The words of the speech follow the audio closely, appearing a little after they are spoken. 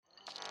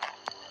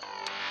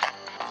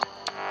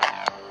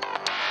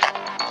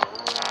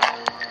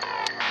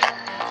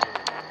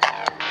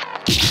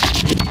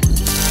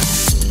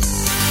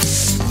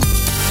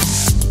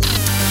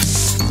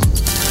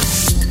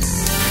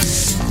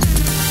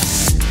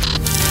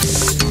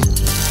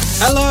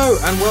Hello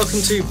and welcome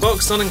to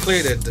Box Not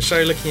Included, the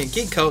show looking at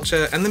geek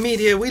culture and the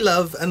media we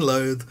love and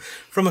loathe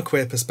from a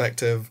queer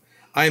perspective.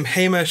 I'm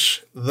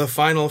Hamish, the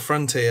final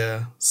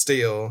frontier,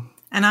 Steele.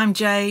 And I'm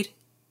Jade,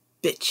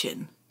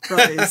 bitchin'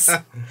 Rose.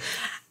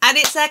 And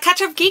it's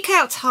catch-up geek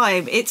out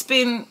time. It's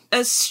been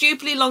a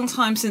stupidly long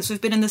time since we've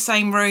been in the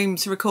same room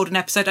to record an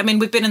episode. I mean,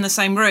 we've been in the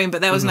same room,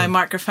 but there was no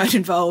microphone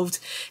involved.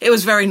 It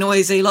was very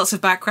noisy, lots of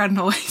background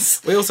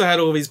noise. We also had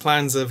all these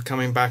plans of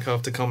coming back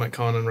after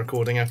Comic-Con and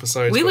recording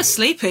episodes. We were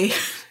sleepy.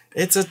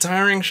 It's a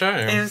tiring show.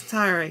 It was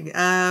tiring.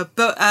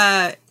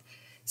 But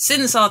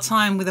since our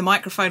time with a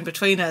microphone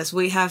between us,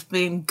 we have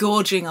been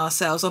gorging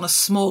ourselves on a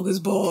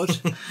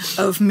smorgasbord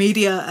of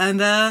media,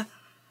 and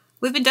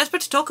we've been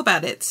desperate to talk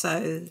about it,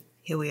 so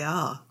here we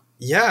are.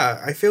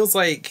 Yeah, it feels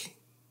like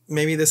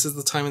maybe this is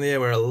the time of the year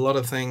where a lot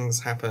of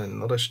things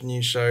happen, a lot of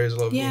new shows, a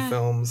lot of new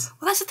films.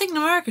 Well, that's the thing in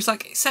America. It's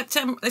like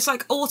September. It's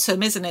like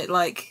autumn, isn't it?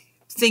 Like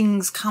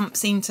things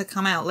seem to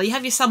come out. Like you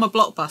have your summer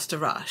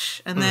blockbuster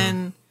rush, and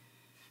then,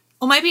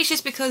 or maybe it's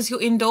just because you're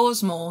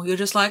indoors more. You're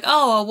just like,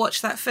 oh, I'll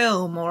watch that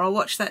film, or I'll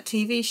watch that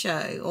TV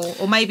show,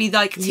 or maybe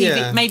like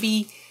TV,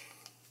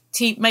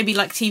 maybe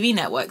like TV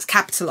networks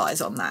capitalise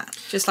on that,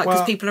 just like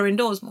because people are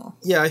indoors more.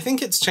 Yeah, I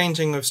think it's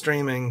changing with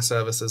streaming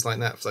services like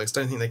Netflix.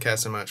 Don't think they care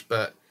so much,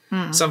 but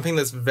something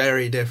that's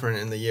very different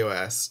in the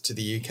US to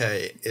the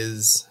UK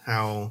is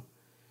how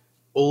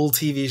all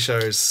TV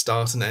shows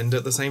start and end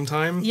at the same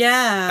time.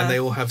 Yeah. And they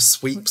all have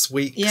sweeps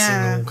weeks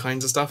and all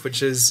kinds of stuff,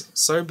 which is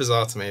so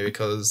bizarre to me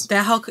because...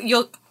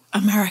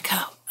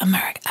 America,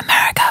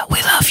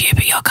 we love you,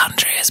 but your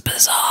country is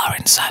bizarre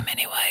in so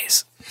many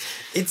ways.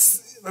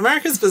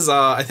 America's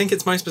bizarre. I think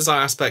its most bizarre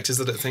aspect is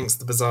that it thinks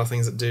the bizarre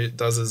things it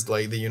does is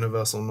like the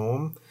universal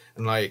norm.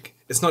 And like,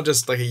 it's not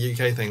just like a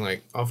UK thing,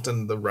 like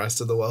often the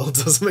rest of the world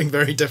does something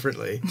very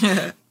differently.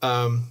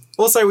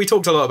 Also, we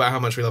talked a lot about how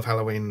much we love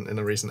Halloween in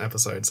a recent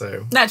episode,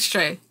 so... That's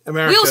true.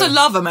 America, we also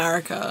love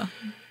America.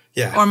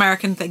 Yeah. Or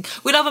American thing.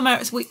 We love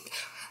America.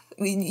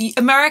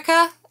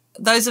 America,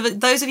 those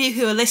of you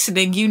who are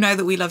listening, you know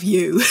that we love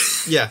you.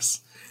 Yes.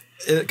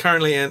 The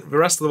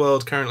rest of the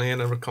world currently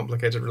in a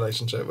complicated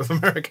relationship with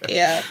America.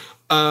 Yeah.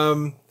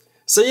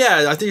 So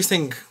yeah, I do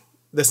think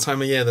this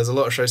time of year there's a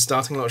lot of shows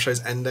starting, a lot of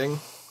shows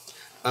ending.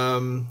 A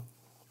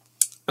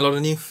lot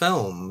of new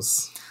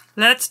films.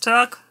 Let's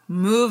talk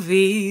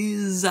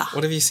movies.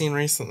 What have you seen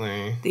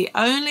recently? The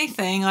only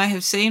thing I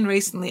have seen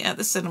recently at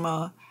the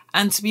cinema,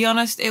 and to be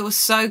honest, it was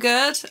so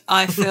good,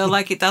 I feel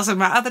like it doesn't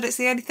matter that it's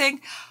the only thing.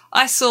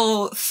 I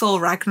saw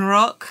Thor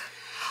Ragnarok.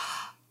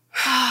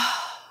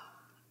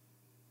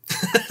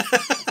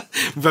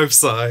 Both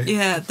sigh.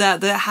 Yeah,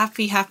 the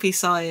happy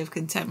sigh of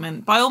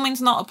contentment. By all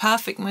means, not a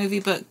perfect movie,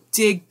 but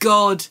dear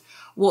God,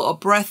 what a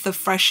breath of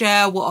fresh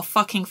air! What a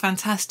fucking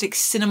fantastic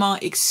cinema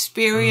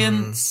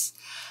experience!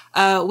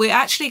 We're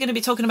actually going to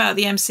be talking about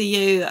the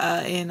MCU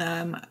in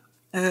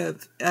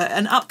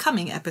an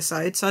upcoming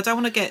episode, so I don't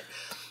want to get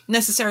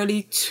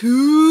necessarily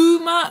too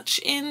much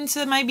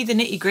into maybe the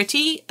nitty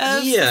gritty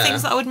of the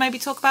things that I would maybe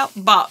talk about,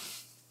 but.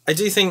 I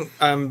do think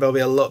there'll be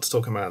a lot to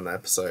talk about in the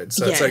episode,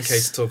 so it's okay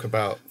to talk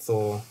about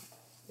Thor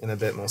in a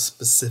bit more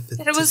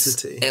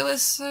specificity. It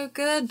was so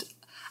good.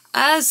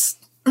 As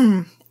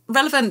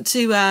relevant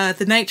to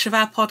the nature of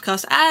our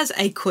podcast as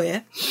a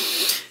queer,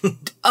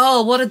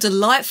 oh, what a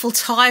delightful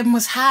time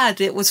was had.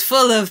 It was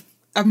full of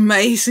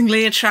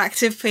amazingly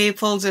attractive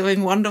people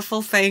doing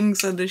wonderful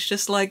things, and it's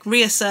just like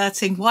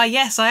reasserting why,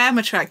 yes, I am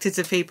attracted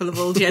to people of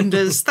all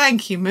genders.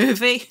 Thank you,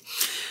 movie.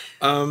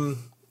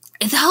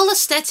 The whole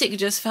aesthetic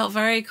just felt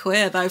very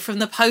queer, though, from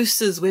the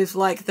posters with,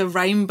 like, the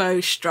rainbow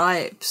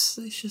stripes.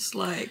 It's just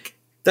like...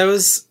 There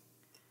was...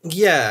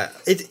 Yeah,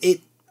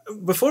 it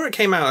before it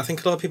came out, I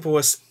think a lot of people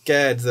were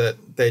scared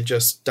that they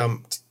just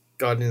dumped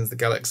Guardians of the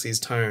Galaxy's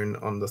tone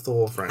on the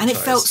Thor franchise. And it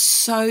felt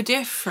so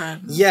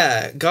different.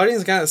 Yeah, Guardians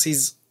of the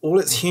Galaxy's... All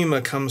its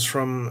humour comes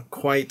from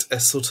quite a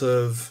sort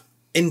of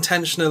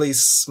intentionally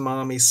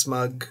smarmy,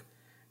 smug,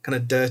 kind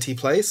of dirty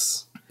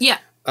place. Yeah.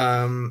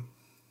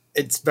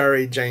 It's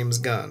very James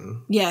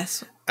Gunn.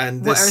 Yes.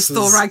 And whereas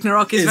Thor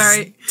Ragnarok is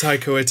very...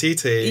 Taika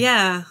Waititi.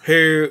 Yeah.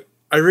 Who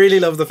I really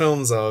love the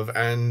films of,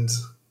 and...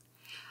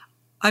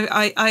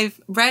 I've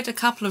read a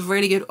couple of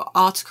really good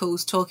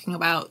articles talking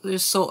about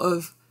just sort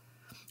of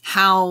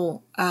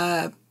how...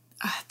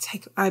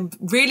 I'm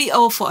really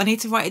awful. I need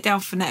to write it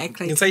down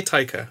phonetically. You can say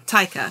Taika.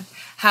 Taika.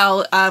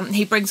 How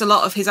he brings a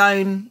lot of his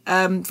own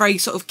very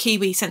sort of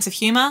Kiwi sense of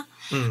humour,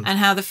 and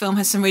how the film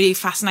has some really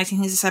fascinating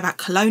things to say about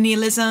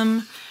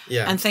colonialism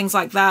and things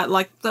like that.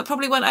 Like, that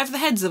probably went over the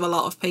heads of a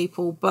lot of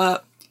people,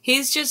 but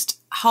he's just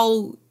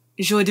whole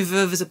joie de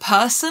vivre as a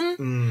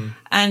person.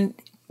 And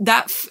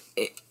that...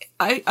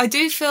 I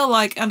do feel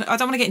like... And I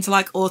don't want to get into,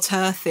 like,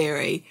 auteur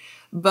theory,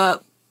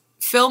 but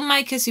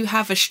filmmakers who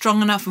have a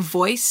strong enough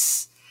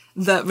voice...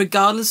 that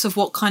regardless of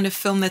what kind of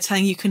film they're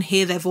telling, you can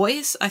hear their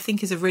voice, I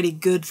think is a really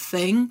good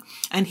thing.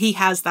 And he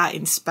has that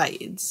in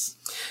spades.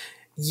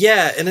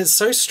 Yeah, and it's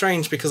so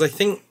strange because I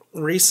think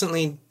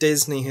recently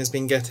Disney has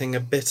been getting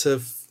a bit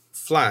of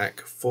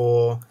flack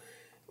for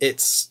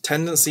its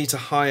tendency to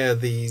hire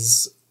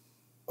these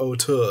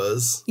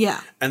auteurs.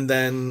 Yeah. And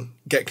then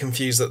get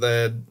confused that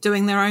they're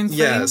doing their own thing.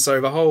 Yeah,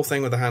 so the whole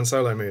thing with the Han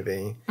Solo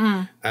movie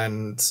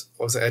and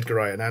also Edgar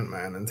Wright and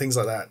Ant-Man and things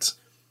like that.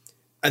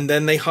 And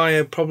then they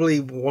hire probably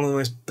one of the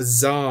most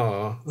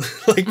bizarre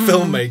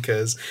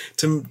filmmakers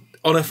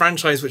on a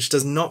franchise which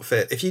does not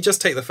fit. If you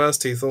just take the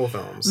first 2 Thor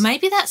films.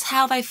 Maybe that's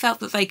how they felt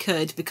that they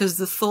could, because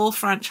the Thor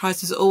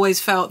franchise has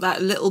always felt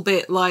that little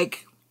bit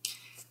like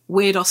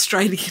weird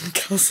Australian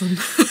cousin.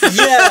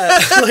 Yeah.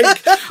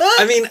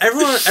 I mean,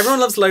 everyone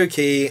loves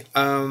Loki.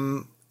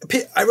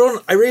 I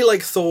really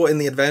like Thor in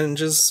the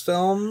Avengers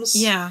films.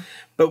 Yeah.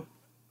 But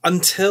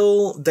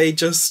until they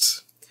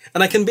just...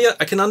 And I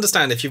can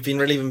understand if you've been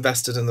really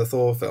invested in the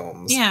Thor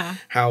films. Yeah.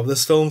 How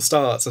this film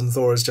starts and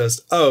Thor is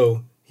just,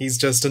 he's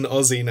just an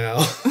Aussie now.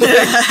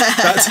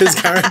 That's his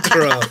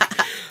character arc.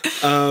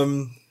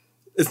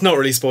 It's not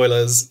really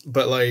spoilers,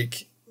 but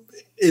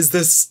is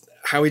this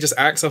how he just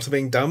acts after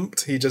being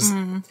dumped? He just...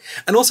 And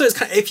also it's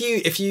kind of,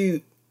 if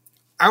you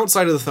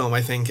outside of the film,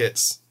 I think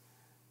it's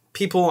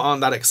people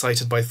aren't that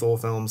excited by Thor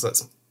films.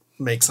 Let's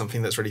make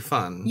something that's really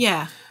fun.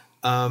 Yeah.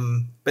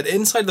 But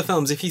inside the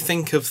films, if you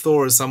think of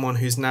Thor as someone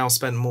who's now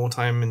spent more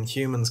time in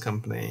humans'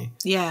 company,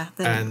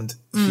 and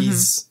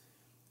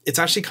it's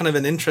actually kind of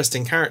an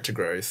interesting character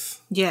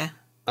growth. Yeah.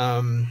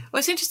 Well,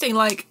 it's interesting.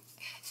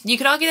 You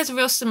could argue there's a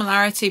real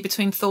similarity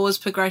between Thor's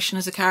progression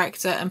as a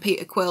character and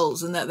Peter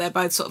Quill's, and that they're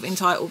both sort of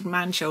entitled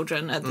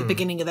man-children at the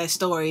beginning of their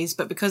stories,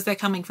 but because they're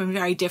coming from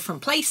very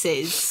different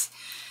places,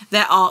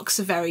 their arcs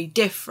are very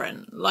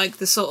different.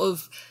 The sort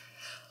of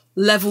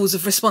levels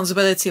of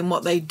responsibility and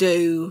what they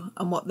do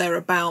and what they're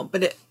about,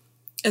 but at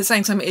the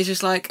same time it's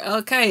just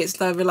it's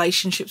their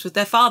relationships with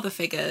their father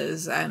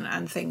figures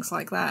and things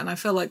like that, and I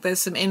feel like there's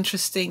some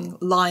interesting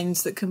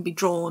lines that can be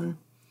drawn.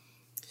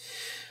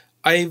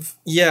 I've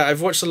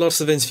watched a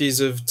lot of interviews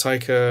of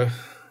Taika,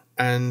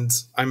 and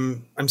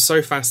I'm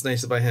so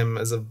fascinated by him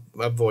as a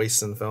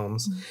voice in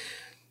films.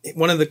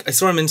 I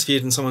saw him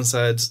interviewed and someone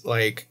said,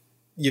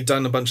 you've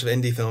done a bunch of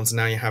indie films and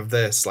now you have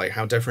this,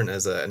 how different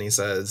is it? And he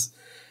says,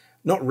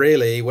 not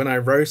really. When I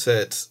wrote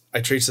it,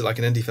 I treated it like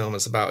an indie film.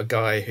 It's about a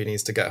guy who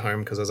needs to get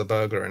home because there's a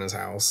burglar in his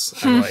house.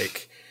 And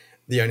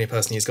the only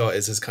person he's got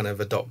is his kind of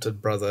adopted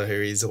brother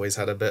who he's always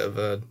had a bit of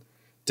a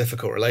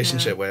difficult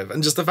relationship with.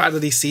 And just the fact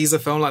that he sees a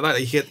film like that,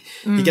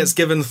 he gets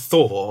given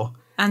Thor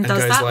and does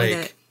goes that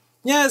with it.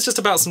 Yeah, it's just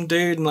about some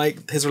dude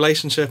and his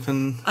relationship.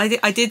 And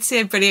I did see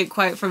a brilliant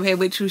quote from him,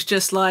 which was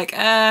just Thor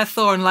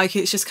and Loki,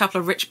 it's just a couple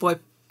of rich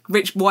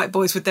white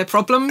boys with their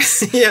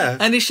problems. Yeah.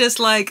 And it's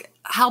just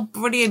how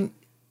brilliant.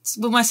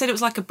 When I said it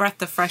was like a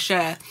breath of fresh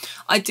air,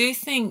 I do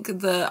think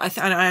that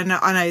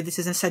I know this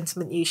is a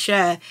sentiment you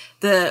share.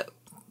 The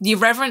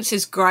irreverence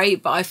is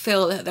great, but I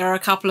feel that there are a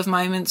couple of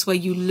moments where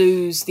you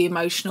lose the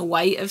emotional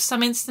weight of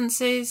some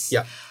instances.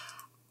 Yeah,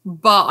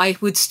 but I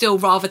would still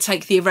rather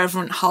take the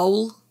irreverent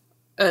whole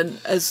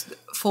as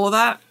for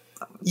that.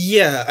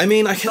 Yeah, I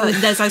mean,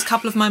 But there's those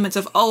couple of moments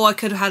of I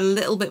could have had a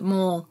little bit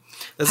more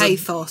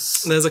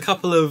pathos. There's a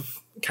couple of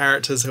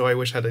characters who I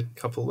wish had a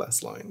couple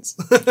less lines.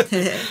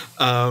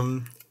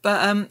 But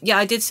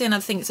I did see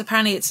another thing.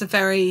 It's a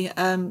very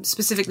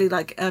specifically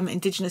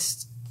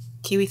indigenous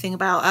Kiwi thing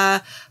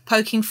about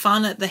poking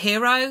fun at the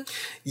hero.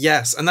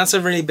 Yes, and that's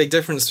a really big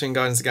difference between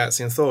Guardians of the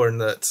Galaxy and Thor, in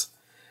that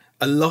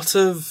a lot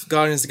of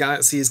Guardians of the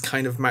Galaxy is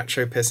kind of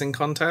macho pissing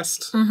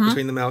contest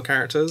between the male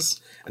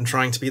characters and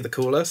trying to be the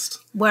coolest.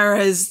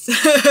 Whereas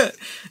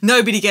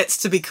nobody gets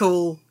to be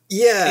cool.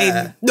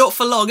 Yeah. Not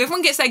for long.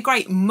 Everyone gets their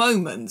great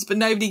moments, but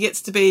nobody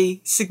gets to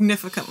be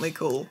significantly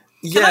cool.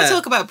 Can I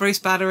talk about Bruce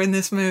Banner in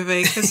this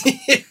movie? Because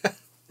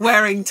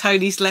wearing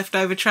Tony's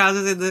leftover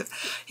trousers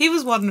he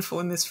was wonderful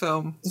in this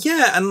film.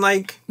 Yeah, and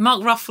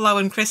Mark Ruffalo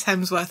and Chris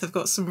Hemsworth have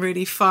got some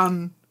really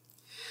fun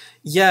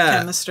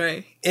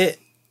chemistry.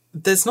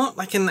 There's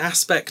not an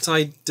aspect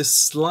I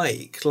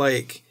dislike.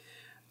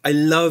 I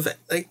love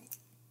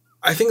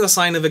I think the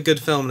sign of a good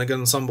film and a good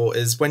ensemble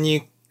is when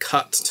you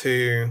cut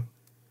to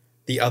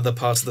the other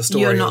part of the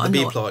story or the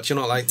B-plot. You're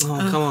not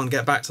come on,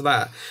 get back to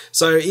that.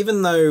 So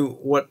even though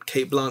what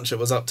Cate Blanchett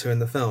was up to in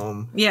the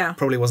film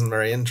probably wasn't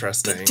very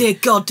interesting. Dear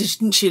God,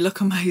 didn't she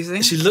look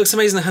amazing? She looks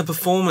amazing in her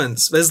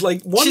performance. There's one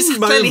She's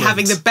moment... clearly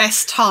having the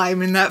best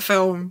time in that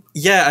film.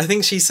 Yeah, I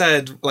think she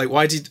said,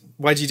 why did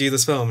you do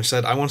this film? She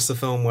said, I wanted a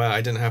film where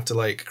I didn't have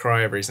to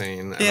cry every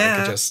scene. And I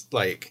could just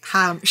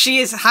ham. She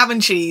is ham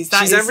and cheese.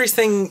 She's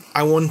everything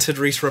I wanted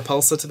Rita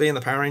Repulsa to be in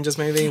the Power Rangers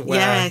movie.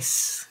 Where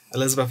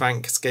Elizabeth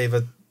Banks gave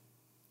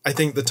I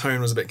think the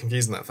tone was a bit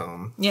confused in that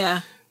film.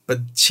 Yeah. But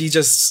she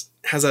just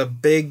has a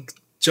big,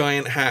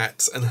 giant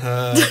hat and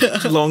her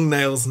long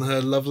nails and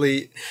her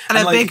lovely... And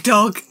a big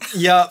dog.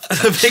 Yeah, and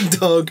a big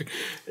dog.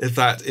 If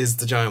that is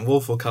the giant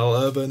wolf or Carl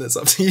Urban, it's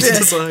up to you to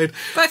decide.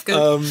 Both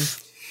good.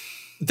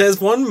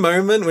 There's one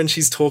moment when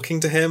she's talking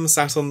to him,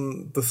 sat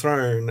on the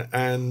throne,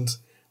 and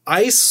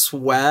I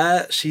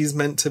swear she's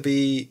meant to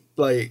be,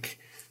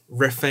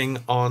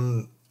 riffing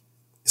on...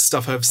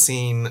 stuff I've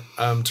seen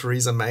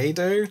Theresa May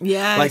do.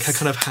 Yes. Her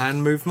kind of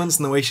hand movements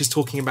and the way she's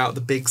talking about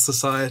the big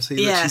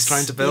society that she's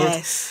trying to build.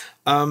 Yes.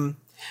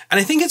 And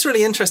I think it's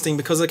really interesting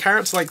because a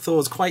character like Thor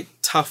is quite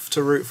tough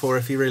to root for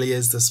if he really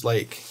is this,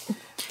 like,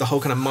 the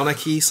whole kind of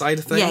monarchy side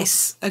of things.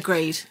 Yes,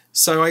 agreed.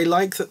 So I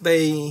like that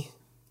they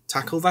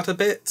tackle that a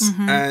bit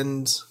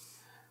and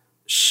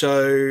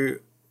show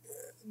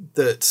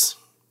that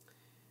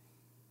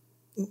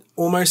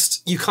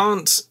almost you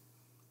can't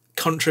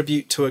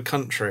contribute to a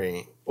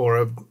country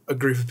or a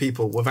group of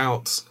people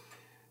without...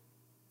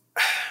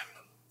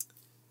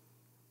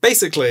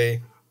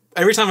 Basically,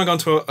 every time I've gone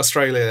to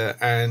Australia,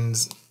 and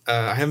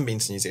I haven't been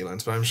to New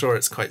Zealand, but I'm sure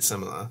it's quite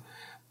similar,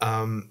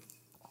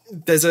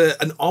 there's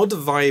an odd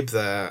vibe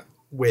there,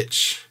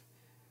 which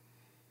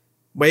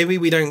maybe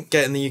we don't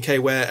get in the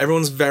UK, where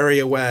everyone's very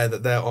aware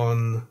that they're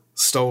on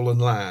stolen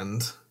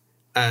land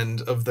and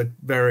of the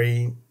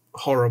very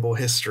horrible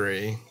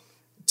history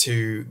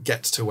to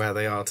get to where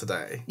they are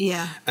today.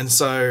 Yeah. And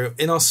so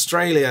in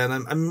Australia,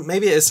 and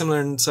maybe it is similar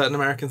in certain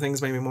American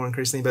things, maybe more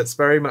increasingly, but it's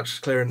very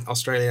much clear in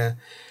Australia,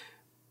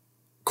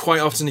 quite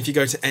often if you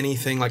go to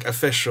anything like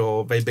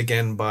official, they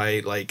begin by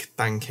like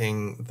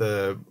thanking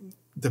the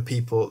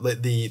people,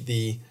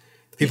 the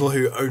people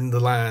who own the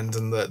land,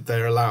 and that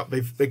they're allowed,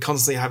 they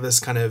constantly have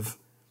this kind of,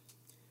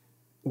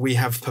 we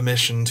have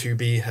permission to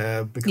be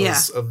here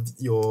because of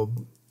your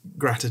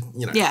gratitude,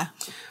 you know. Yeah.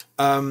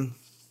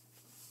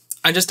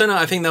 I just don't know.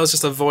 I think there was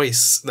just a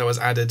voice that was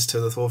added to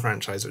the Thor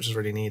franchise, which is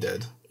really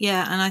needed.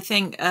 Yeah, and I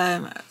think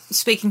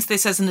speaking to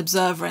this as an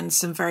observer and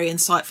some very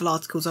insightful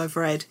articles I've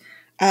read,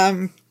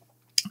 the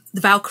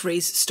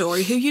Valkyries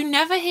story, who you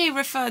never hear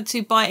referred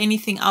to by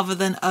anything other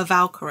than a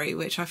Valkyrie,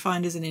 which I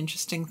find is an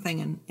interesting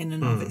thing in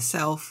and of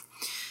itself.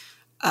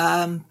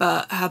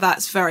 But how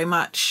that's very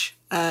much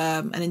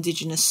an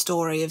indigenous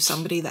story of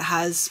somebody that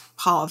has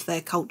part of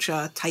their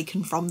culture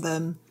taken from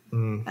them,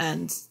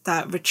 and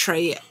that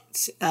retreat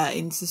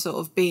into sort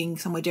of being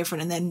somewhere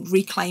different and then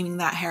reclaiming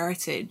that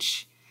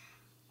heritage.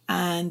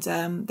 And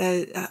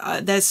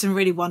there's some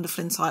really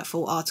wonderful,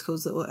 insightful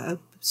articles that will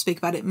speak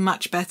about it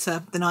much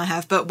better than I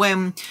have. But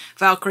when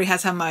Valkyrie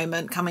has her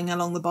moment coming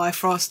along the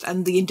Bifrost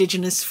and the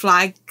indigenous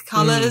flag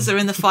colours are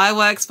in the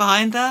fireworks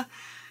behind her,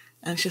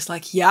 and it's just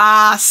like,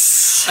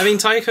 yes! I mean,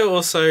 Taika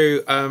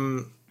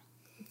also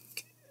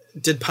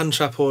did punch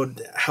up or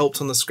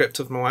helped on the script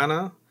of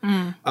Moana.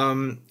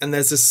 And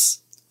there's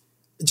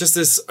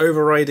this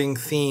overriding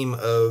theme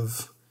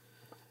of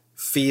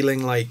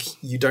feeling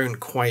like you don't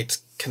quite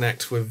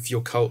connect with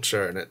your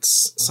culture and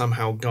it's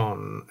somehow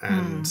gone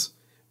and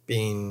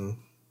being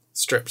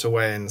stripped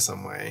away in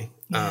some way,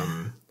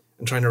 and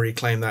trying to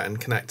reclaim that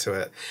and connect to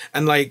it.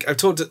 And like I've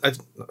talked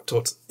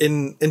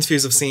in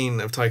interviews I've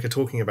seen of Taika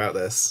talking about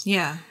this.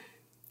 Yeah,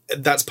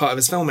 that's part of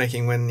his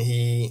filmmaking. When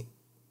he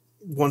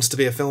wanted to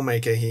be a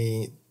filmmaker,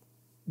 he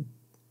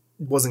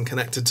wasn't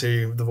connected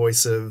to the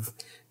voice of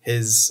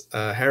his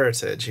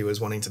heritage. He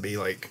was wanting to be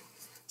like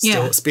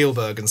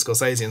Spielberg and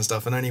Scorsese and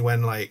stuff, and only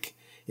when like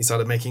he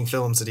started making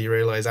films did he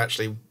realise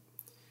actually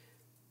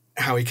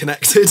how he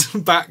connected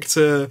back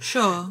to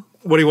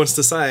what he wants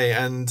to say.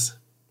 And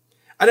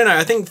I don't know,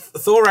 I think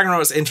Thor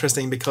Ragnarok is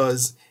interesting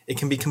because it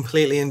can be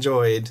completely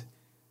enjoyed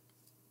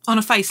on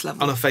a face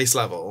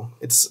level.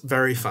 It's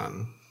very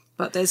fun,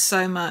 but there's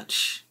so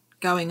much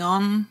going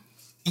on.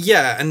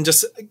 Yeah, and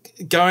just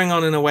going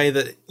on in a way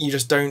that you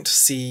just don't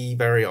see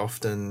very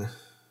often.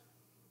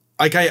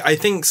 Like, I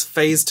think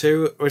Phase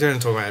 2, we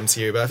don't talk about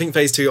MCU, but I think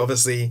Phase 2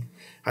 obviously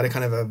had a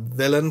kind of a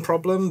villain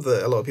problem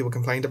that a lot of people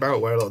complained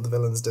about, where a lot of the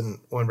villains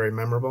weren't very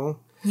memorable.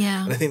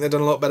 Yeah. And I think they've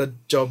done a lot better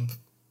job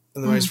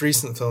in the most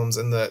recent films,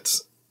 in that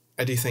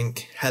I do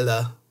think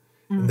Hela,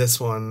 in this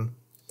one,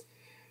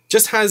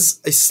 just has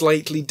a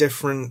slightly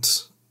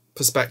different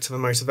perspective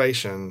and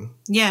motivation.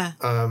 Yeah.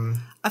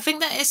 I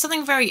think that it's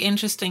something very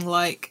interesting,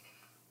 like,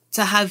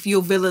 to have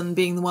your villain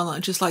being the one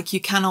that just like, you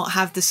cannot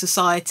have the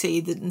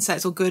society that says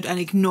it's all good and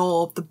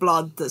ignore the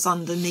blood that's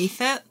underneath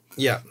it.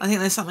 Yeah. I think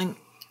there's something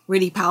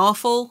really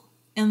powerful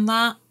in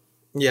that.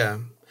 Yeah.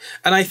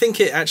 And I think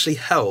it actually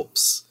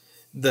helps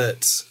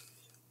that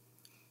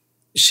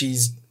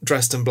she's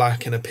dressed in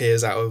black and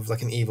appears out of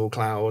like an evil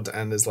cloud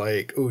and is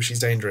like, oh, she's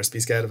dangerous, be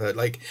scared of her.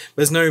 Like,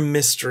 there's no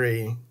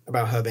mystery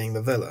about her being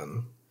the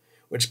villain,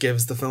 which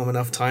gives the film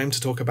enough time to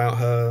talk about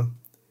her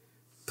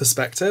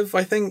perspective,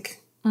 I think.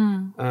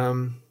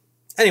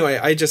 Anyway,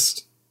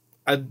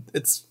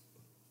 it's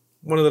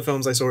one of the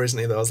films I saw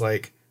recently that I was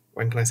like,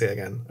 when can I see it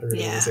again? I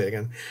really want to see it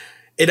again.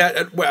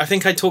 I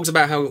think I talked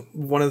about how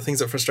one of the things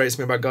that frustrates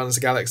me about Guardians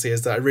of the Galaxy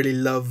is that I really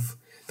love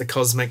the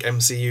cosmic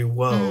MCU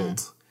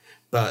world,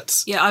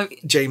 but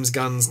James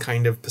Gunn's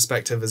kind of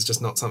perspective is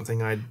just not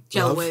something I'd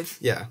gel love. with.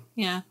 Yeah.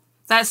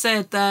 That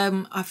said,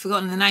 I've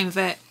forgotten the name of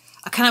it.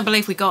 I cannot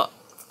believe we got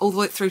all the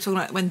way through talking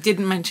about when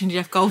didn't mention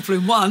Jeff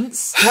Goldblum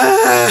once.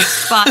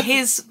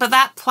 but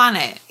that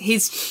planet,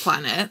 his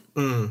planet,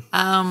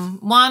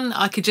 one,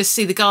 I could just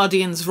see the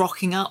Guardians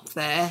rocking up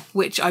there,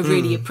 which I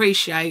really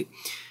appreciate.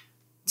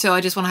 So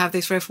I just want to have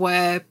this riff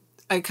where,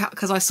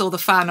 because I saw the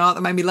fan art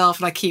that made me laugh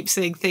and I keep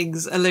seeing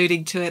things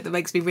alluding to it that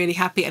makes me really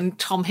happy, and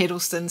Tom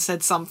Hiddleston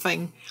said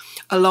something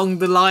along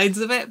the lines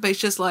of it, but it's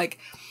just like,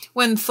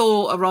 when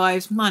Thor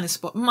arrives, minor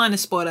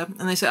spoiler,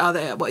 and they say,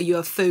 what, you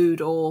have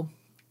food or...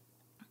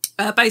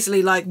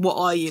 basically, like, what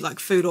are you? Like,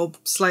 food or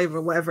slave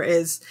or whatever it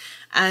is.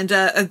 And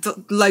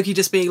Loki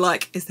just being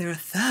like, is there a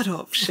third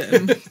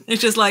option?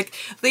 It's just like,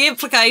 the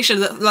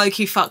implication that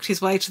Loki fucked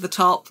his way to the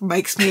top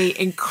makes me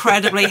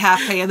incredibly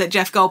happy, and that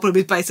Jeff Goldblum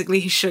is basically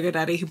his sugar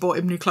daddy who bought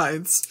him new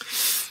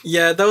clothes.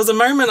 Yeah, there was a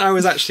moment I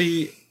was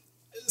actually...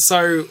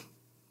 So...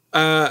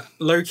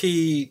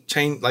 Loki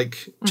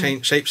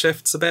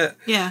shapeshifts a bit.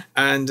 Yeah.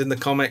 And in the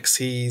comics,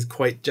 he's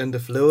quite gender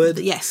fluid.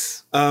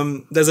 Yes.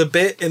 There's a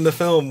bit in the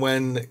film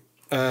when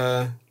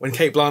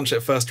Cate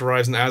Blanchett first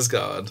arrives in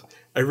Asgard.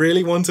 I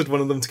really wanted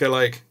one of them to go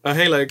like, "Oh,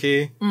 hey,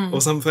 Loki,"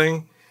 or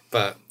something.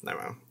 But no,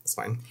 well, it's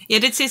fine. Yeah, I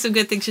did see some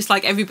good things. Just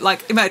like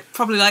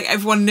probably like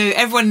everyone knew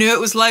it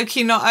was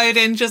Loki, not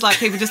Odin. Just like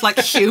people just like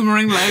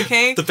humouring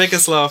Loki. The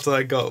biggest laugh that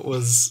I got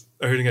was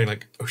Odin going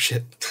like, "Oh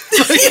shit."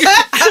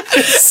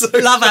 So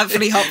love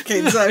Anthony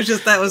Hopkins.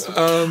 That was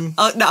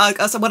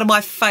so one of my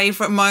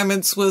favourite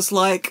moments was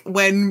like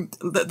when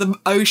the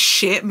oh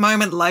shit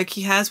moment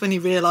Loki has when he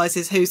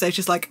realises who's there.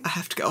 Just like, I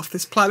have to get off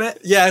this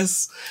planet.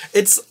 Yes,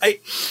 and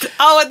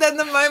then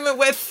the moment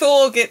where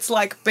Thor gets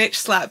like bitch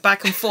slapped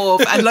back and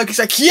forth, and Loki's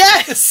like,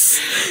 yes,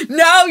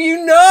 now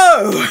you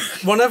know.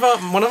 One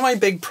of my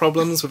big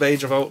problems with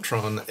Age of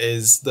Ultron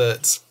is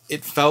that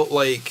it felt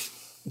like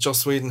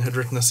Joss Whedon had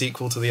written a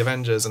sequel to the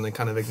Avengers and they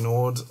kind of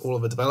ignored all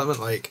of the development.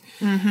 Like,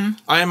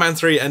 Iron Man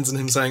 3 ends in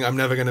him saying, I'm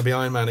never going to be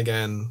Iron Man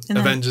again.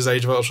 Avengers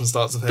Age of Ultron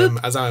starts with him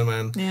as Iron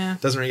Man. Yeah.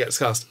 Doesn't really get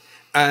discussed.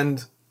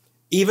 And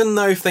even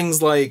though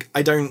things like,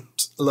 I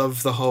don't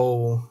love the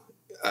whole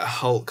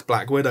Hulk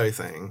Black Widow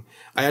thing,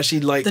 I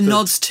actually like the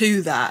nods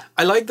to that.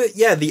 I like that,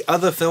 the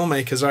other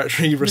filmmakers are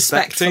actually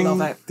respecting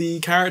the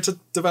character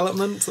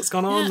development that's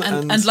gone on.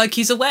 Yeah, and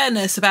Loki's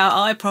awareness about,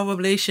 I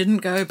probably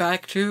shouldn't go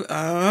back to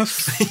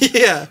Earth.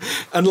 Yeah,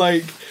 and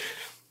like,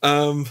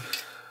 I'm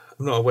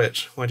not a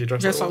witch. Why do you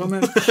dress like one?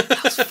 That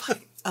was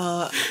funny.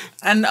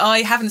 And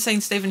I haven't seen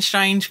Stephen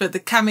Strange, but the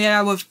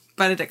cameo of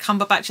Benedict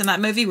Cumberbatch in that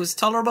movie was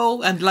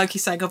tolerable, and Loki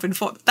saying I've been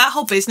fought. That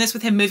whole business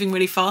with him moving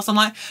really fast, I'm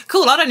like,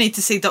 cool, I don't need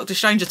to see Doctor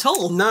Strange at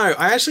all. No,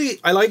 I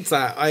liked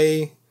that.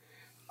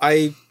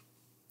 I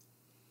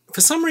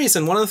for some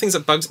reason, one of the things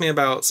that bugs me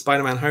about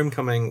Spider-Man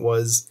Homecoming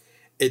was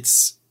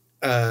its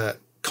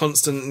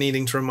constant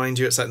needing to remind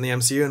you it's set in the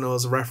MCU, and it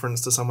was a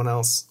reference to someone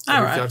else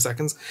every 5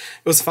 seconds.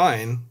 It was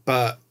fine,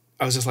 but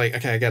I was just like,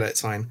 okay, I get it,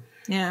 it's fine.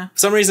 Yeah. For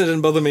some reason it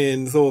didn't bother me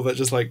in Thor that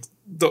just like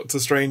Doctor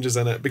Strange is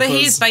in it. Because... But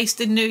he is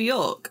based in New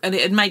York, and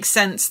it makes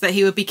sense that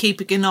he would be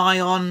keeping an eye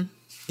on...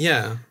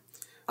 Yeah.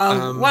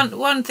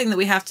 One thing that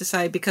we have to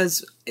say,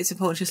 because it's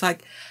important, just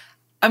like,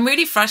 I'm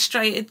really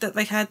frustrated that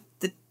they had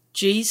the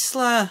G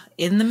slur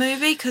in the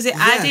movie, because it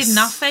added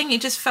nothing.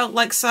 It just felt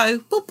like so,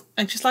 boop,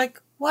 and just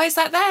like, why is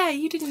that there?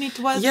 You didn't need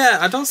to work. Yeah,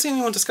 I don't see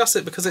anyone discuss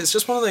it, because it's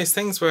just one of those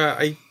things where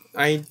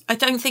I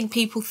don't think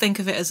people think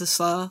of it as a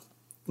slur.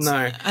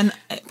 No. And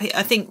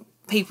I think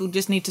people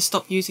just need to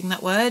stop using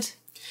that word.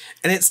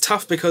 And it's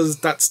tough because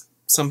that's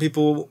some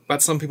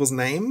people's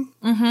name,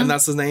 and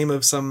that's the name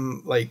of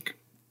some like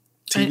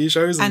TV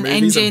shows and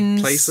movies engines.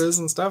 And places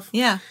and stuff.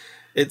 Yeah.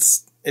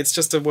 It's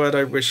just a word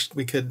I wish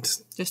we could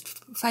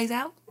just phase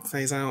out.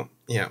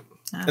 Yeah.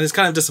 And it's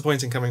kind of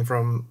disappointing coming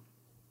from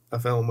a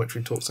film which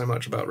we talk so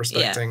much about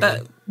respecting. Yeah,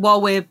 but while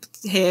we're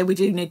here, we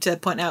do need to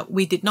point out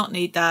we did not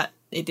need that.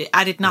 It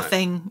added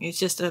nothing. No. It's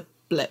just a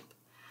blip.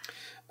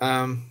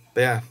 But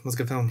yeah, it was a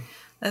good film.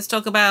 Let's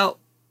talk about...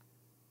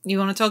 You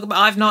want to talk about...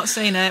 I've not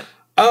seen it.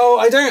 Oh,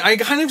 I don't. I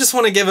kind of just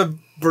want to give a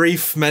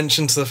brief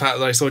mention to the fact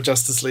that I saw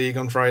Justice League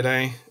on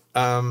Friday.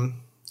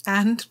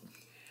 And?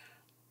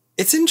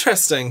 It's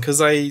interesting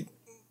because if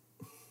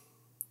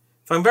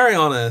I'm very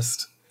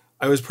honest,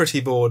 I was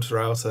pretty bored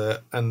throughout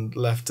it and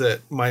left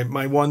it. My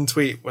one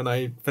tweet when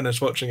I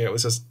finished watching it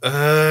was just,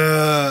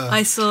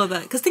 I saw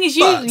that. Because the thing is,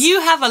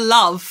 you have a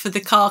love for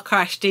the car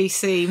crash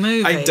DC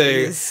movies. I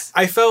do.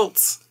 I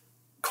felt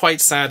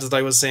quite sad that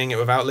I was seeing it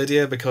without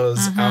Lydia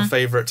because our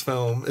favourite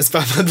film is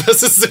Batman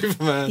vs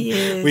Superman.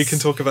 Yes. We can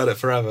talk about it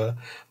forever.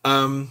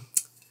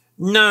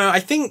 No, I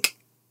think...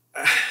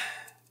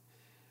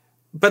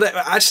 But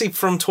actually,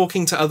 from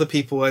talking to other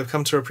people, I've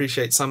come to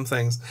appreciate some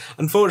things.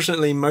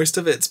 Unfortunately, most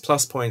of its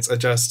plus points are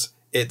just,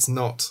 it's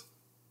not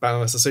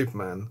Batman vs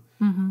Superman.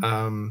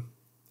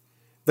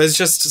 There's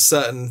just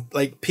certain...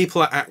 Like,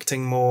 people are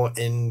acting more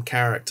in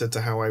character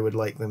to how I would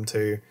like them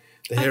to.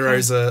 The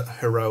heroes are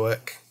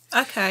heroic.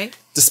 Okay.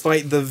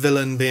 Despite the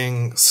villain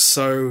being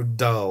so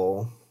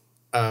dull.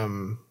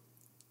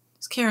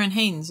 It's Kieran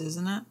Haynes,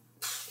 isn't it?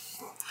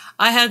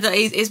 I heard that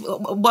he's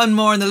one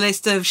more on the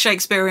list of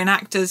Shakespearean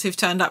actors who've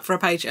turned up for a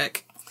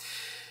paycheck.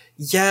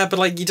 Yeah, but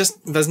like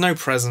there's no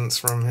presence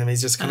from him.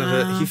 He's just kind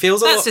of he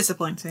feels that's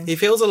disappointing. He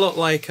feels a lot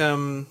like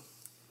the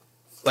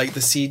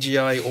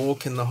CGI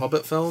orc in the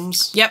Hobbit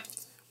films. Yep.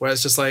 Where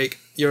it's just like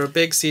you're a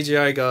big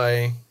CGI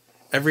guy.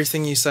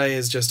 Everything you say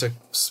is just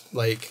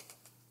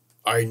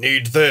I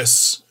need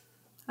this.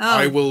 Oh.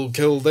 I will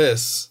kill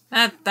this.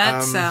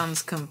 That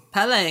sounds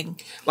compelling.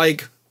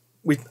 Like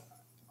with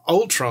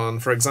Ultron,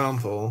 for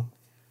example,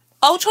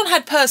 Ultron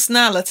had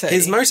personality.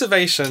 His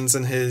motivations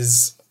and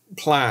his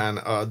plan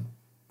are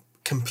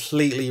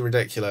completely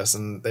ridiculous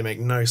and they make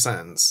no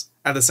sense.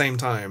 At the same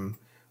time,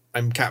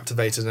 I'm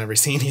captivated in every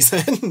scene he's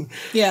in.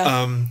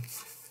 Yeah.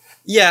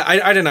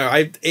 I don't know.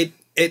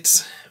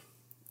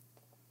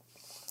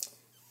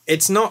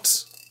 It's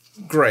not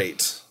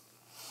great,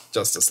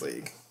 Justice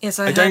League. Yes,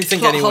 I don't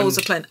think plot holes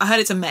are plenty. I heard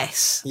it's a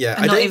mess. Yeah,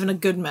 and not even a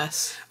good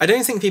mess. I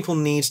don't think people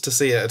need to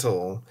see it at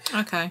all.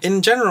 Okay.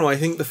 In general, I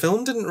think the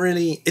film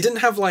didn't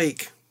have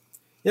like,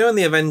 you know, in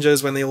the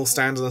Avengers when they all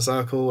stand in a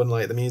circle and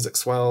like the music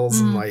swells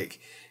and like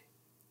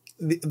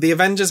the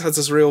Avengers has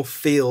this real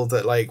feel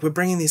that like we're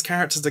bringing these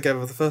characters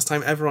together for the first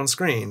time ever on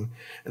screen,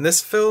 and this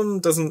film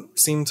doesn't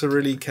seem to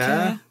really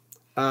care.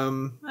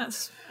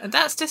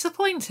 That's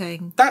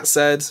disappointing. That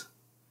said,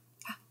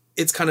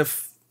 it's kind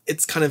of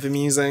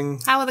amusing.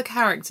 How are the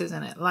characters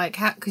in it? Like,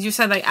 because you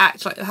said they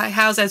act like,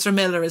 how's Ezra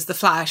Miller as the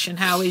Flash and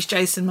how is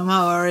Jason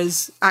Momoa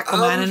as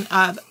Aquaman?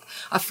 And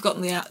I've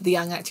forgotten the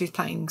young actor who's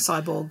playing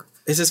Cyborg.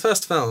 It's his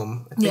first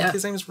film. I think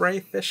his name's Ray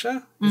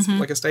Fisher. He's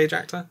like a stage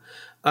actor.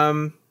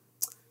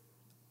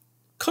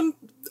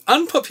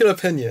 Unpopular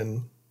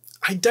opinion.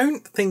 I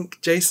don't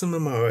think Jason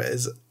Momoa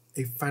is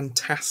a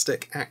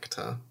fantastic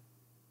actor.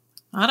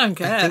 I don't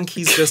care. I think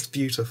he's just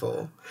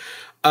beautiful.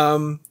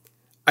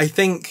 I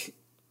think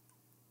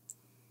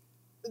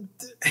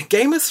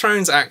Game of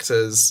Thrones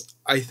actors,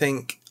 I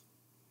think,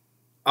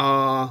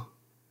 are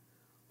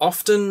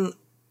often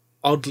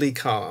oddly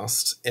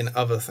cast in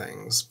other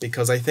things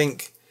because I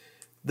think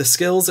the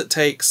skills it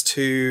takes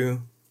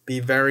to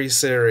be very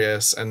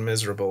serious and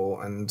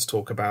miserable and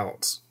talk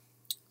about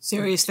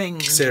serious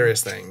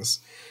things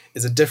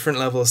is a different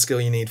level of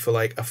skill you need for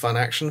like a fun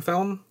action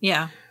film.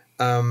 Yeah.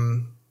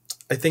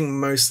 I think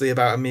mostly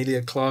about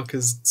Emilia Clarke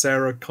as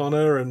Sarah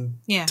Connor and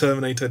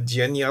Terminator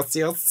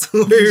Genisys,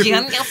 who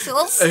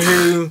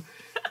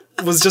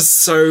was just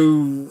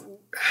so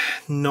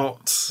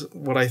not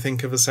what I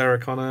think of as Sarah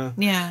Connor.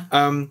 Yeah.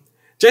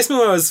 Jason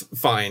Momoa was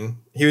fine.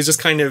 He was just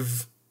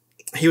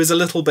he was a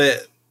little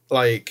bit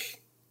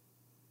like...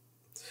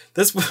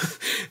 There's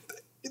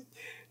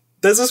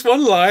this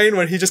one line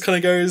where he just kind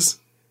of goes,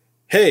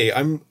 hey,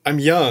 I'm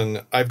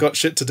young, I've got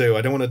shit to do,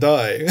 I don't want to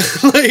die.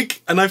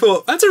 And I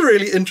thought, that's a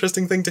really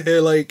interesting thing to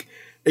hear, like,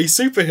 a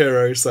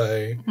superhero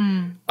say,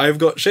 I've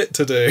got shit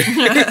to do.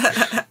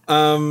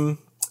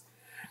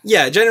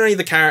 Generally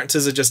the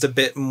characters are just a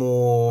bit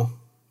more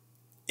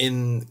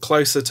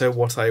closer to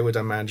what I would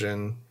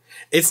imagine.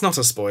 It's not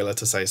a spoiler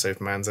to say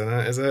Superman's in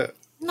it, is it?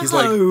 No. He's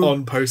like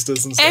on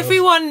posters and stuff.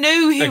 Everyone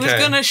knew he was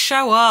going to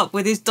show up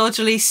with his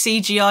dodgily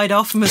CGI'd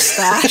off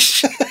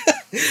moustache.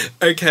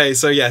 Okay,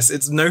 so yes,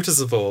 it's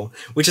noticeable,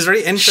 which is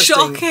very interesting.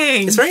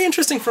 Shocking! It's very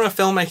interesting from a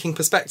filmmaking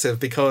perspective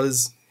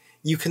because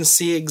you can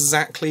see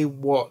exactly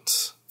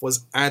what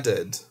was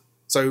added.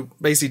 So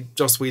basically,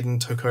 Joss Whedon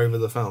took over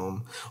the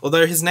film.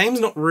 Although his name's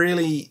not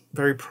really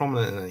very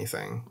prominent in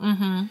anything.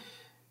 Mm-hmm.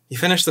 He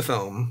finished the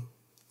film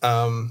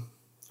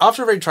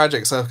after very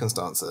tragic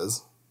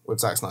circumstances with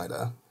Zack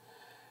Snyder.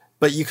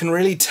 But you can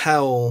really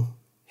tell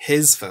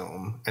his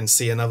film and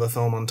see another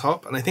film on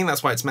top. And I think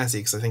that's why it's messy,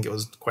 because I think it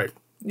was quite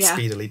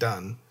speedily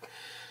done.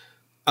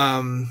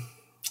 And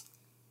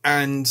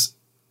I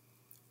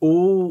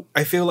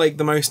feel like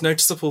the most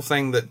noticeable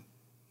thing that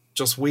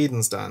Joss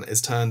Whedon's done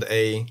is turned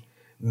a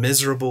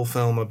miserable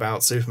film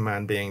about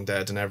Superman being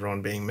dead and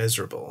everyone being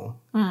miserable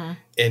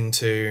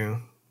into...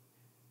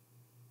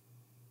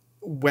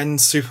 When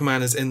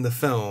Superman is in the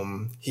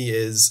film, he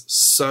is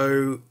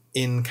so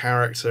in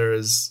character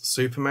as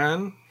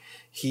Superman.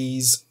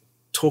 He's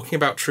talking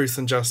about truth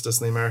and justice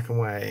in the American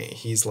way.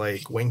 He's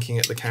like winking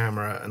at the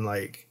camera and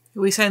like...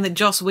 Are we saying that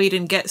Joss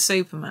Whedon gets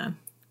Superman?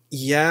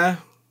 Yeah.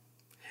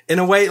 In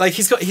a way, like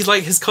he's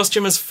like his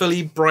costume is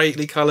fully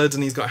brightly coloured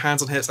and he's got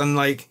hands on hips and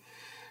like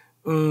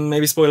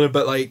maybe spoiler,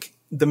 but like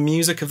the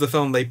music of the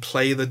film, they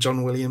play the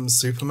John Williams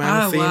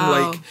Superman theme, wow.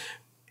 like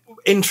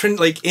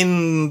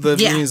in the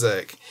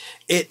music.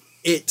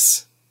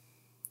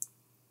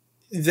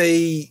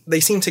 They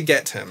seem to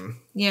get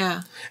him.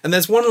 Yeah. And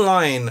there's one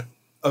line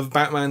of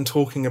Batman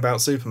talking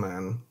about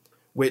Superman,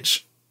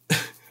 which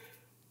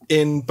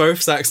in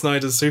both Zack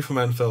Snyder's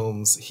Superman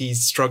films,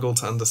 he's struggled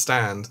to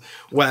understand,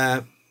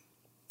 where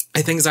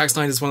I think Zack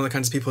Snyder's one of the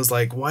kinds of people who's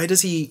like, why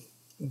does he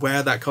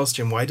wear that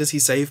costume? Why does he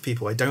save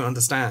people? I don't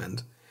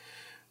understand.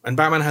 And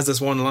Batman has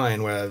this one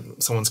line where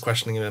someone's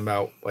questioning him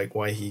about like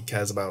why he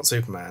cares about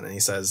Superman, and he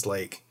says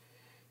like,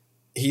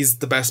 he's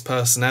the best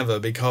person ever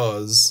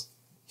because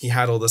he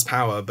had all this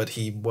power, but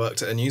he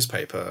worked at a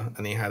newspaper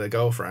and he had a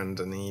girlfriend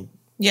and he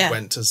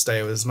went to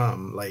stay with his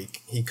mum.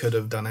 Like, he could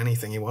have done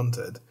anything he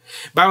wanted.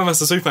 Batman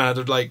vs. Superman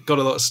had like got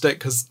a lot of stick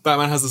because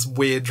Batman has this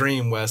weird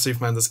dream where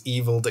Superman's this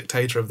evil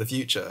dictator of the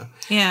future.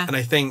 Yeah. And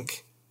I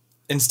think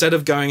instead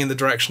of going in the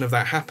direction of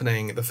that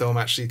happening, the film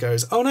actually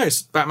goes, oh no,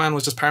 Batman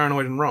was just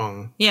paranoid and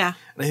wrong. Yeah.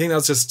 And I think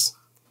that's just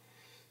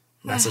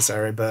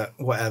necessary, but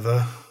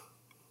whatever.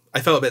 I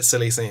felt a bit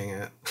silly seeing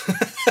it.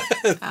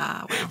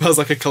 Well. It was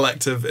like a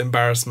collective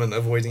embarrassment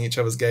avoiding each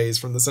other's gaze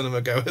from the cinema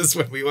goers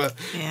when we were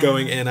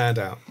going in and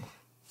out.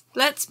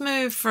 let's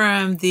move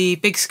from the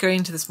big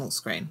screen to the small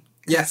screen.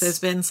 Yes. There's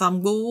been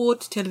some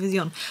good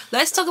television.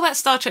 Let's talk about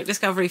Star Trek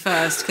Discovery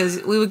first,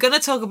 because we were going to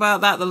talk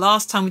about that the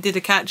last time we did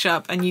a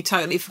catch-up, and you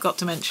totally forgot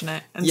to mention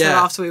it until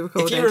after we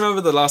recorded. If you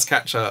remember the last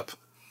catch-up,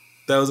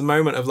 there was a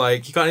moment of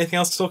like, you got anything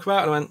else to talk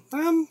about? And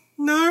I went,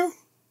 no.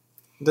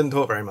 Didn't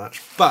talk very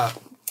much. But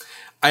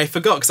I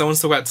forgot, because I wanted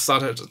to talk about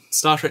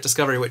Star Trek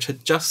Discovery, which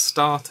had just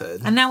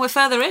started. And now we're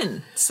further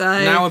in.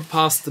 So now we're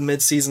past the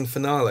mid-season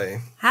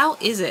finale. How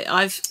is it?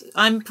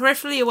 I'm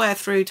peripherally aware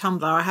through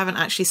Tumblr. I haven't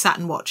actually sat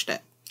and watched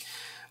it.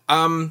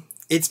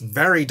 It's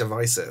very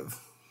divisive.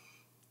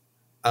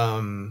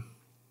 I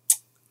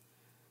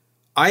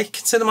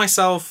consider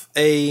myself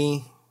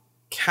a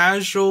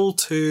casual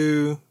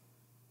to...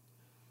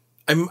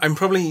 I'm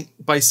probably,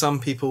 by some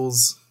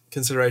people's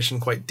consideration,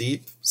 quite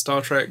deep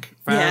Star Trek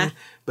fan,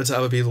 but to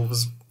other people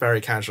was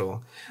very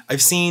casual.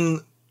 I've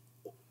seen,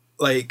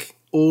 like,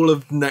 all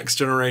of Next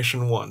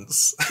Generation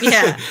once.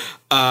 Yeah.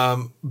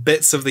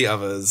 Bits of the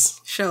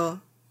others. Sure.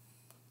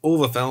 All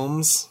the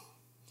films.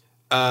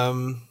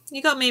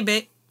 You got me a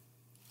bit.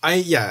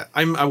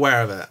 I'm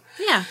aware of it.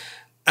 Yeah.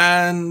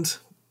 And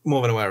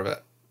more than aware of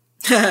it.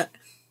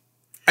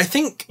 I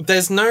think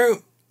there's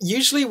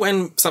usually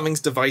when something's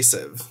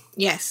divisive.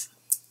 Yes.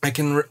 I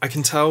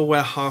can tell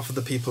where half of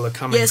the people are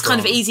coming from. Yeah, it's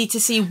kind of easy to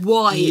see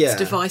why it's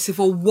divisive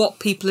or what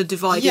people are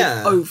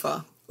divided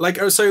over. Like,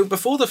 so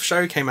before the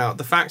show came out,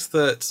 the fact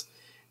that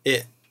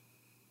it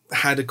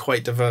had a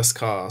quite diverse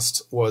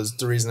cast was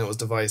the reason it was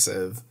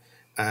divisive,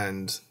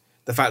 and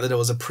the fact that it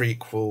was a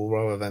prequel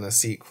rather than a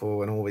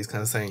sequel and all these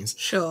kind of things.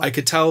 Sure. I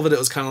could tell that it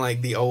was kind of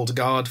like the old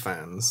guard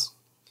fans.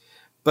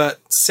 But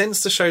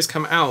since the show's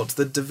come out,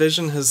 the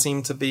division has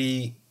seemed to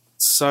be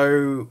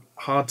so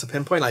hard to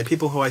pinpoint. Like,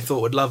 people who I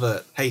thought would love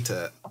it, hate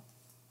it.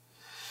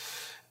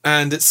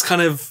 And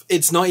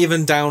it's not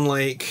even down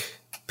like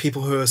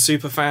people who are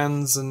super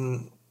fans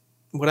and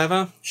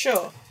whatever.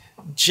 Sure.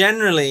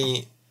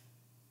 Generally,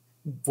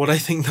 what I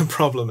think the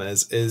problem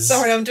is...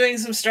 Sorry, I'm doing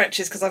some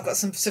stretches because I've got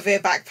some severe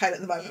back pain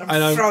at the moment.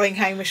 I'm throwing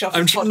Hamish off.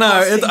 I'm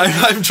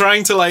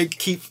trying to like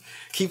keep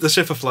the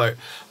ship afloat.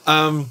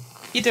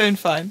 You're doing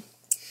fine.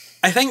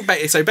 I think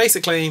so.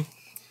 Basically,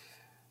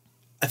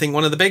 I think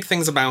one of the big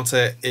things about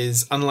it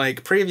is,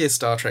 unlike previous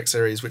Star Trek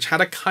series, which had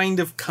a kind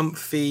of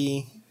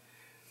comfy,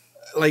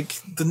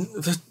 like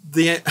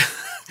the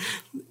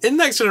in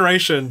Next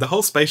Generation, the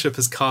whole spaceship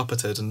is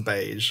carpeted and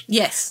beige.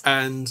 Yes,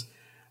 and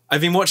I've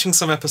been watching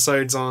some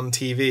episodes on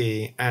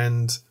TV,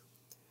 and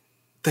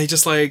they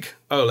just like,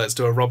 oh, let's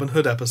do a Robin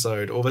Hood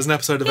episode, or there's an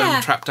episode of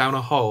them trapped down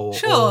a hole.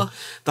 Sure. Or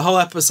the whole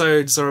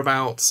episodes are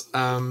about,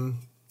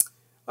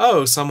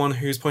 someone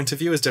whose point of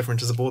view is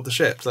different is aboard the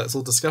ship. Let's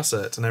all discuss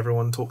it, and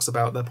everyone talks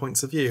about their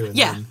points of view. And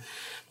then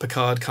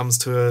Picard comes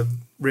to a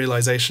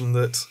realization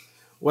that,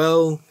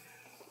 well,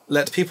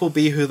 let people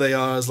be who they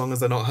are as long as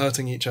they're not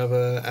hurting each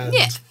other, and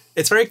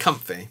it's very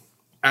comfy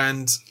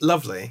and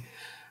lovely.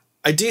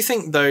 I do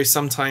think, though,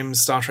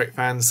 sometimes Star Trek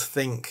fans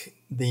think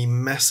the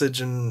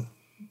message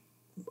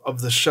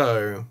of the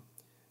show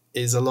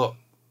is a lot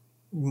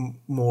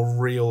more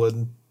real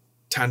and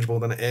tangible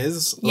than it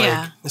is.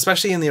 Yeah. Like,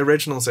 especially in the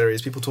original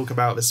series, people talk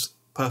about this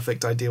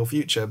perfect, ideal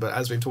future, but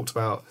as we've talked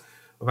about,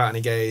 without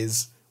any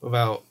gays,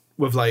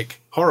 with,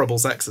 like, horrible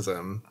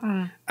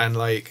sexism, and,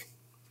 like,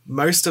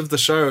 most of the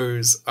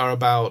shows are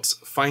about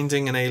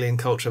finding an alien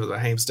culture that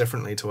behaves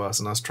differently to us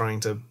and us trying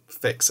to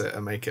fix it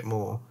and make it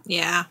more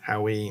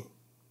how we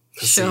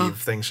perceive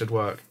things should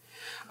work.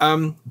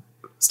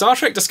 Star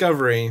Trek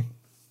Discovery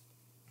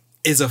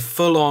is a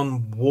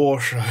full-on war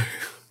show.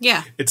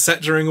 Yeah. It's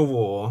set during a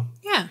war.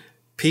 Yeah.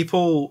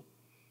 People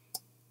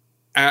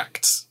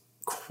act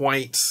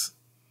quite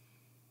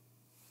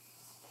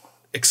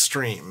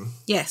extreme.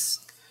 Yes.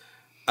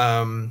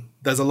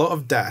 There's a lot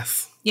of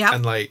death. Yeah.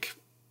 And, like,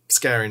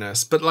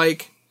 scariness. But,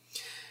 like,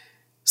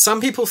 some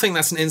people think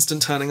that's an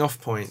instant turning off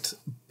point.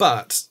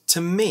 But,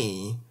 to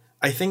me,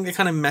 I think the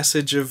kind of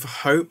message of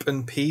hope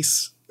and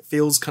peace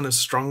feels kind of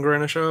stronger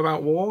in a show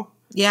about war.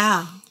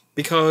 Yeah.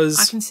 Because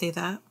I can see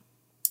that.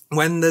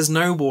 When there's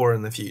no war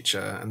in the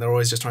future, and they're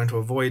always just trying to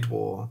avoid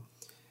war,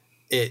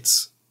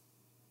 it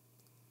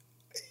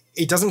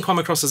doesn't come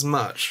across as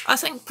much. I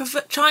think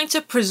trying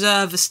to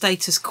preserve a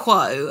status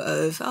quo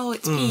of,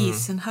 it's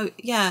peace and hope,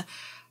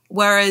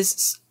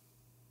 whereas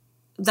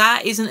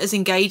that isn't as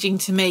engaging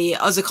to me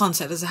as a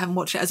concept, as I haven't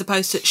watched it, as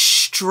opposed to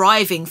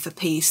striving for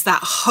peace,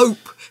 that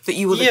hope that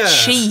you will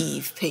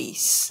achieve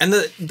peace. And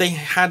they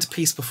had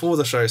peace before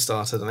the show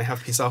started, and they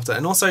have peace after.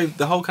 And also,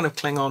 the whole kind of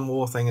Klingon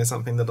war thing is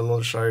something that a lot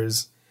of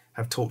shows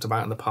have talked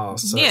about in the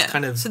past. So it's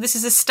kind of... So this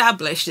is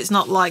established. It's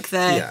not like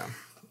they're... Yeah.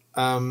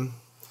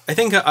 I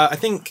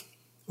think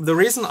the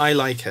reason I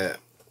like it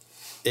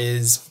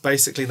is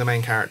basically the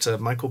main character,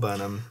 Michael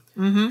Burnham,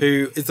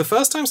 who is the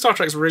first time Star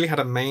Trek's really had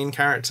a main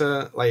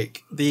character.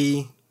 Like,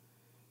 the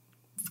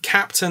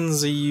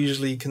captains are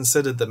usually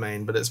considered the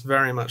main, but it's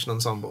very much an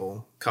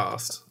ensemble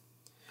cast.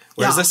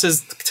 Whereas this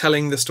is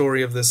telling the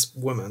story of this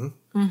woman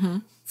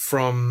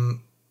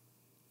from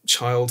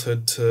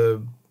childhood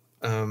to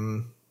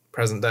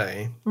present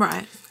day.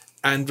 Right.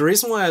 And the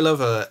reason why I love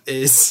her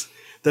is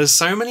there's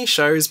so many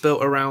shows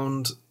built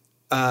around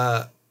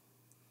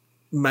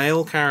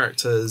male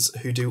characters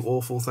who do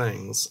awful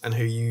things and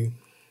who you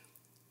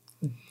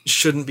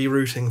shouldn't be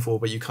rooting for,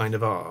 but you kind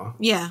of are.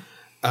 Yeah.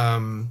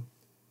 And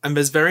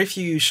there's very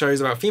few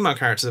shows about female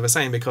characters, as I was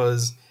saying,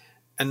 because,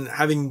 and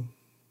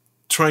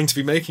trying to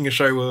be making a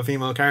show with a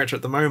female character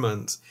at the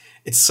moment,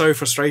 it's so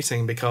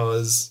frustrating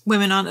because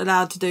women aren't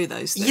allowed to do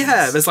those things.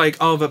 Yeah, there's like,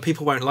 oh, but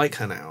people won't like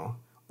her now.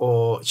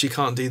 Or she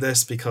can't do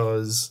this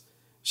because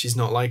she's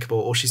not likable,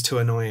 or she's too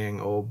annoying,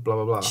 or blah,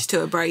 blah, blah. She's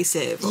too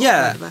abrasive. Or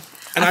yeah. whatever.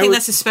 And I think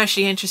that's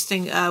especially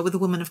interesting with a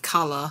woman of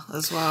colour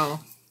as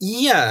well.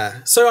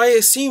 Yeah. So I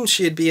assumed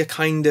she'd be a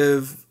kind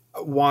of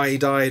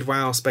wide-eyed,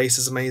 wow, space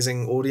is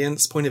amazing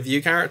audience point of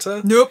view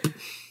character. Nope.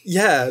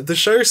 Yeah, the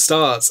show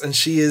starts and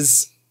she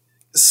is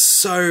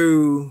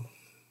so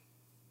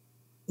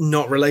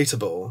not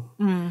relatable.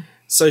 Mm.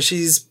 So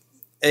she's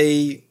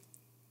a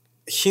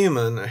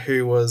human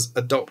who was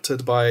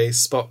adopted by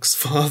Spock's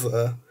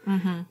father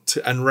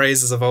and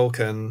raised as a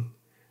Vulcan.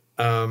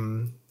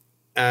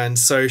 And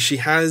so she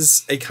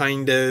has a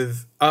kind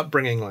of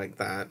upbringing like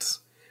that.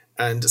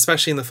 And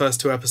especially in the first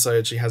 2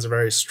 episodes, she has a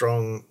very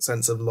strong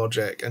sense of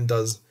logic and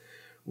does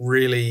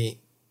really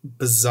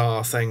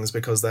bizarre things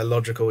because they're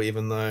logical,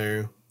 even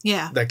though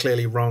they're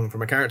clearly wrong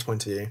from a character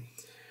point of view.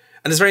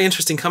 And it's very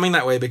interesting coming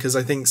that way because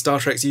I think Star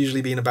Trek's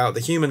usually been about the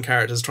human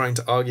characters trying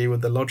to argue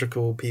with the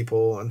logical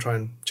people and try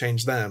and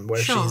change them, where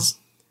she's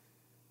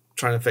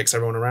trying to fix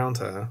everyone around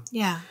her.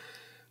 Yeah.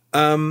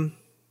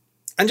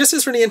 And just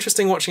it's really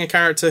interesting watching a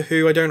character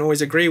who I don't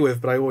always agree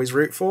with, but I always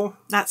root for.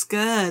 That's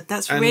good.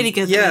 That's really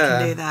good that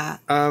they can do that.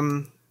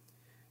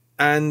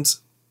 And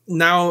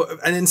now,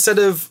 and instead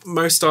of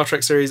most Star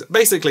Trek series,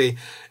 basically,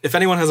 if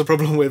anyone has a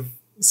problem with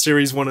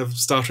Series 1 of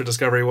Star Trek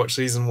Discovery, watch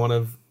Season 1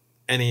 of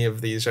any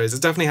of these shows. It's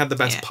definitely had the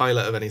best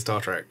pilot of any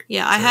Star Trek.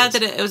 Yeah, I heard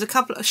that it was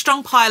a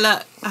strong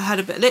pilot. I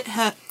heard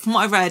from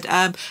what I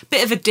read,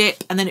 bit of a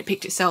dip, and then it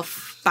picked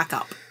itself back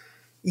up.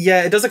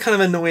 Yeah, it does a kind of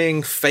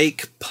annoying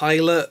fake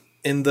pilot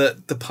in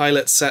that the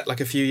pilot's set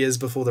like a few years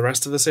before the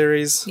rest of the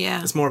series.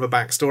 Yeah. It's more of a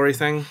backstory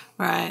thing.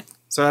 Right.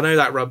 So I know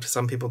that rubbed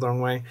some people the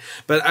wrong way.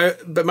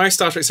 But most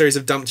Star Trek series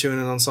have dumped you in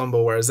an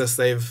ensemble, whereas this,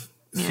 they've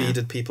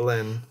feeded people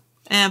in.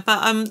 Yeah,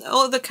 but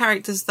all the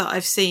characters that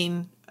I've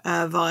seen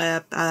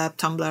via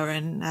Tumblr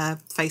and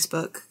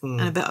Facebook and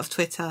a bit of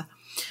Twitter,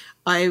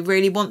 I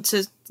really want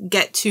to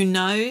get to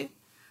know.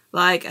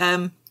 Like,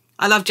 I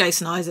love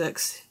Jason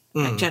Isaacs.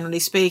 Generally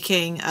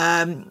speaking,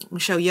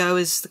 Michelle Yeoh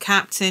is the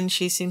captain.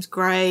 She seems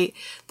great.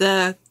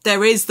 There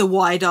is the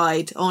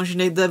wide-eyed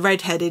ingenue, the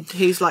redheaded,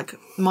 who's like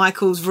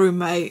Michael's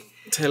roommate.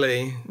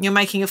 Tilly. You're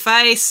making a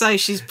face, so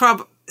she's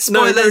probably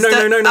spoilers.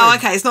 No. Oh,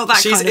 okay, it's not that.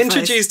 She's kind of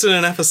introduced in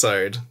an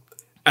episode,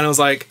 and I was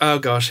like, oh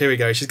gosh, here we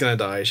go. She's gonna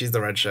die. She's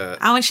the red shirt.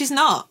 Oh, and she's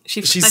not.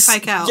 They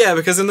fake out. Yeah,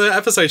 because in the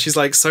episode she's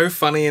like so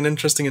funny and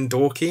interesting and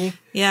dorky.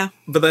 Yeah.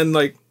 But then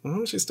like,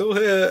 she's still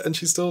here, and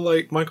she's still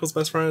like Michael's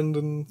best friend,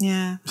 and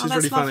she's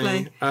really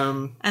lovely.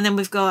 funny. And then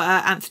we've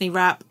got Anthony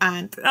Rapp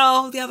and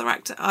the other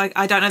actor.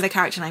 I don't know their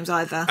character names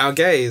either. Our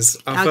gays,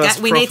 our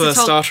first proper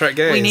Star Trek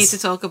gays. We need to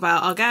talk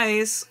about our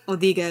gays or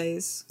the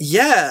gays.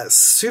 Yeah,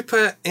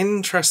 super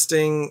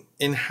interesting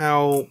in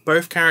how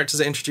both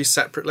characters are introduced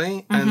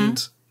separately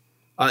and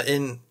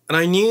and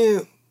I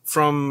knew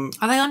from...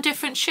 Are they on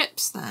different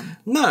ships then?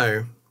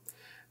 No.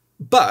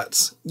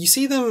 But you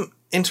see them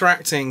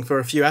interacting for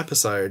a few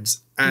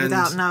episodes and...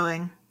 Without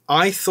knowing.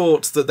 I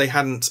thought that they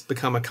hadn't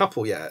become a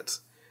couple yet.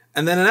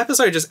 And then an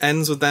episode just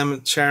ends with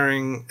them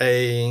sharing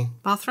a...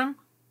 Bathroom?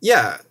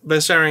 Yeah, they're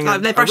sharing a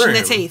they're brushing room.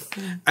 their teeth.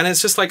 And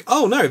it's just like,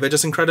 oh no, they're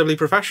just incredibly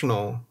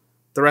professional.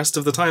 The rest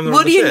of the time they're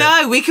What on the do you ship.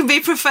 know? We can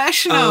be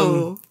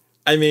professional.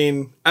 I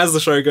mean, as the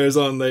show goes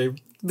on, they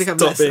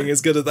stop being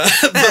as good at that.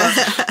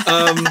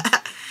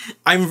 But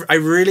I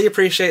really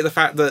appreciate the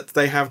fact that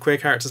they have queer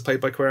characters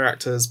played by queer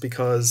actors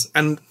because...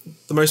 And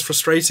the most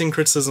frustrating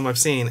criticism I've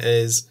seen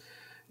is,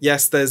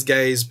 yes, there's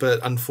gays, but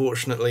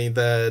unfortunately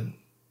they're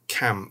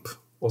camp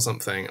or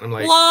something. And I'm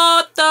like...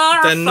 What the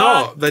They're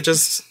not. They're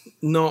just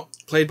not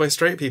played by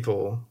straight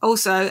people.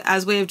 Also,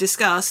 as we have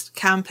discussed,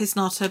 camp is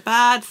not a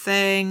bad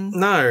thing.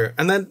 No.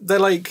 And they're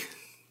like,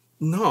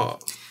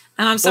 not.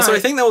 And I'm sorry. Also, I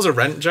think that was a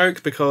Rent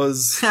joke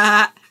because...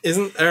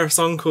 Isn't there a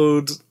song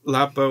called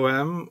La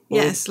Boheme?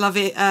 Yes, La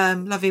Vie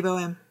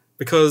Boheme.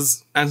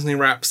 Because Anthony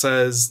Rapp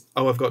says,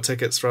 oh, I've got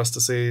tickets for us to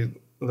see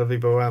La Vie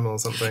Boheme or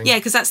something. Yeah,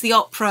 because that's the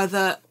opera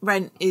that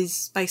Rent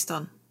is based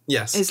on.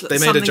 Yes, they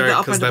made a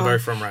joke because they're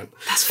both from Rent.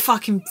 That's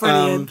fucking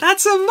brilliant.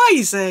 That's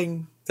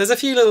amazing. There's a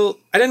few little...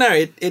 I don't know,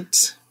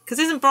 it... Because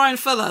isn't Brian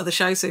Fuller the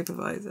show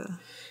supervisor?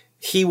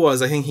 He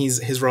was. I think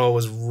his role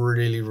was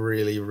really,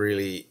 really,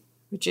 really...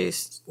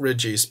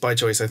 Reduced by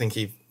choice. I think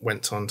he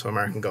went on to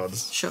American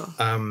Gods. Sure.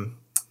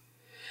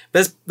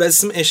 There's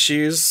some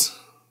issues.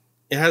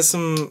 It has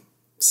some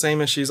same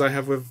issues I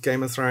have with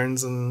Game of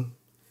Thrones, and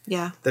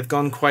they've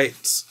gone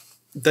quite...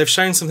 They've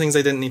shown some things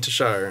they didn't need to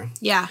show.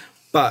 Yeah.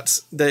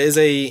 But there is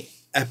a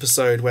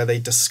episode where they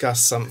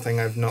discuss something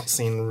I've not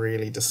seen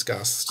really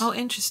discussed. Oh,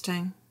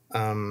 interesting.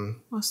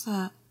 What's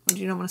that? Or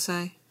do you not want to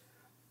say?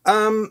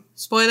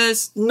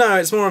 Spoilers? No,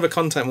 it's more of a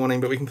content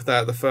warning, but we can put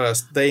that at the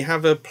first. They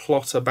have a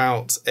plot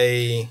about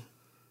a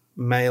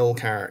male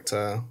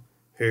character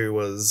who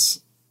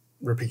was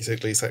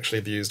repeatedly sexually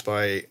abused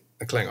by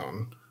a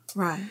Klingon.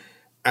 Right.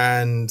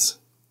 And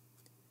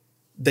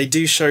they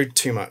do show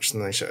too much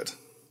than they should.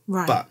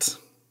 Right. But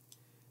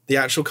the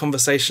actual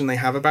conversation they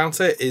have about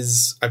it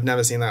is... I've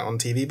never seen that on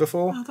TV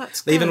before. Oh,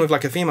 that's good. Even with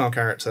like a female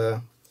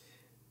character,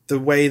 the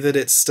way that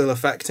it's still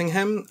affecting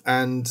him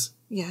and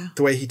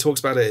the way he talks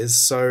about it is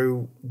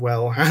so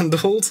well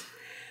handled.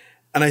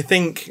 And I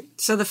think...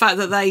 So the fact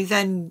that they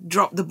then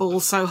dropped the ball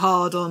so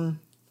hard on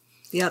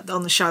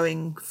the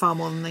showing far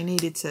more than they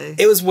needed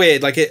to. It was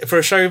weird. Like, for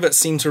a show that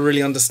seemed to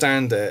really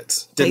understand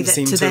it, didn't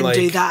seem to then like...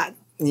 do that.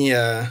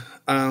 Yeah.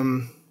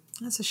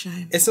 That's a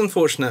shame. It's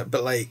unfortunate,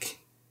 but like,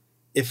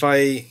 if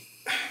I...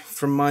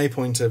 From my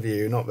point of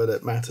view, not that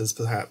it matters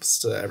perhaps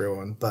to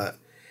everyone, but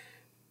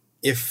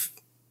if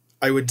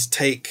I would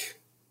take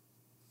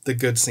the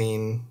good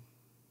scene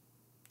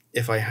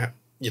if I have,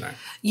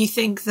 You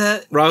think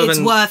that it's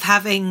worth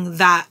having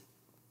that...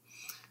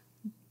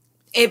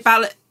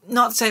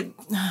 Not so...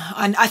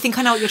 I think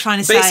I know what you're trying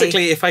to say.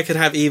 Basically, if I could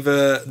have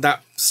either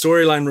that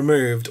storyline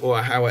removed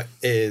or how it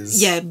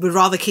is... Yeah, we'd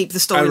rather keep the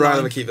storyline. I'd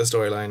rather keep the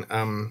storyline.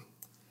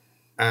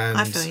 And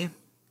I feel you.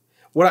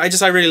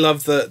 I really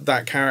love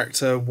that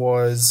character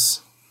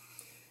was...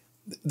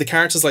 The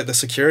character's like the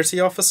security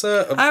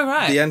officer of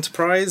the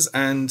Enterprise,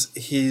 and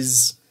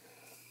he's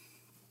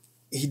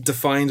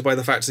defined by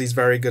the fact that he's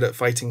very good at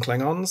fighting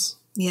Klingons.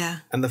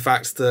 Yeah. And the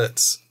fact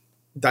that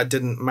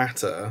didn't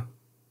matter.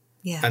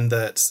 Yeah. And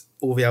that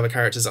all the other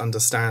characters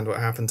understand what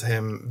happened to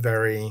him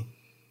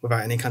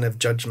without any kind of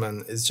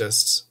judgment is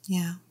just...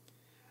 Yeah.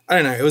 I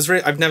don't know. It was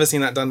really... I've never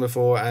seen that done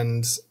before,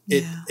 and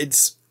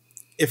it's...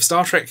 If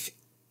Star Trek...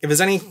 If there's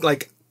any,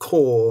 like,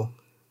 core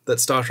that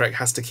Star Trek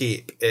has to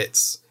keep,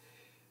 it's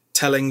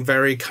telling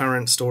very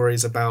current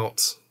stories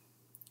about...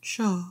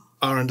 Sure.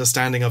 Our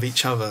understanding of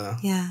each other.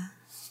 Yeah.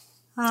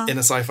 In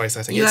a sci-fi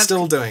setting. It's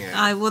still doing it.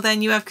 Well,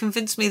 then you have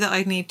convinced me that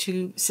I need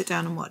to sit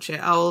down and watch it.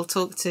 I'll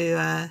talk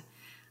to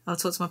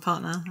my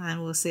partner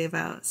and we'll see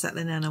about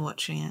settling in and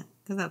watching it.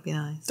 Because that'd be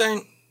nice.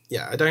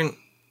 I don't...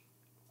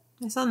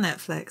 It's on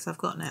Netflix. I've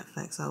got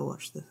Netflix. I'll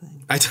watch the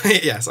thing.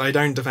 I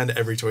don't defend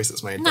every choice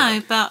that's made. No,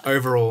 but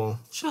overall,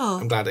 sure.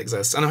 I'm glad it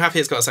exists. And I'm happy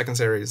it's got a second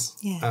series.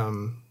 Yeah.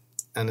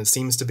 And it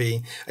seems to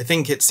be... I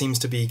think it seems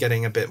to be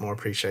getting a bit more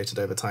appreciated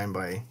over time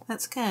by...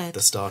 That's good. The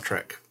Star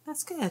Trek.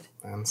 That's good.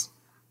 Fans.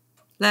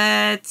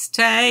 Let's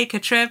take a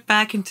trip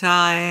back in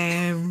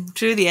time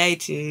to the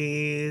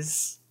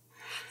 80s.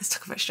 Let's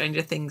talk about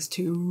Stranger Things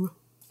 2.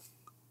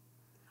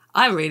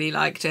 I really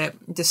liked it,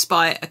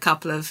 despite a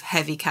couple of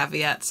heavy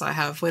caveats I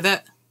have with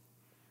it.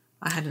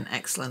 I had an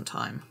excellent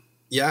time.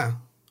 Yeah.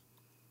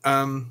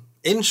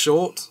 In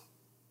short,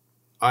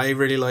 I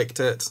really liked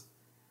it.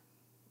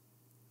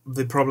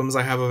 The problems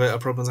I have with it are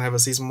problems I have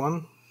with season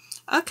 1.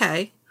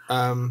 Okay.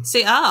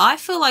 I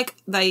feel like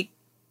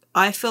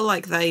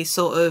they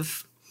sort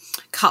of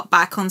cut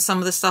back on some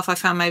of the stuff I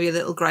found maybe a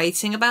little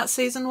grating about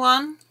season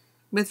 1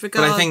 with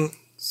regard... But I think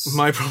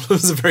my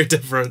problems are very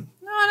different.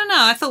 No, I don't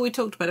know. I thought we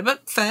talked about it,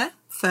 but fair.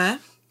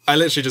 I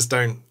literally just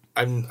don't...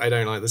 I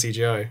don't like the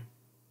CGI.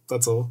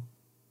 That's all.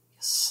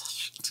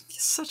 You're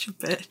such a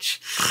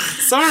bitch.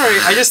 Sorry,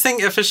 I just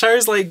think if a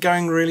show's like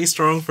going really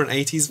strong for an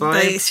 80s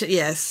vibe...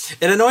 Yes.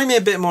 It annoyed me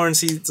a bit more in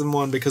season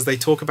 1 because they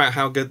talk about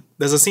how good...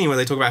 There's a scene where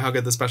they talk about how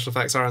good the special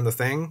effects are in The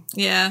Thing.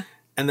 Yeah.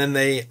 And then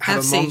they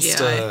have a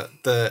monster CGI.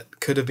 that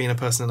could have been a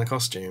person in a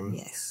costume.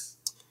 Yes.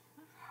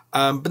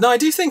 But no, I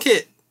do think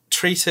it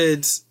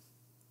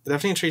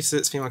definitely treated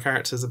its female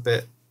characters a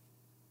bit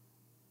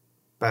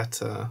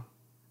better.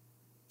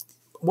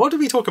 What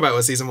did we talk about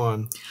with season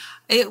 1?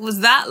 It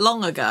was that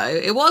long ago.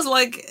 It was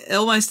like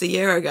almost a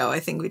year ago, I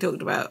think we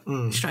talked about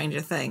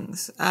Stranger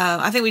Things.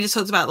 I think we just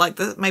talked about like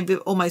the maybe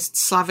almost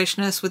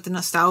slavishness with the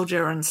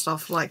nostalgia and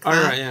stuff like that.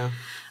 Oh, right, yeah.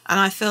 And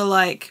I feel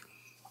like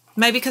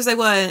maybe because they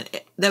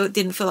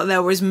didn't feel like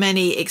there were as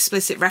many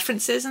explicit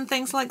references and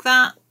things like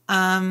that.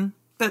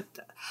 But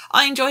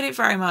I enjoyed it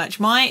very much.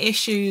 My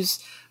issues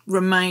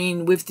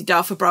remain with the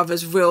Duffer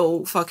Brothers'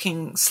 real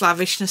fucking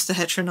slavishness to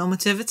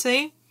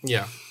heteronormativity.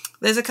 Yeah.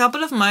 There's a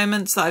couple of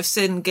moments that I've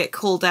seen get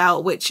called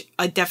out, which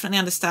I definitely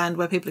understand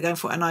where people are going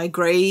for, and I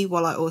agree,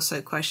 while I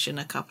also question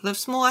a couple of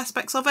small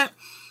aspects of it.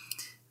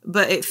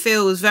 But it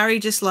feels very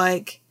just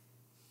like...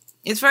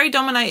 It's very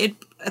dominated,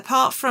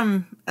 apart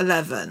from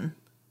 11,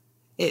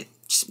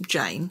 it's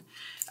Jane.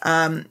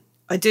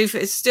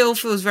 It still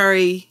feels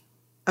very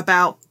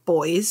about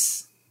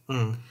boys.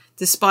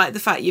 Despite the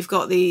fact you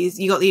got the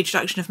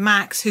introduction of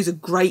Max, who's a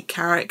great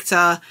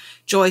character.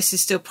 Joyce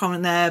is still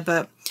prominent there,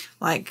 but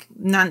like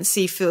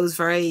Nancy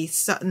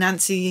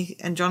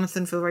and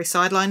Jonathan feel very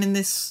sidelined in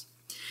this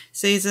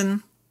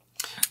season.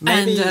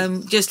 Maybe.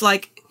 And just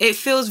like it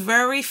feels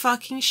very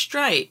fucking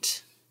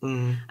straight.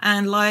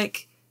 And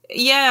like,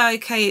 yeah,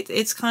 okay,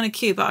 it's kind of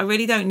cute, but I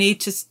really don't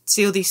need to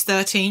see all these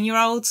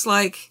 13-year-olds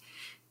like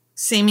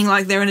seeming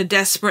like they're in a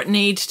desperate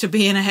need to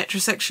be in a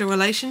heterosexual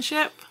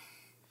relationship.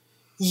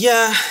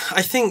 Yeah,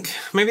 I think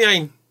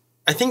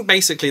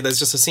basically there's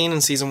just a scene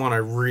in season 1 I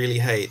really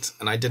hate,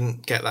 and I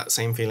didn't get that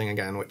same feeling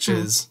again, which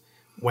is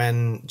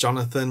when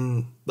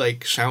Jonathan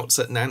like shouts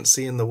at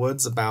Nancy in the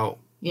woods about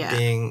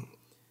being...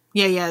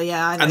 Yeah,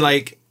 I know. And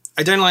like,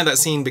 I don't like that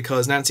scene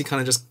because Nancy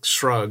kind of just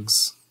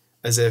shrugs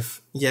as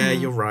if,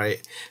 you're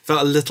right.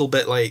 Felt a little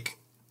bit like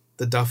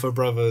the Duffer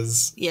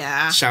Brothers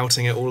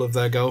shouting at all of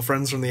their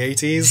girlfriends from the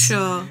 80s.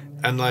 Sure.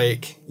 And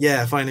like,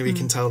 finally we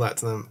can tell that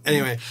to them.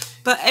 Anyway.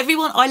 But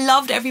I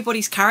loved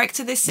everybody's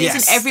character this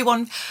season.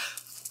 Yes.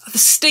 The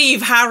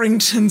Steve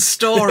Harrington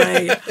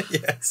story.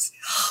 Yes.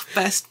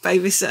 Best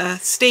babysitter.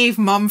 Steve,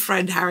 mum,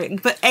 friend, Harrington.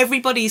 But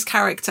everybody's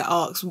character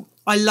arcs,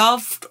 I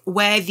loved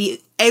where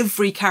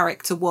every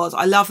character was.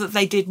 I love that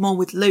they did more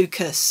with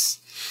Lucas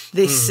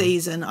this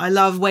season. I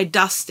love where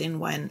Dustin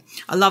went.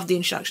 I love the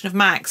introduction of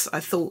Max. I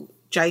thought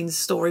Jane's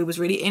story was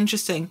really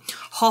interesting.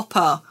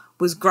 Hopper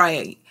was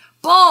great.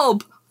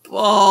 Bob.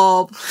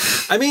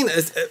 I mean,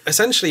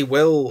 essentially,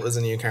 Will is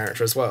a new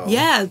character as well.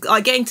 Yeah,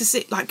 like getting to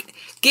see, like,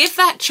 give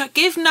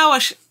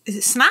Noah. Is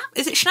it Snap?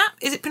 Is it Snap?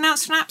 Is it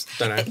pronounced Snaps?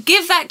 Don't know.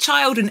 Give that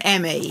child an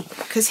Emmy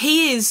because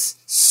he is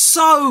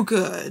so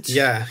good.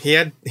 Yeah, he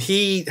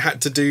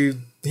had to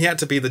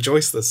be the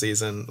Joyce this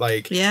season.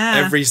 Like,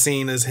 every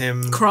scene is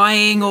him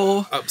crying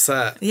or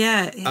upset.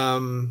 Yeah.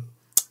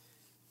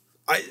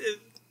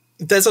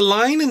 There's a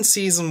line in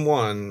season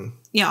 1.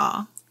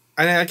 Yeah.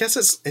 And I guess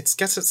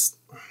it's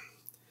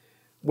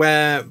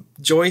where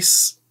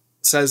Joyce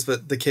says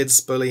that the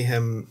kids bully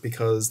him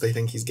because they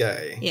think he's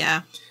gay.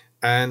 Yeah.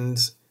 And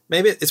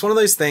maybe it's one of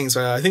those things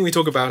where I think we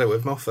talk about it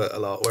with Moffat a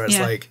lot, where it's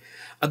like,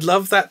 I'd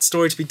love that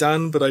story to be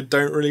done, but I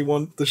don't really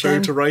want the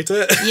show to write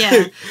it.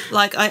 Yeah.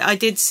 Like, I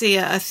did see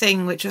a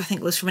thing, which I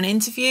think was from an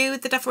interview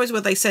with the Duffer Brothers,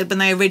 where they said when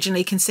they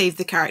originally conceived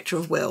the character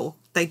of Will,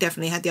 they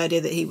definitely had the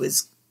idea that he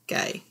was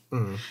gay.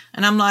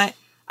 And I'm like,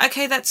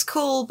 okay, that's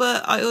cool,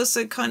 but I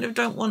also kind of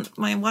don't want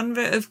my one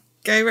bit of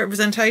gay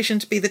representation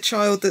to be the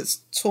child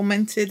that's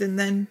tormented and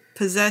then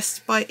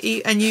possessed by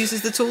and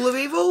uses the tool of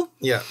evil.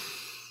 Yeah.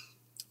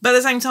 But at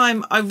the same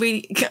time, I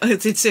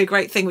did see a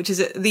great thing, which is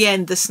at the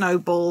end, the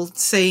snowball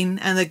scene,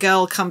 and the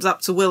girl comes up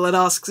to Will and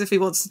asks if he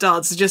wants to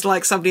dance. It's just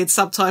like somebody had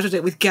subtitled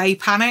it with gay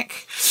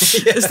panic.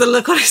 It's the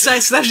look on his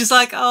face. So they're just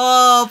like,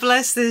 oh,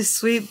 bless this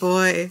sweet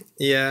boy.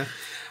 Yeah.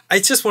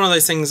 It's just one of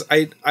those things.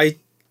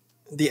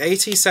 The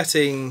 80s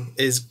setting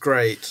is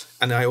great,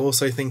 and I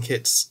also think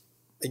it's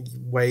a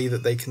way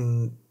that they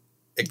can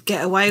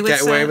get away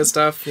with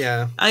stuff.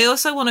 Yeah. I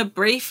also want to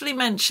briefly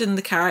mention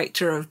the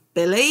character of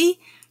Billy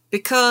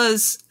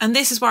because, and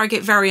this is where I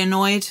get very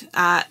annoyed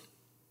at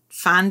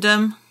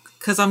fandom,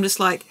 because I'm just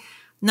like,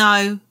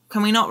 no,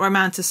 can we not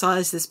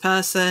romanticize this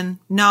person?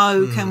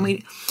 No, can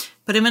we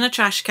put him in a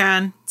trash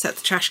can, set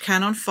the trash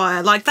can on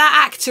fire? Like,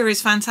 that actor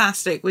is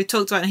fantastic. We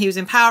talked about him. He was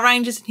in Power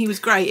Rangers and he was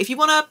great. If you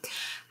want to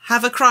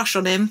have a crush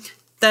on him,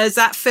 there's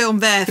that film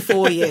there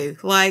for you.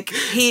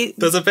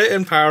 There's a bit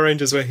in Power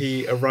Rangers where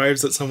he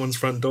arrives at someone's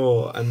front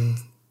door and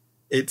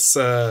it's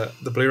the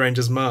Blue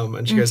Ranger's mum,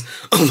 and she goes,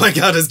 oh my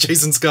god, it's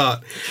Jason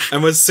Scott.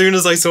 And as soon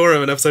as I saw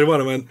him in episode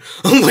 1, I went,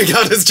 oh my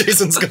god, it's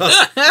Jason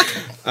Scott.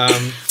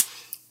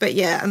 But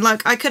yeah, and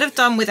like, I could have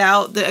done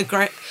without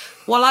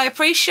while I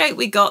appreciate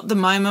we got the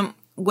moment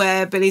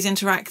where Billy's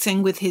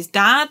interacting with his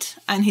dad,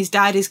 and his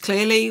dad is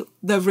clearly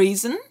the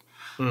reason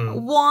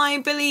why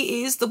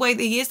Billy is the way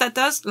that he is. That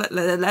does,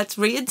 let's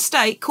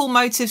reinstate, cool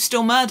motive,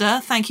 still murder.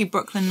 Thank you,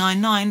 Brooklyn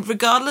Nine-Nine.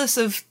 Regardless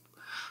of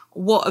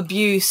what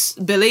abuse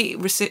Billy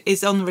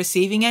is on the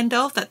receiving end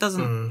of, that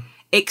doesn't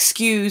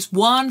excuse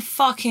one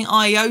fucking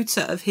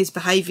iota of his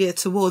behaviour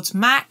towards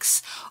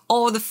Max,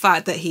 or the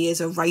fact that he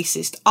is a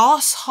racist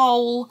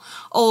asshole,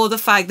 or the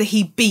fact that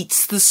he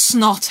beats the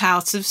snot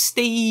out of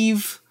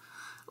Steve.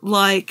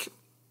 Like,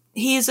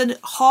 he is a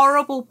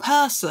horrible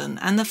person,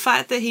 and the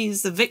fact that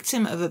he's the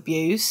victim of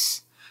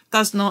abuse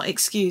does not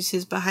excuse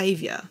his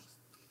behaviour.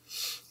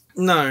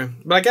 No,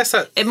 but I guess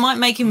that... It might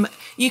make him...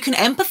 You can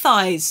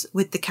empathise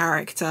with the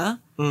character,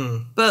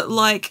 but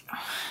like...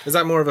 Is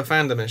that more of a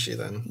fandom issue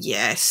then?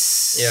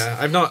 Yes. Yeah,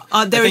 I've not...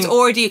 There is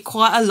already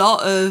quite a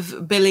lot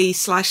of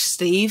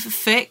Billy/Steve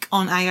fic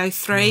on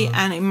AO3,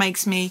 and it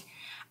makes me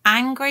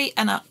angry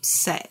and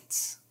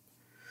upset.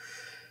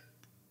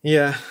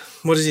 Yeah.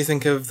 What did you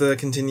think of the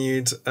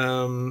continued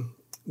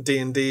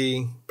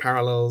D&D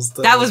parallels?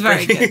 That was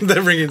very good.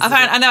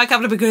 I know a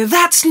couple of people go,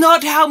 that's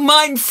not how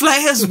mind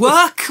flayers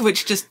work,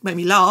 which just made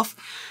me laugh.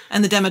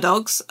 And the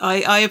Demodogs.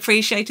 I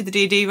appreciated the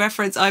D&D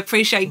reference. I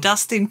appreciate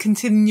Dustin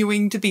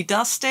continuing to be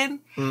Dustin.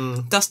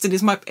 Dustin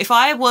is if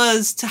I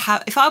was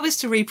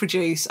to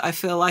reproduce, I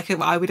feel like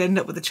I would end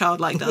up with a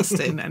child like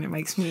Dustin, and it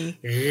makes me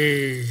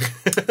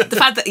the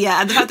fact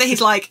that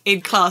he's like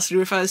in class and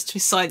refers to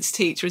his science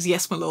teacher as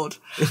yes, my lord.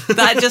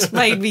 That just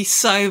made me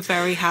so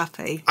very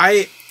happy.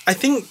 I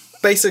think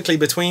basically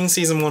between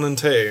season 1 and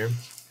 2,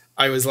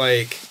 I was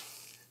like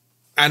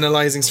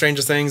analysing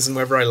Stranger Things and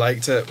whether I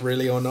liked it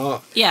really or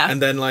not. Yeah. And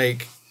then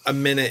like a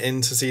minute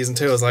into season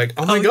 2, I was like,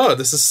 oh my god,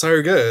 this is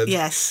so good.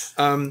 Yes.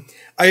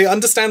 I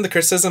understand the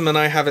criticism, and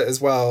I have it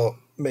as well,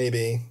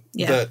 maybe,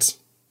 that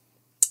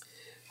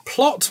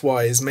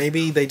plot-wise,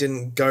 maybe they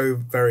didn't go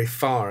very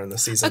far in the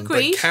season.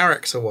 Agreed. But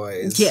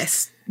character-wise...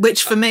 Yes.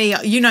 Which, for me,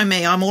 you know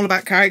me, I'm all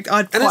about character.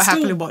 I'd quite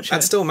happily watch it.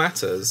 That still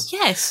matters.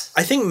 Yes.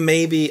 I think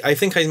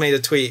I made a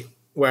tweet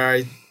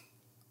where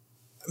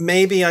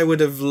I would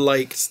have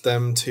liked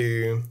them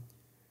to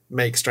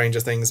make Stranger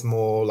Things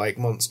more like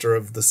monster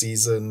of the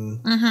season.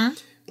 Mm-hmm.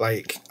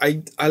 Like,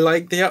 I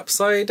like the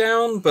Upside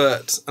Down,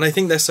 and I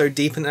think they're so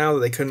deep in it now that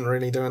they couldn't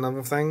really do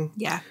another thing.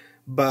 Yeah.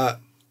 But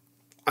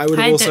I would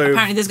have also...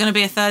 Apparently there's going to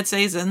be a third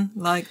season.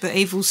 Like, the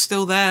evil's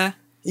still there.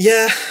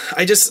 Yeah,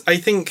 I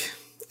think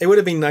it would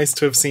have been nice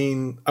to have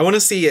seen... I want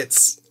to see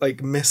it's,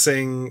 like,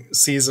 missing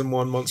season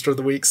 1 Monster of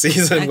the Week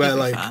season where,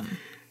 like,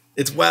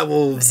 it's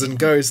werewolves and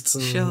ghosts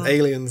and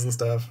aliens and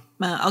stuff.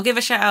 I'll give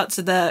a shout out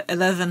to the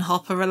 11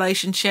 Hopper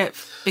relationship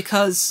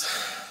because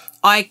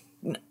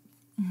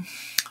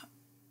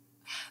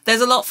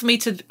there's a lot for me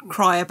to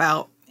cry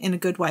about in a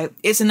good way.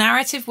 It's a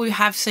narrative we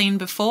have seen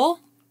before.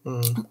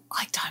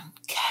 I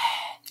don't care.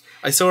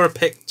 I saw a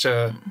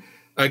picture,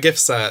 a gift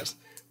set,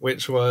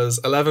 which was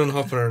 11 and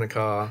Hopper in a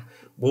car,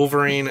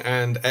 Wolverine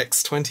and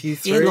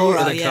X-23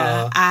 Laura, in a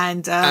car.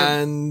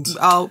 And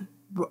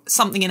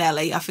something in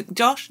Ellie. I think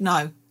Josh?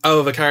 No.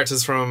 Oh, the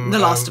characters from The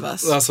Last of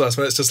Us. Last of Us,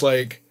 where it's just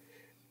like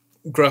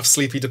gruff,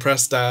 sleepy,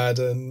 depressed dad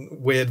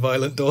and weird,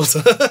 violent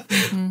daughter.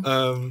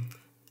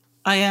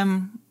 I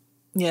am...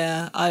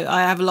 Yeah,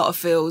 I have a lot of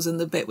feels, and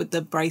the bit with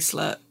the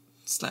bracelet,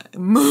 it's like...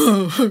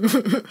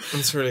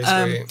 It's really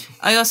sweet.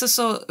 I also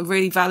saw a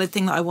really valid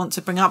thing that I want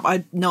to bring up. I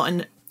don't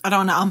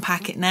want to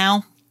unpack it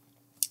now,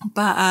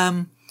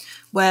 but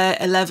where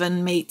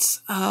 11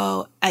 meets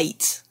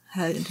 8,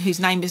 whose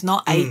name is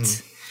not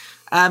 8.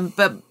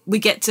 But we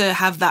get to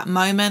have that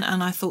moment,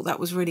 and I thought that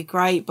was really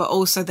great. But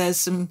also there's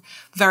some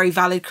very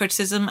valid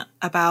criticism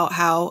about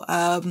how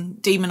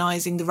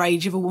demonising the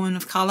rage of a woman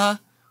of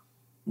colour,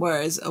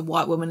 whereas a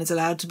white woman is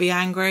allowed to be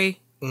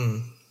angry.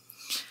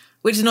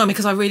 Which is annoying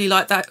because I really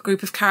like that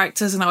group of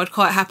characters and I would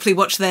quite happily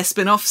watch their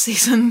spin-off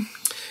season.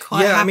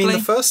 I mean, the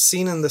first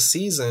scene in the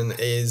season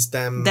is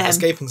them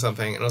escaping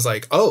something, and I was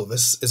like, oh,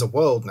 this is a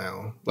world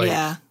now.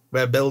 Like,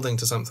 we're building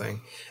to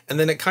something. And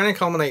then it kind of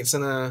culminates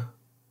in a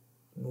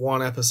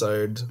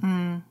one-episode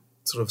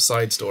sort of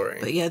side story.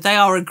 But yeah, they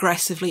are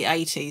aggressively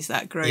 80s,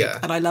 that group. Yeah.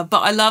 And I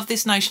love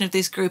this notion of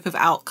this group of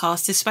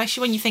outcasts,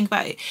 especially when you think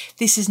about it.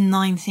 This is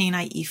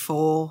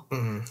 1984.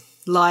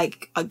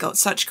 Like, I got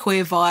such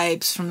queer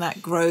vibes from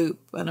that group,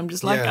 and I'm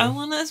just like, I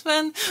want to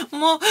spend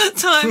more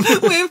time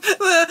with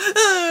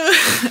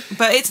the...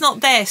 But it's not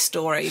their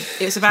story.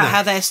 It's about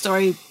how their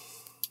story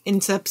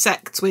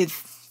intersects with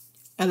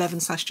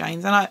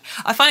 11/Jane's. And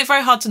I find it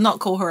very hard to not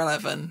call her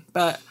 11,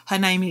 but her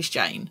name is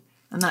Jane,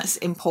 and that's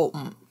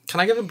important.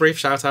 Can I give a brief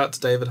shout out to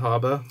David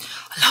Harbour?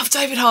 I love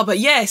David Harbour,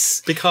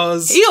 yes.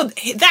 Because...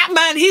 that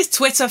man, his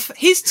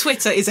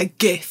Twitter is a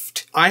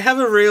gift. I have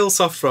a real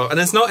soft spot, and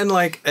it's not in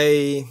like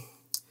a...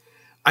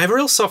 I have a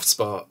real soft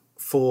spot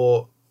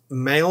for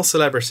male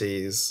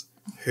celebrities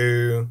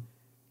who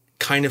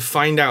kind of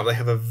find out they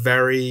have a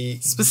very...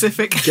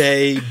 specific...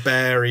 gay,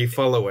 beary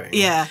following.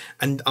 Yeah.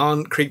 And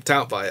aren't creeped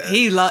out by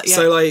it.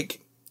 So, like,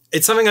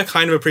 it's something I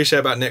kind of appreciate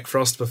about Nick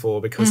Frost before,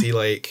 because he,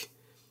 like...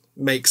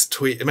 makes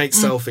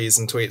selfies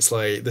and tweets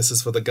like, this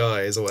is for the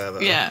guys or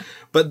whatever. Yeah.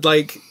 But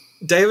like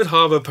David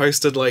Harbour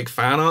posted like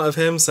fan art of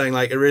him saying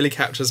like, it really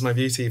captures my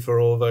beauty for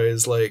all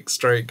those like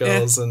straight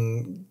girls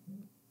and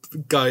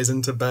guys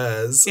into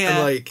bears. Yeah. And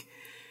like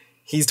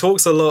he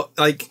talks a lot,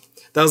 like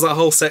there was that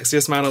whole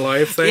sexiest man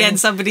alive thing. Yeah, and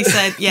somebody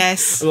said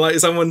yes. And like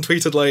someone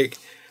tweeted like,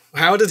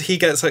 how did he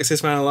get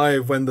sexiest man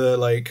alive when the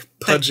like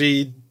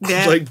pudgy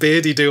like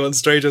beardy dude on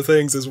Stranger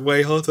Things is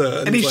way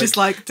hotter? And he's just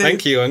like,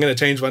 thank you, I'm going to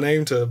change my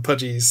name to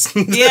Pudgies.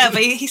 Yeah,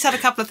 but he said a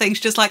couple of things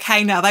just like,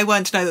 hey, now they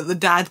weren't to know that the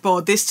dad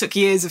board, this took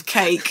years of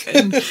cake.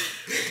 And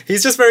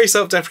he's just very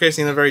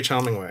self-deprecating in a very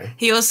charming way.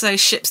 He also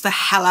ships the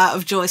hell out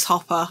of Joyce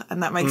Hopper,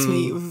 and that makes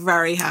me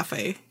very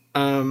happy.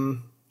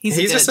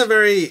 He's a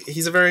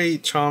very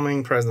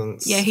charming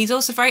presence. Yeah, he's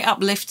also very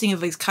uplifting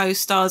of his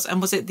co-stars.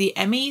 And was it the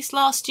Emmys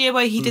last year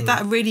where he did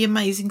that really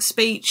amazing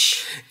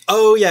speech?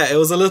 Oh yeah, it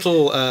was a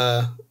little,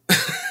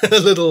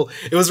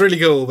 it was really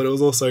cool, but it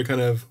was also kind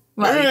of,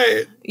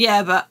 right.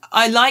 Yeah, but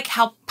I like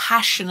how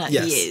passionate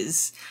he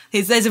is.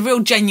 There's a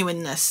real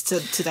genuineness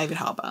to David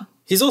Harbour.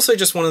 He's also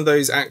just one of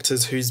those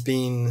actors who's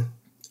been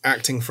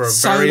acting for a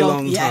very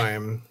long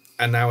time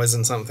and now is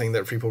in something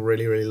that people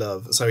really, really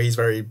love. So he's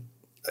very...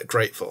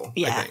 grateful,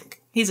 I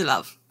think. He's a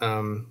love.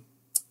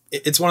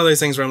 It's one of those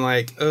things where I'm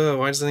like, oh,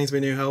 why does there need to be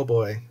a new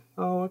Hellboy?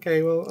 Oh,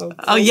 okay, well,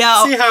 I'll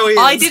see how he is.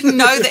 I didn't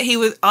know that he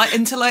was,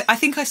 until I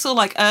think I saw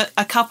like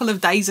a couple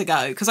of days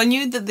ago, because I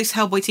knew that this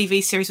Hellboy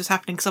TV series was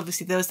happening, because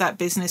obviously there was that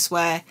business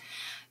where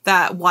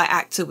that white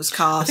actor was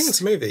cast. I think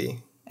it's a movie.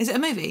 Is it a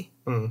movie?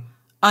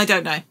 I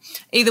don't know.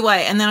 Either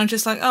way, and then I'm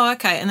just like, oh,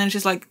 okay. And then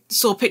just like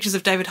saw pictures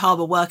of David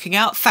Harbour working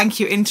out. Thank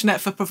you,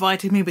 internet, for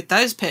providing me with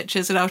those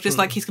pictures. And I was just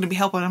like, he's going to be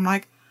helpful. And I'm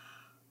like,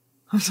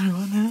 I'm sorry,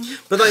 what now?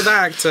 But like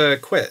that actor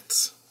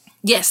quit.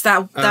 Yes,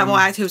 that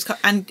white actor was...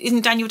 And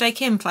isn't Daniel Day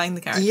Kim playing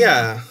the character?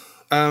 Yeah.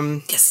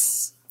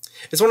 Yes.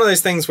 It's one of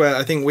those things where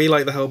I think we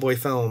like the Hellboy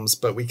films,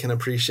 but we can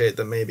appreciate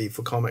that maybe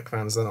for comic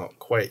fans they're not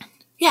quite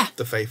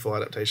the faithful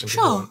adaptation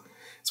people want.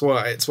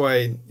 It's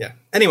why, yeah.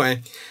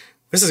 Anyway,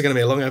 this is going to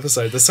be a long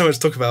episode. There's so much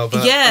to talk about,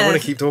 but I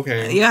want to keep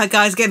talking. Yeah,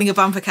 guys, getting a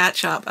bumper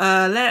catch-up.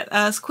 Let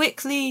us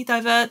quickly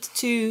divert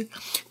to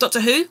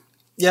Doctor Who.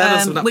 Yeah,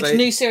 that's an update. Which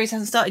new series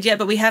hasn't started yet,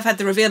 but we have had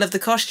the reveal of the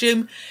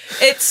costume.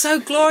 It's so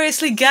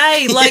gloriously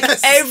gay. Like,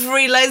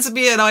 every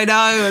lesbian I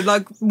know and,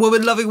 like,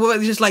 woman-loving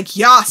woman is just like,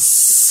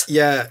 yes!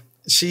 Yeah,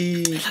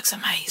 She looks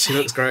amazing. She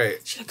looks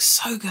great. She looks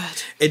so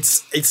good.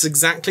 It's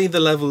exactly the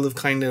level of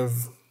kind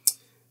of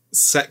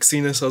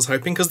sexiness I was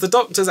hoping, because the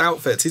Doctor's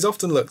outfits, he's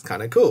often looked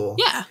kind of cool.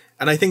 Yeah.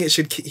 And I think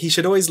he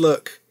should always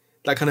look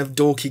that kind of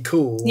dorky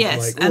cool.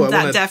 Yes, like, and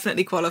that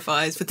definitely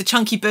qualifies with the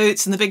chunky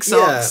boots and the big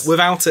socks. Yeah,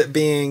 without it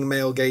being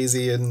male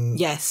gazy and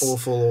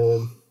awful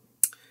or...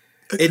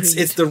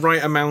 It's the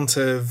right amount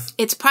of...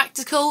 It's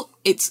practical.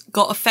 It's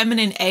got a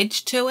feminine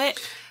edge to it.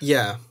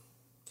 Yeah.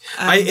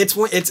 It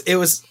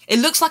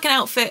looks like an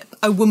outfit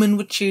a woman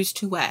would choose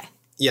to wear.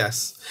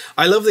 Yes.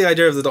 I love the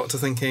idea of the Doctor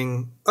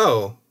thinking,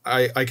 oh,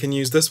 I can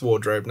use this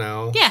wardrobe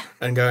now. Yeah.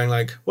 And going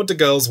like, what do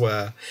girls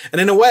wear?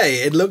 And in a way,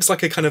 it looks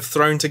like a kind of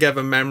thrown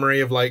together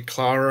memory of like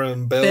Clara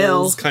and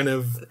Bill's kind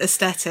of...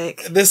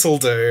 aesthetic. This'll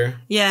do.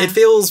 Yeah. It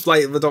feels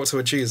like the Doctor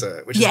would choose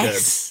it, which is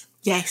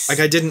good. Yes.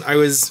 Like I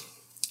was...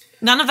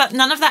 None of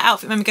that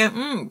outfit made me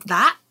go,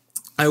 that?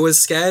 I was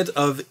scared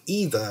of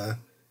either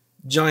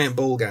giant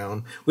ball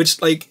gown,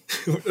 which, like,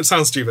 it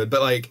sounds stupid,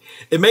 but, like,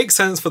 it makes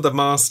sense for the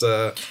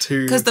Master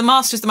to... Because the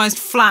Master's the most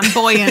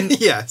flamboyant...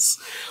 Yes.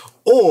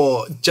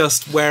 Or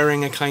just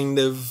wearing a kind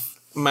of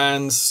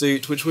man's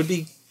suit, which would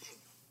be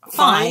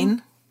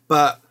fine,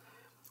 but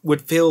would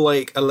feel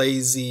like a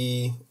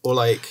lazy or,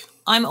 like...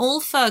 I'm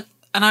all for...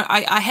 And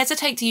I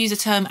hesitate to use the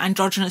term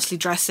androgynously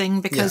dressing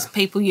because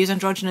people use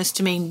androgynous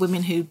to mean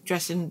women who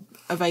dress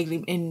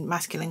vaguely in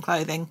masculine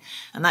clothing,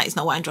 and that is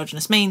not what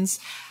androgynous means.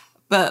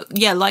 But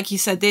yeah, like you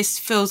said, this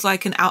feels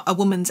like a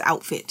woman's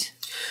outfit.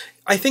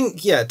 I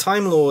think,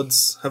 Time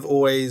Lords have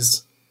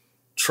always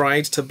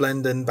tried to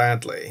blend in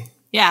badly.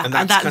 Yeah, and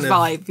that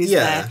vibe is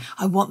there.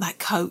 I want that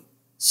coat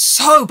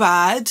so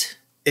bad.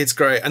 It's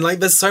great. And like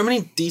there's so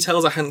many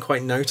details I hadn't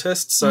quite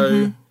noticed,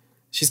 so...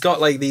 She's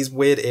got, like, these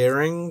weird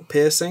earring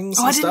piercings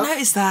and stuff. I didn't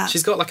notice that.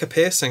 She's got, like, a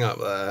piercing up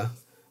there.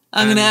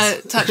 I'm going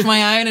to touch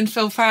my own and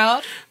feel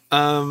proud.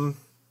 And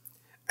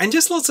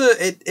just lots of...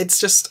 It's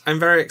just... I'm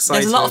very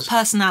excited. There's a lot of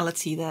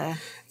personality there.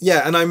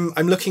 Yeah, and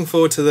I'm looking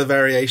forward to the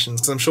variations,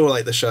 because I'm sure,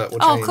 like, the shirt will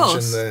change. Of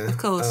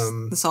course.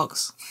 The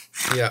socks.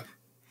 Yeah.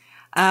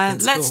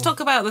 Let's talk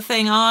about the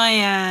thing I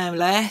am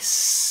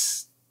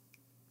less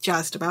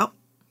jazzed about.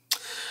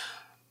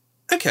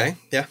 Okay,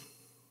 yeah.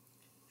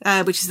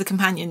 Which is the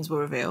companions were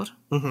revealed.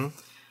 Mm-hmm.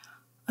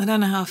 I don't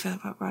know how I feel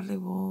about Bradley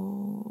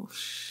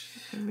Walsh.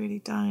 I really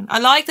don't. I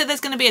like that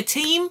there's going to be a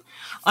team.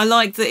 I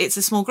like that it's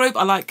a small group.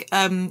 I like,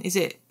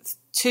 it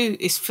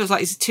feels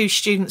like it's 2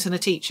 students and a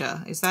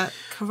teacher. Is that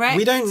correct?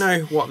 We don't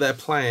know what they're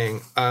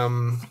playing.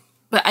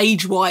 But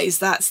age-wise,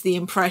 that's the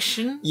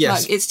impression.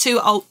 Yes. Like, it's 2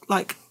 old,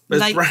 like...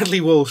 There's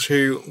Bradley Walsh,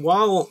 who,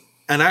 while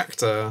an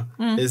actor,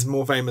 is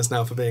more famous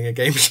now for being a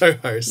game show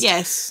host.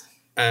 Yes.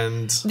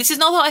 And this is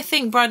not that I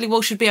think Bradley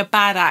Walsh should be a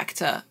bad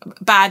actor,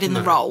 bad in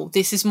the role.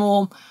 This is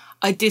more,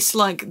 I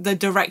dislike the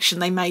direction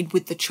they made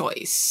with the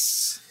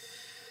choice.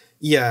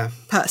 Yeah.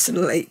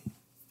 Personally.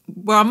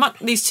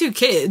 These 2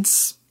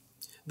 kids.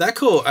 They're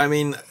cool. I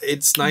mean,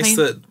 it's nice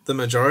that the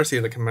majority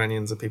of the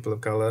companions are people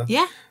of colour.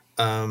 Yeah.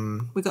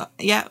 We've got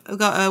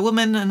a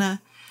woman and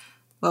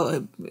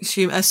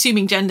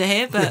assuming gender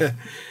here, but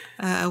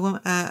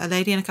a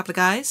lady and a couple of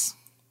guys.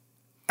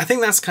 I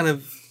think that's kind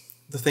of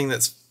the thing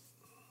that's...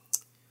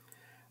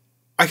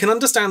 I can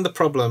understand the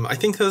problem. I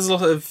think there's a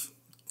lot of...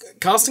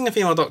 Casting a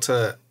female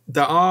Doctor,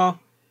 there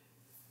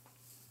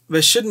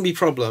shouldn't be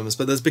problems,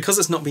 but because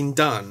it's not been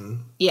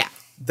done... Yeah.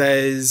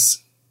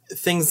 There's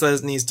things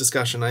that needs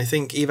discussion. I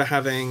think either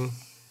having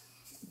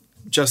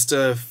just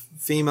a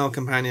female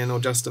companion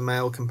or just a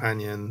male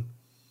companion,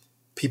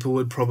 people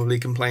would probably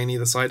complain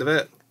either side of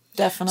it.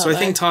 Definitely. So I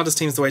think TARDIS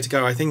team's the way to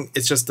go. I think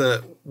it's just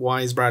that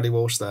why is Bradley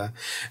Walsh there?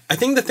 I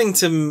think the thing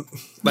to...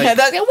 like,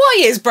 why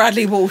is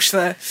Bradley Walsh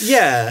there?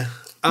 Yeah.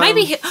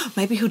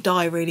 Maybe he'll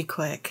die really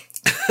quick.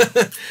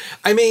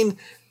 I mean,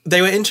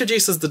 they were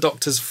introduced as the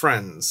Doctor's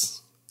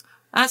friends.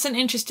 That's an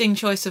interesting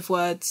choice of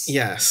words.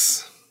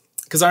 Yes.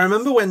 Because I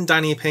remember when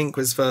Danny Pink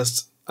was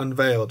first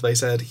unveiled, they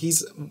said,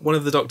 he's one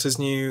of the Doctor's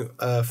new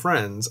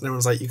friends. And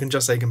everyone's like, you can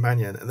just say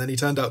companion. And then he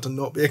turned out to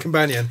not be a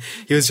companion.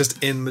 He was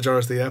just in the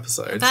majority of the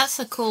episodes. That's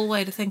a cool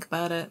way to think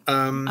about it.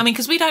 I mean,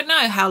 because we don't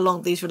know how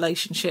long these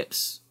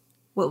relationships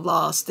will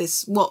last.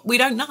 We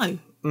don't know.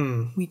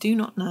 We do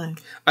not know.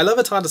 I love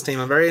a TARDIS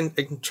team. I'm very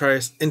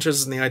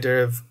interested in the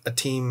idea of a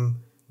team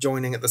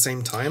joining at the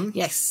same time.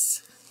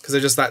 Yes.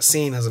 Because that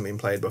scene hasn't been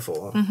played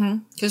before.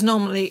 Because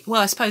normally,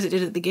 I suppose it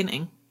did at the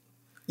beginning.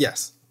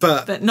 Yes,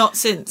 but not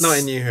since. Not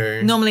in New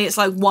Who. Normally it's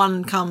like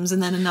one comes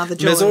and then another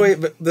joins. There's always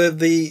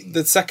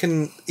the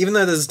second, even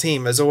though there's a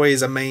team, there's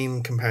always a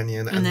main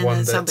companion and then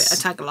one there's a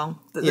tag along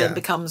that then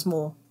becomes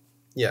more.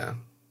 Yeah.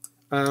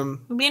 It'll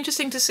be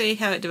interesting to see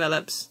how it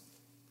develops.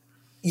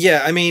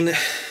 Yeah, I mean,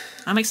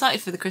 I'm excited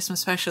for the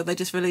Christmas special. They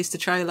just released a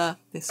trailer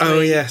this week. Oh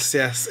yes.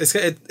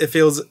 It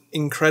feels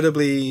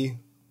incredibly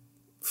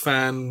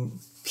fan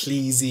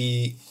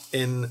pleasy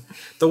in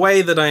the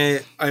way that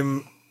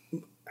I'm.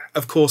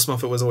 Of course,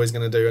 Moffat was always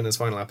going to do in his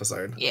final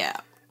episode. Yeah.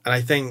 And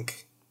I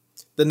think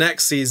the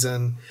next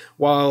season,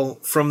 while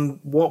from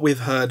what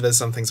we've heard, there's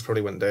some things I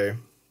probably wouldn't do.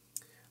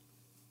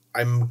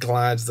 I'm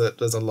glad that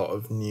there's a lot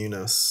of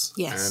newness.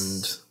 Yes.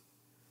 And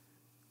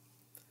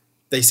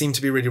they seem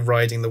to be really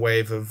riding the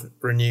wave of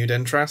renewed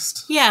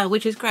interest. Yeah,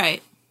 which is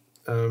great.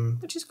 We've been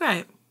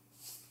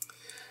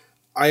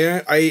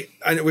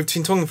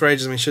talking for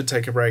ages and we should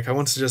take a break. I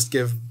wanted to just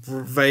give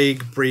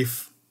vague,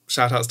 brief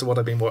shout-outs to what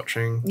I've been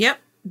watching. Yep,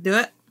 do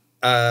it.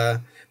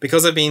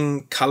 Because I've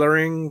been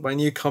colouring my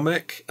new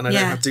comic and I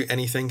don't have to do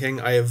any thinking,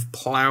 I have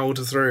ploughed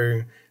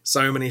through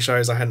so many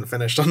shows I hadn't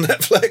finished on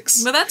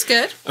Netflix. Well, that's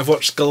good. I've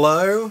watched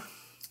Glow.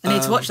 I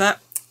need to watch that.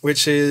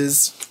 Which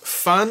is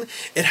fun.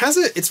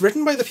 It's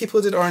written by the people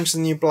who did Orange is the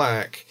New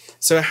Black.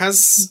 So it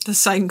has... The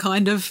same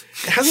kind of...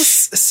 It has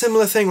a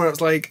similar thing where it's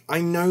like,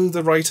 I know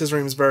the writer's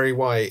room's very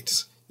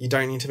white. You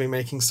don't need to be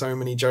making so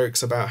many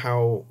jokes about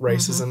how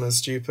racism is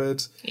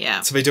stupid.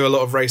 Yeah. So they do a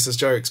lot of racist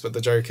jokes, but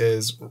the joke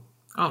is...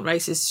 Aren't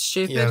racists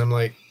stupid? Yeah, and I'm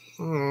like,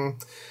 But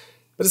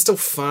it's still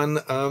fun.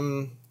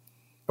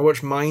 I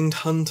watched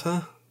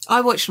Mindhunter.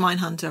 I watched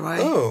Mindhunter, right?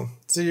 Oh,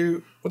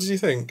 what did you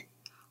think?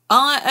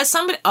 As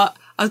somebody...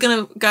 I was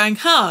going,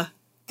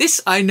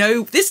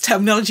 this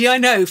terminology I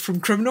know from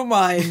Criminal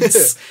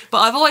Minds. But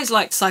I've always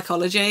liked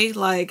psychology.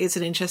 Like, it's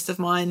an interest of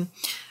mine.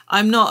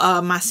 I'm not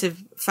a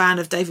massive fan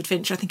of David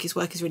Fincher. I think his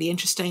work is really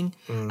interesting.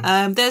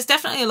 There's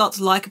definitely a lot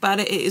to like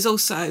about it. It is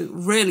also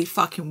really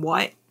fucking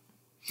white.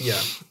 Yeah.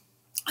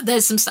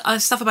 There's some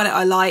stuff about it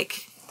I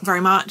like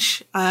very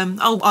much.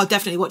 I'll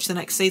definitely watch the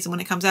next season when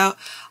it comes out.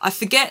 I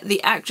forget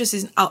the actress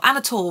is... Oh, Anna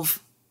Torv.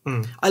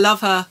 I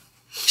love her.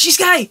 She's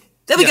gay!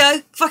 There we go.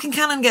 Fucking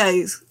canon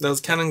gays. There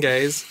was canon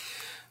gays.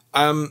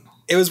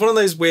 It was one of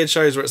those weird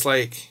shows where it's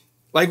like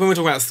when we're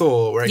talking about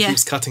Thor, where it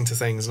keeps cutting to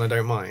things and I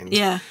don't mind.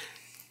 Yeah.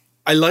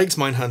 I liked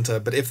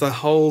Mindhunter, but if the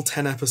whole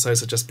 10 episodes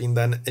had just been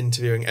then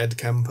interviewing Ed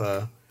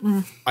Kemper,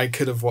 I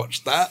could have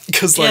watched that.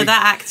 That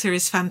actor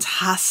is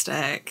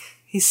fantastic.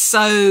 He's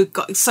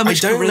got so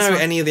much charisma. I don't know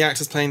any of the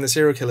actors playing the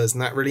serial killers,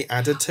 and that really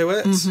added to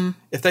it.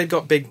 If they'd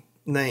got big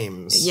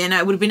names. Yeah, no,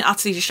 it would have been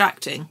utterly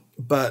distracting.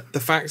 But the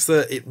fact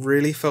that it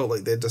really felt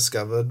like they'd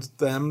discovered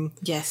them.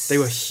 Yes. They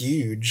were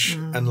huge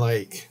and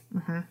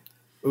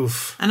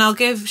oof. And I'll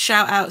give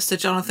shout outs to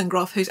Jonathan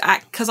Groff,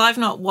 because I've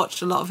not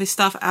watched a lot of his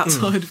stuff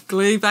outside of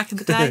Glue back in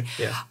the day.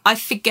 Yeah. I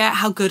forget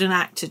how good an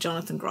actor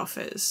Jonathan Groff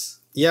is.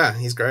 Yeah,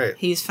 he's great.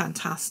 He's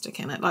fantastic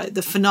in it. Like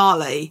the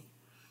finale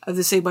of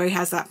the scene where he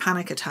has that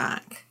panic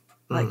attack.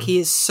 Like he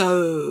is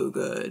so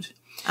good.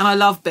 And I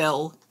love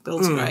Bill.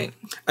 Bill's great.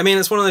 I mean,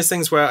 it's one of those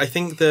things where I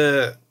think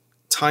the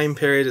time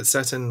period it's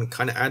set in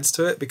kind of adds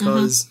to it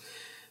because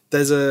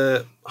there's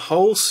a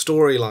whole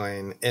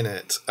storyline in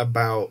it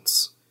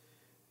about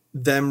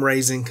them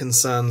raising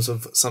concerns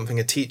of something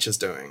a teacher's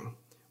doing,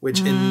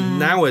 which in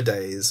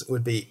nowadays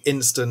would be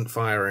instant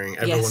firing.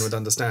 Everyone would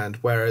understand.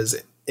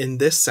 Whereas in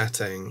this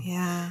setting,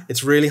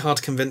 it's really hard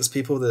to convince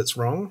people that it's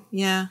wrong.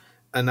 Yeah.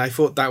 And I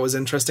thought that was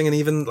interesting. And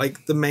even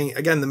like the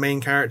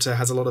main character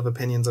has a lot of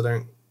opinions I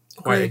don't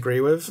quite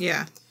agree with.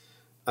 Yeah.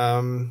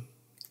 Anyway,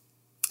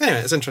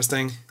 it's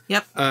interesting.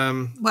 Yep.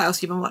 What else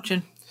have you been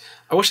watching?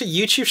 I watched a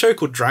YouTube show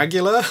called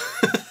Dragula.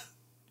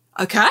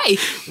 Okay.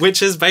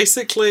 Which is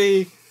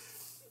basically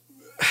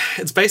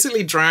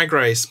Drag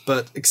Race,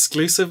 but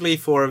exclusively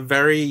for a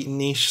very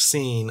niche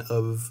scene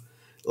of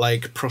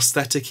like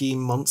prosthetic-y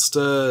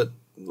monster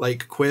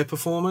like queer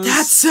performers.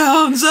 That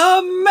sounds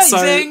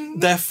amazing. So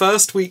their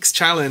first week's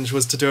challenge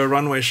was to do a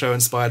runway show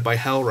inspired by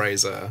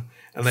Hellraiser,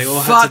 and they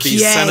all had to be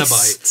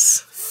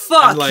Cenobites.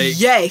 Fuck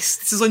yes.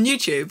 This is on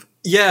YouTube.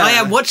 Yeah. I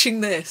am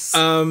watching this.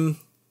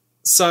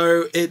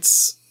 So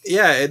it's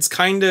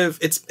kind of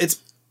it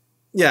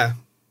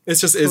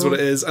just is what it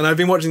is. And I've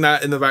been watching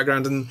that in the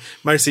background and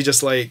mostly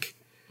just like,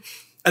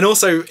 and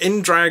also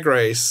in Drag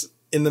Race,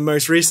 in the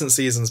most recent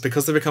seasons,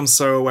 because they become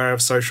so aware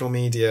of social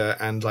media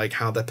and like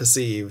how they're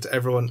perceived,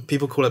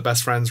 people call it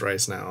best friends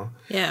race now.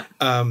 Yeah.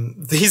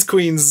 These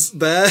queens,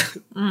 their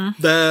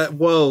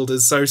world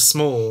is so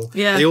small.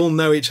 Yeah. They all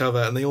know each other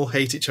and they all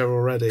hate each other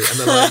already. And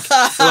they're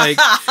like,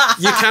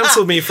 you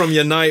cancelled me from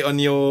your night on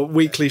your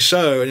weekly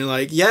show. And you're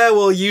like, yeah,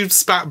 well, you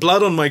spat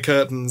blood on my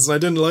curtains and I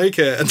didn't like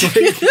it. And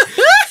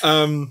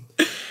like,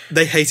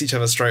 they hate each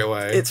other straight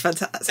away. It's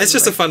fantastic. It's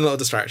just a fun little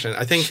distraction.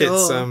 I think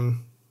it's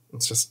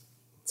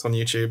on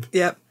YouTube.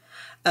 Yep.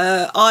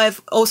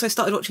 I've also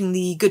started watching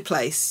The Good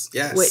Place,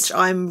 which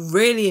I'm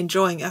really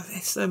enjoying.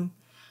 It's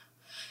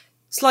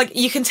like,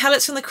 you can tell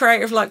it's from the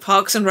creator of like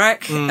Parks and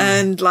Rec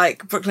and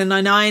like Brooklyn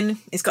Nine-Nine.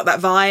 It's got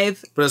that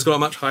vibe. But it's got a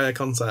much higher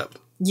concept.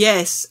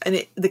 Yes,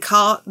 and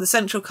the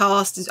central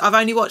cast is, I've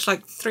only watched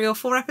like 3 or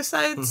 4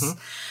 episodes.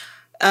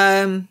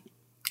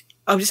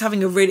 I'm just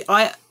having a really...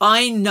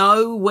 I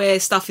know where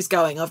stuff is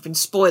going. I've been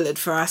spoiled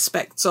for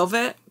aspects of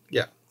it.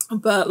 Yeah.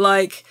 But,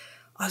 like,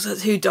 I was like,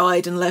 who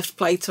died and left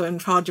Plato in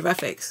charge of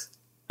ethics?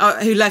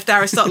 Who left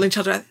Aristotle in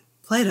charge of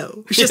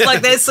Plato? It's just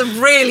like there's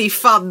some really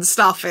fun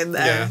stuff in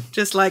there. Yeah.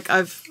 Just like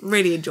I've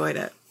really enjoyed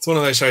it. It's one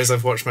of those shows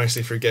I've watched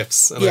mostly through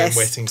GIFs, and I'm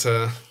waiting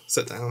to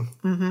sit down.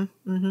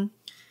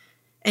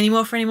 Any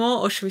more,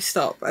 or should we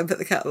stop and put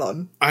the kettle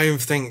on? I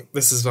think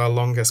this is our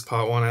longest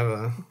part one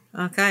ever.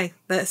 Okay,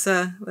 let's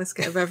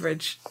get a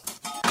beverage.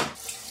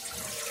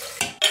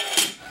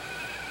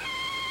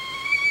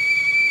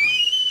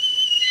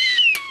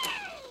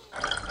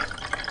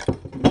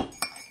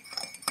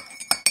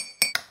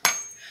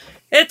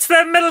 It's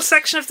the middle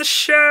section of the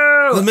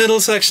show. The middle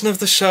section of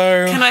the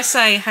show. Can I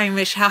say,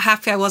 Hamish, how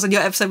happy I was on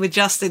your episode with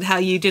Justin, how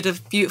you did a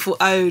beautiful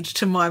ode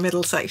to my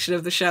middle section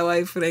of the show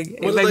opening.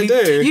 What did I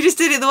do? You just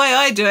did it the way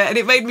I do it, and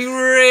it made me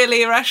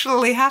really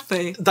irrationally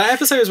happy. That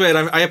episode was weird.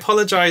 I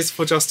apologise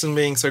for Justin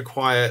being so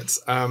quiet.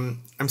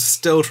 I'm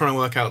still trying to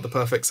work out the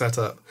perfect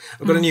setup.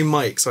 I've got a new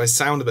mic, so I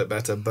sound a bit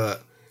better,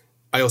 but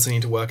I also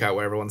need to work out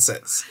where everyone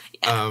sits.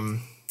 Yeah.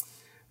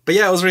 But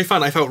yeah, it was really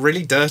fun. I felt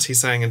really dirty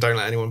saying "and don't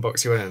let anyone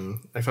box you in."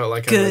 I felt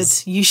like I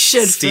was you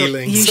should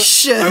stealing. You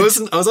should. I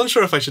was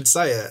unsure if I should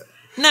say it.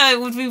 No, it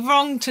would be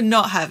wrong to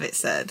not have it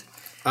said.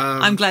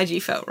 I'm glad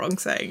you felt wrong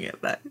saying it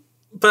though.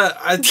 But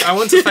I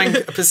want to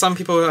thank some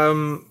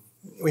people.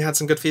 We had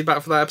some good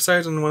feedback for that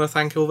episode, and I want to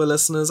thank all the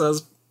listeners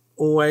as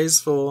always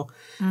for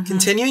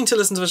continuing to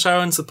listen to the show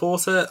and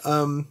support it.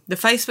 The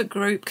Facebook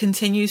group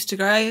continues to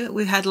grow.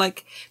 We've had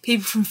like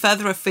people from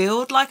further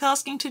afield like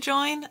asking to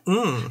join,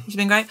 which has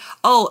been great.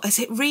 Oh, is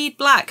it Reed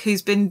Black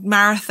who's been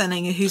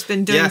marathoning and who's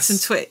been doing some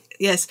tweet?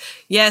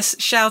 Yes.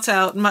 Shout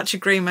out, much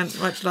agreement,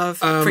 much love.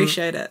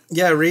 Appreciate it.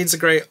 Yeah, Reed's a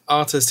great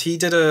artist. He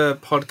did a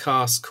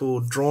podcast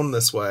called Drawn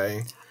This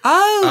Way.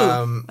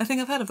 Oh, I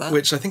think I've heard of that.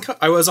 Which I think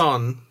I was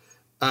on.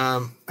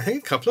 I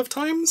think a couple of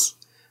times.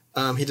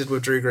 He did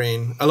with Drew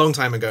Green a long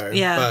time ago.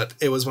 Yeah. But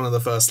it was one of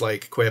the first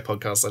like queer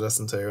podcasts I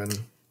listened to.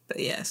 But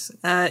yes,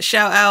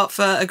 shout out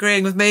for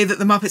agreeing with me that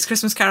The Muppets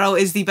Christmas Carol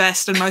is the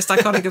best and most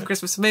iconic of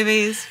Christmas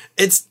movies.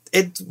 It's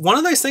one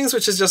of those things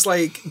which is just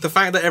like the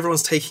fact that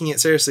everyone's taking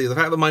it seriously. The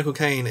fact that Michael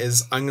Caine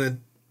is, I'm going to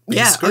be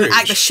Scrooge. I'm gonna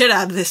act the shit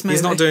out of this movie.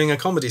 He's not doing a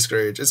comedy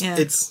Scrooge.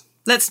 It's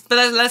Let's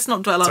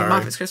not dwell on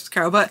Muppets Christmas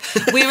Carol, but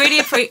we really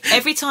appreciate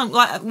every time.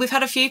 Like we've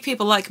had a few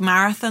people like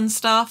marathon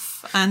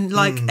stuff, and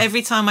like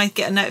every time I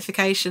get a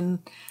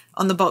notification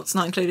on the box,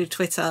 not included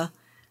Twitter,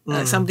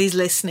 somebody's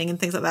listening and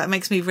things like that, it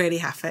makes me really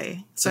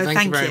happy. So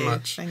thank you very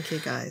much. Thank you,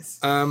 guys.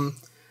 I'm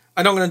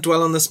not going to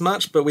dwell on this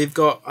much, but we've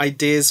got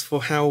ideas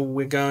for how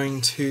we're going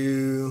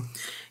to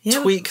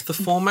tweak the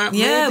format.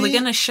 Yeah, maybe? We're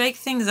going to shake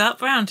things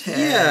up around here.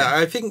 Yeah,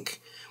 I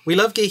think we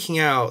love geeking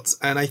out,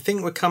 and I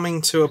think we're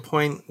coming to a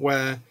point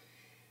where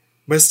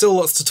there's still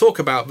lots to talk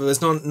about, but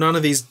there's none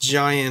of these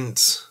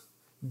giant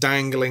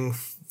dangling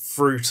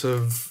fruit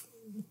of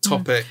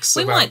topics.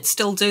 We might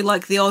still do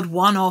like the odd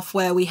one-off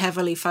where we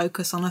heavily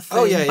focus on a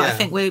thing. But I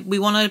think we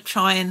want to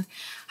try and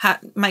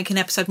make an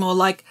episode more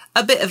like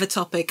a bit of a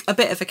topic, a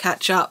bit of a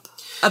catch-up,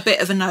 a bit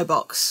of a no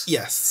box.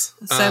 Yes.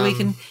 So we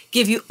can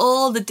give you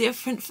all the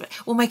different...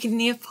 We'll make it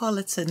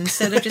Neapolitan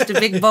instead of just a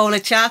big bowl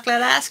of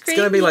chocolate ice cream. It's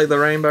going to be like the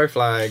rainbow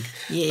flag.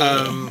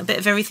 Yeah, a bit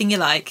of everything you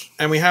like.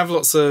 And we have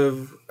lots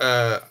of...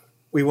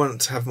 we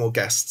want to have more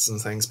guests and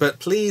things, but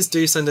please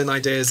do send in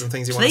ideas and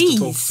things you want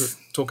us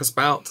to talk us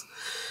about.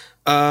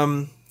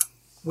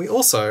 We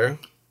also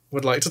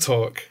would like to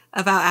talk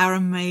about our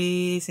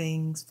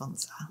amazing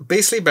sponsor,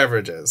 Beastly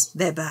Beverages.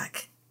 They're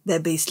back.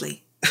 They're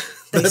beastly.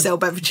 They sell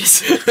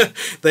beverages.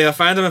 They are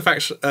fandom and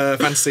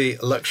fantasy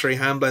luxury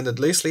hand-blended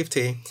loose-leaf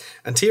tea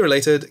and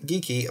tea-related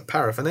geeky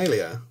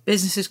paraphernalia.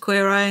 Business is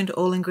queer-owned,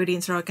 all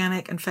ingredients are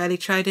organic and fairly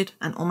traded,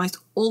 and almost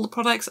all the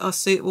products are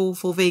suitable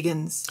for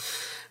vegans.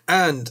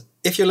 And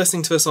if you're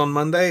listening to us on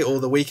Monday or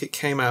the week it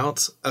came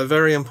out, a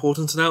very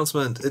important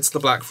announcement. It's the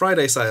Black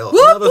Friday sale.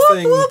 Another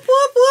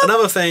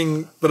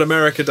thing that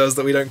America does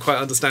that we don't quite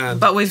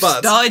understand. But we've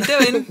started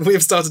doing.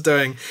 We've started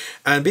doing.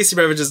 And BC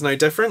Beverages is no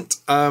different.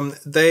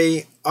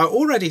 They are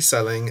already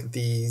selling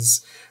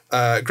these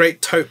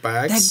great tote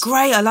bags. They're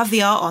great. I love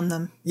the art on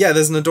them. Yeah,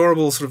 there's an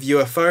adorable sort of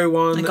UFO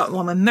one. They got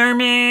one with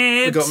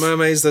mermaids. We've got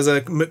mermaids. There's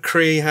a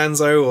McCree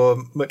Hanzo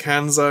or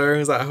McHanzo.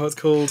 Is that how it's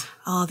called?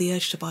 Oh, the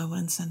urge to buy one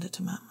and send it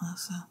to Matt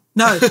Mercer.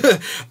 No.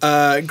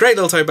 Great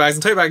little tote bags.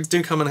 And tote bags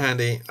do come in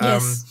handy.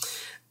 Yes.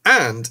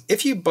 And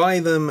if you buy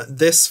them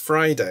this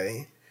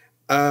Friday,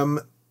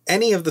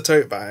 any of the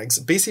tote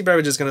bags, BC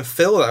Beverage is going to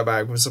fill that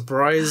bag with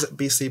surprise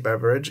BC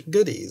Beverage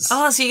goodies.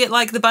 Oh, so you get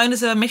like the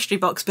bonus of a mystery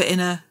box, but in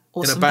a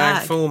awesome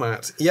bag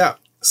format. Yeah.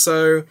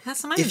 So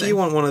That's amazing. if you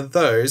want one of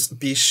those,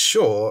 be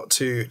sure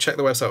to check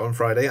the website on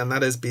Friday, and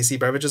that is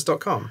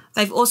bcbeverages.com.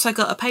 They've also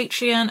got a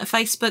Patreon, a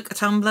Facebook, a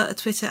Tumblr, a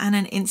Twitter, and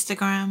an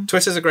Instagram.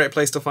 Twitter's a great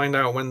place to find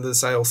out when the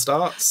sale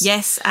starts.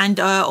 Yes, and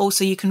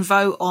also you can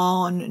vote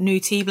on new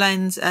tea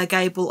blends.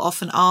 Gabe will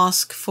often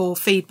ask for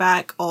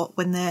feedback or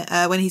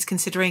when he's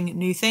considering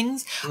new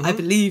things. I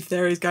believe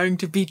there is going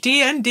to be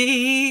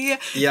D&D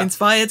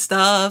inspired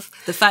stuff.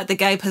 The fact that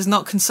Gabe has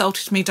not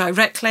consulted me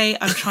directly,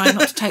 I'm trying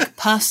not to take it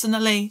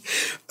personally.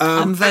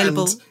 I'm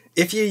available. And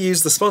if you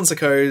use the sponsor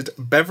code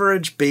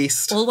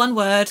BeverageBeast, all one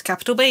word,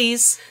 capital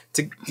B's,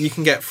 you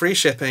can get free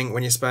shipping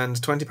when you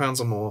spend £20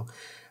 or more.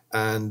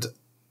 And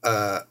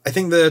I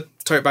think the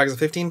tote bags are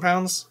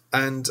 £15.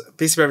 And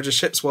BC Beverages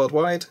ships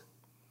worldwide.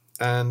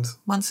 And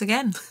once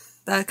again,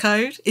 that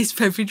code is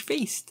Beverage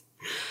Beast.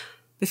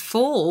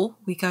 Before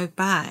we go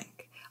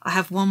back, I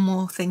have one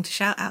more thing to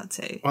shout out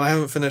to. Well, I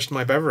haven't finished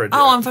my beverage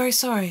Oh, yet. I'm very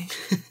sorry.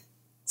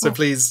 So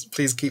please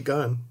keep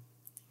going.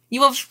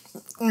 I'm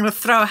going to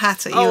throw a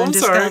hat at you and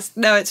discuss.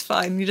 Sorry. No, it's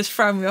fine. You just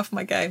throw me off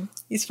my game.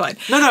 It's fine.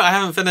 No, I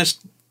haven't finished.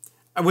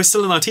 We're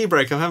still in our tea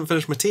break. I haven't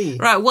finished my tea.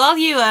 Right, while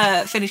you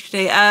finish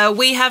your tea,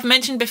 we have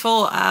mentioned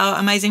before our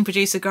amazing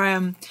producer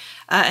Graham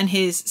and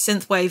his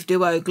synthwave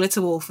duo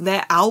Glitterwolf.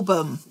 Their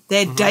album,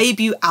 their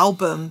debut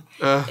album,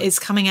 is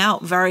coming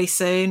out very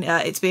soon.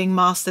 It's being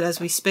mastered as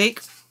we speak.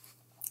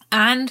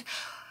 And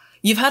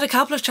you've heard a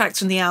couple of tracks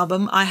from the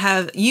album.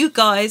 You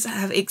guys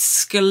have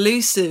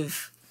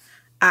exclusive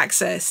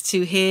access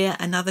to hear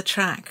another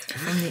track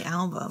from the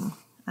album.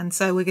 And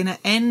so we're going to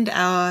end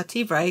our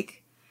tea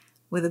break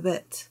with a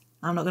bit.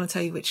 I'm not going to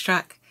tell you which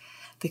track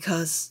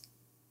because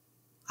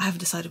I haven't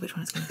decided which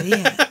one it's going to be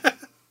yet.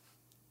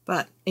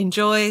 But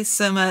enjoy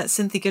some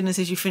synthy goodness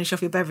as you finish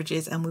off your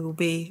beverages, and we will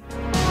be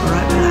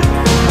right back.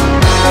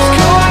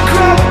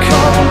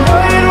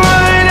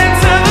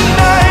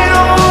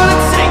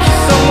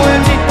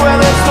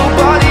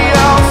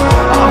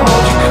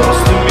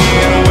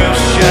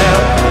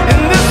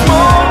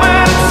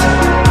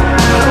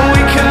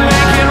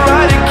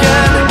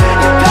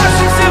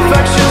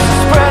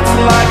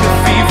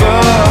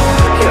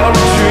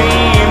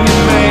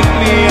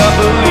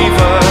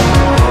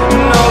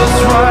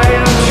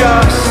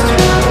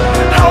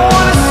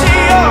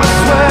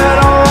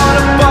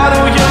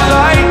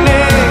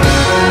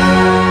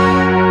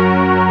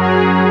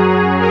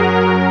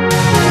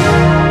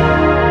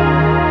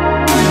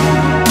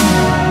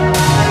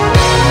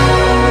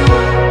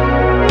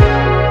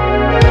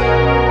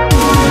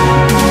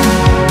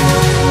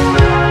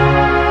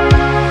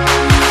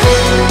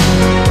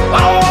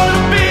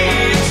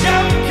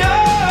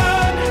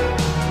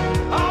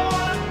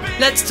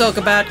 Let's talk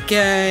about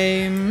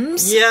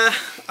games. Yeah,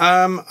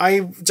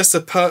 I just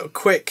a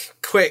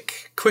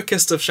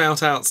quickest of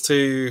shout outs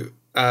to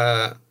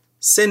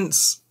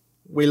since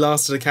we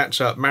last did a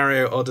catch up,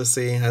 Mario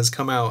Odyssey has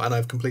come out and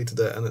I've completed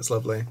it and it's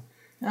lovely.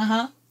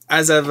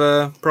 As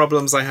ever,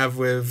 problems I have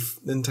with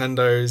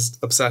Nintendo's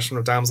obsession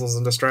with damsels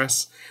in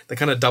distress. They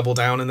kind of double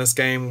down in this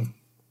game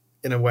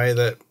in a way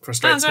that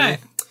frustrates me.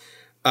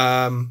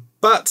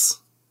 But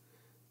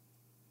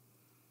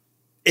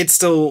it's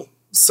still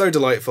so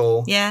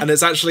delightful. Yeah. And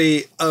it's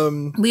actually...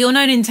 we all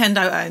know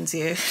Nintendo owns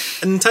you.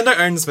 Nintendo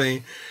owns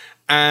me.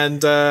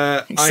 And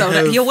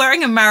you're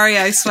wearing a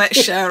Mario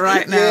sweatshirt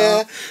right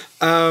now.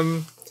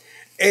 Yeah.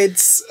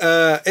 It's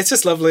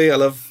just lovely. I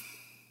love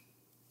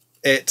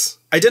it.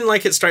 I didn't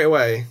like it straight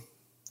away.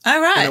 Oh,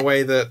 right. In a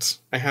way that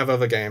I have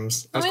other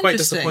games. I was quite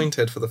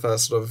disappointed for the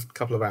first sort of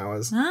couple of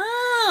hours.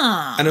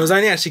 And it was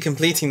only actually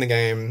completing the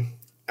game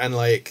and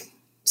like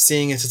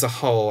seeing it as a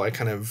whole, I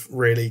kind of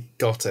really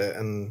got it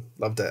and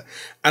loved it.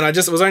 And I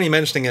just was only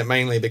mentioning it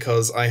mainly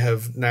because I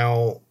have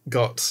now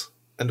got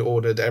and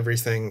ordered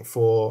everything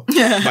for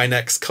my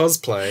next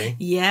cosplay.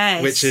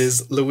 Yes. Which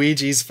is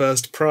Luigi's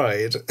First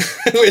Pride.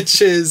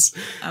 Which is...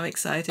 I'm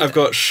excited. I've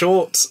got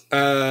short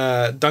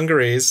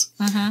dungarees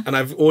and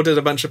I've ordered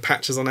a bunch of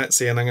patches on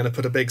Etsy and I'm going to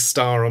put a big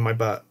star on my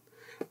butt.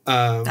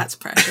 That's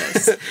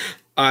precious.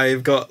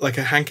 I've got like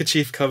a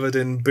handkerchief covered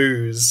in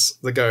Booze,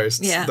 the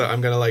ghosts, that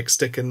I'm going to like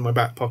stick in my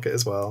back pocket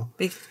as well.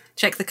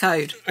 Check the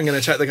code. I'm going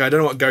to check the code. I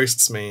don't know what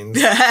ghosts means.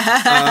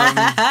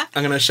 I'm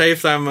going to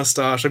shave down my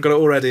moustache. I've got it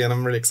all ready and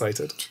I'm really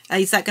excited.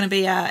 Is that going to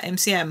be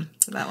MCM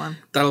for that one?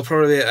 That'll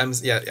probably be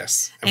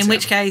yes. MCM. In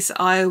which case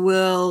I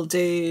will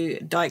do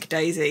Dyke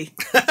Daisy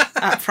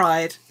at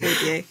Pride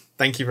with you.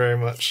 Thank you very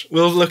much.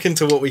 We'll look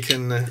into what we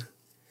can...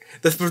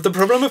 The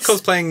problem of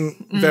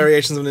cosplaying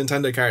variations of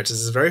Nintendo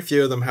characters is very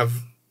few of them have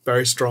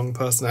very strong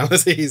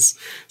personalities.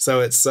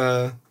 So it's...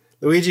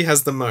 Luigi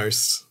has the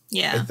most,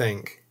 I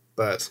think.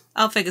 But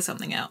I'll figure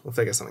something out. We'll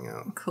figure something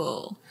out.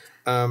 Cool.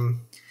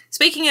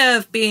 Speaking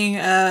of being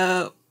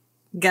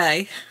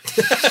gay,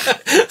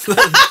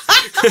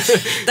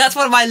 that's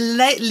one of my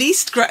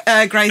least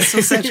graceful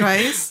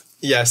segues.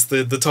 Yes,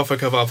 the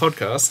topic of our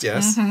podcast,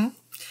 yes.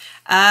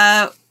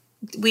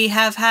 we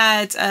have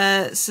had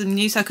some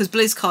news because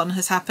BlizzCon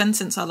has happened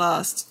since our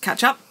last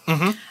catch up.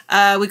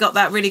 Mm-hmm. We got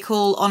that really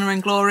cool Honor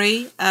and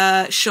Glory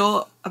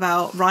short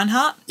about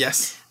Reinhardt.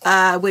 Yes.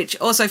 Which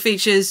also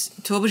features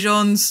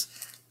Torbajon's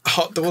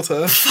hot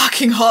daughter.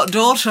 Fucking hot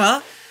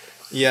daughter.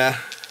 Yeah.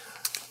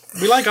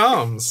 We like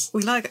arms.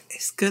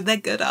 It's good. They're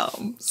good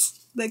arms.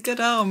 They're good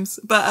arms.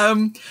 But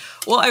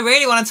what I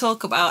really want to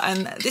talk about,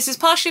 and this is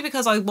partially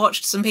because I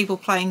watched some people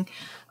playing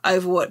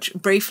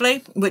Overwatch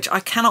briefly, which I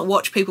cannot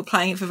watch people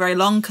playing it for very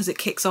long because it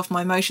kicks off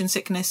my motion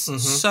sickness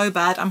so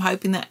bad. I'm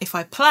hoping that if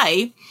I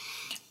play,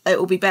 it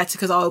will be better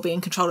because I will be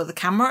in control of the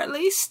camera at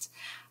least.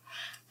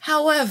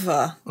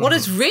 However, what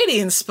has really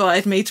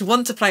inspired me to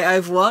want to play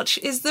Overwatch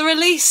is the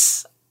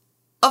release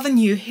of a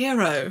new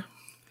hero.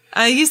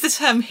 I use the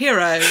term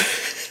hero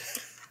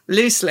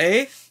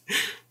loosely.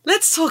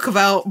 Let's talk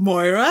about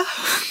Moira.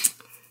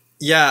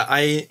 Yeah,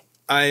 I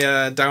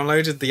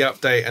downloaded the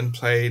update and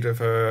played with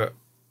her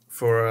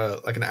for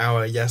like an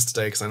hour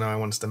yesterday because I know I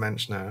wanted to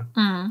mention her.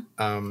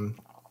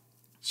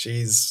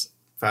 She's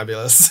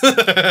fabulous.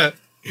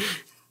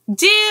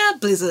 Dear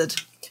Blizzard,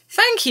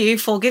 thank you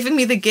for giving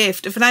me the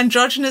gift of an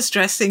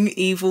androgynous-dressing,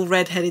 evil,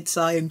 red-headed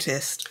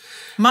scientist.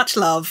 Much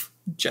love,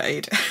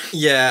 Jade.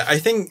 Yeah, I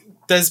think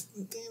there's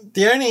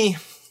the only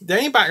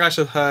backlash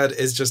I've heard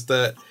is just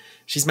that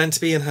she's meant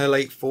to be in her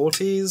late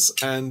 40s,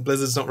 and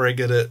Blizzard's not very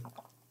good at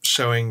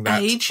showing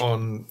that age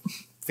on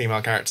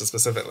female characters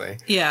specifically.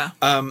 Yeah.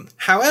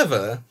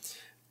 However,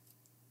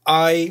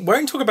 I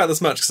won't talk about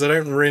this much because I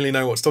don't really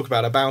know what to talk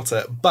about it,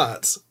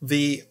 but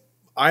the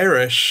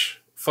Irish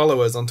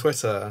followers on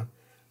Twitter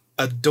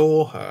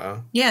adore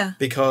her. Yeah.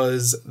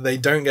 Because they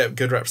don't get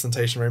good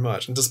representation very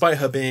much. And despite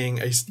her being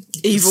a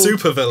evil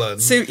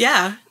supervillain,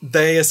 yeah,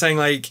 they are saying,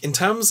 like, in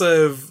terms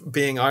of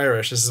being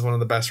Irish, this is one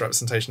of the best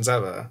representations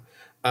ever.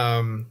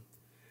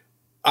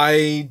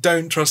 I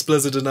don't trust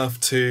Blizzard enough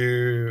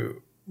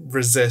to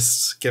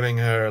resist giving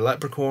her a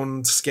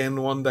leprechaun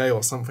skin one day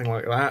or something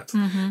like that.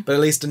 But at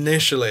least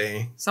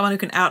initially... Someone who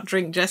can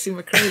outdrink Jessie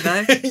McCree,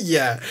 though.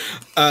 Yeah.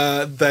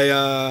 They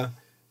are...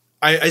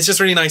 it's just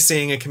really nice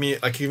seeing a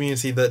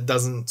community that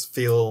doesn't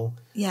feel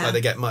like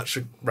they get much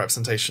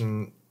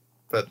representation,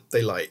 but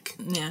they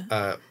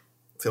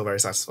feel very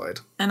satisfied.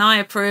 And I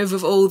approve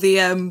of all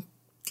the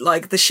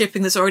the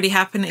shipping that's already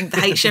happening, the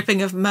hate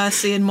shipping of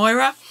Mercy and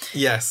Moira.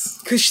 Yes.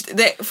 Because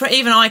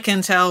even I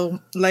can tell,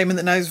 layman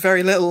that knows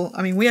very little.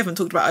 I mean, we haven't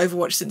talked about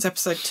Overwatch since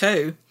episode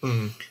 2.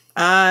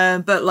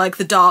 But like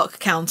the dark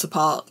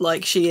counterpart,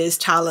 like she is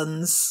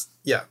Talon's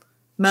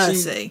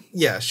Mercy.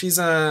 She's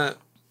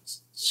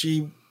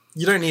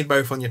you don't need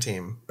both on your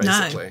team,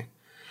 basically.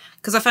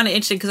 Because I found it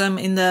interesting because I'm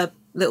in the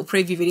little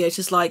preview video, it's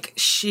just like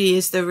she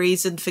is the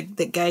reason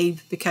that Gabe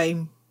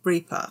became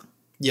Reaper.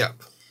 Yep.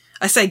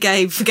 I say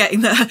Gabe,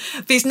 forgetting that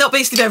it's not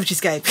Beastly Beverages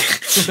Gabe.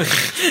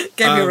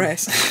 Gabe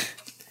Ures.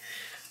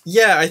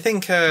 Yeah, I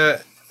think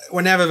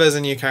whenever there's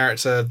a new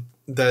character,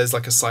 there's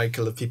like a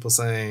cycle of people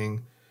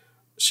saying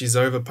she's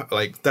they're over.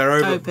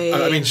 OP,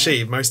 I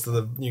mean, most of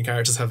the new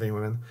characters have been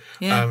women.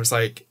 Yeah. It's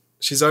like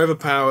she's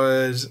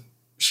overpowered.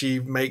 She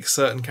makes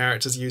certain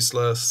characters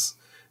useless.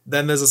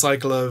 Then there's a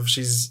cycle of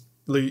she's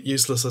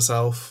useless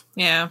herself.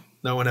 Yeah.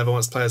 No one ever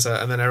wants to play as her,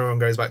 and then everyone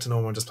goes back to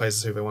normal and just plays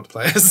as who they want to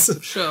play as.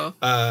 Sure.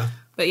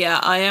 But yeah,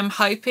 I am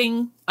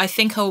hoping. I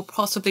think I will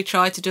possibly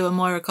try to do a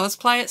Moira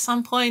cosplay at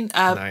some point.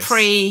 Nice.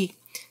 Pre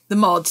the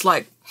mods,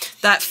 like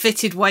that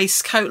fitted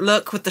waistcoat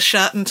look with the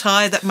shirt and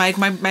tie that made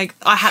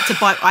I had to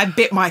bite. I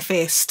bit my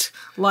fist.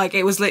 Like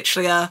it was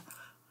literally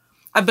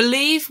I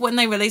believe when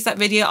they released that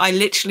video, I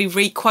literally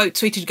re-quote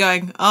tweeted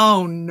going,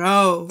 "Oh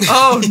no,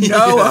 oh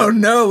no, oh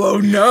no, oh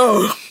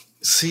no."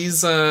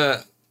 She's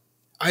I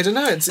don't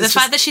know. It's the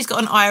fact that she's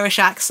got an Irish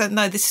accent,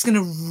 though, this is going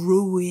to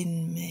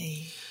ruin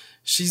me.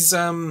 She's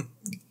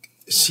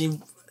she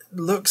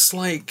looks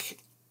like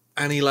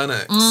Annie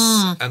Lennox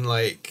and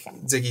like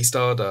Ziggy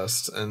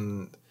Stardust,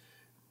 and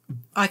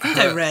I can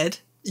go red.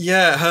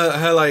 Yeah,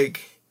 her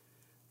like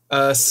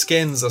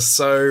skins are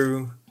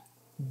so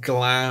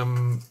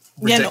glam,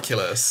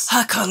 ridiculous.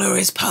 Her colour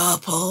is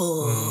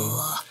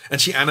purple. And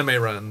she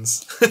anime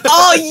runs.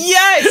 Oh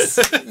yes,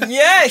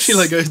 yes. She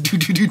like goes do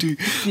do do do.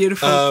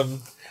 Beautiful.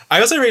 I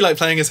also really like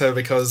playing as her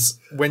because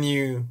when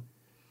you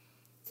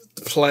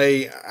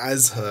play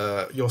as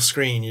her, your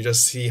screen, you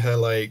just see her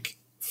like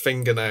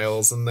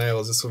fingernails and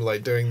nails just sort of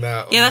like doing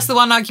that. Yeah, that's the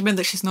one argument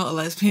that she's not a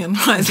lesbian,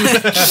 right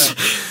there.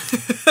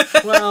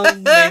 Well,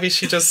 maybe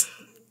she just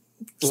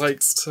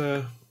likes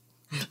to.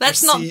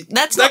 Let's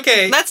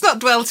not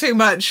dwell too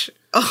much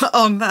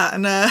on that.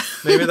 And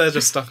maybe they're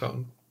just stuck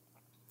on.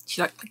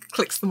 She like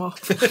clicks them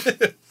off.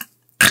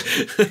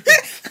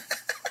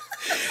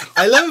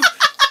 I love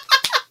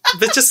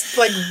the just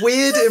like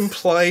weird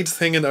implied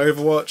thing in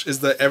Overwatch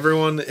is that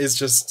everyone is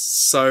just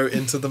so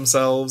into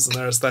themselves and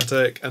their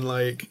aesthetic and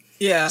like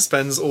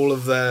spends all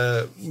of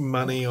their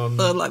money on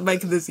like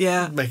making this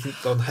making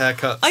on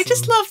haircuts. I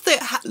just love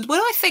that when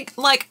I think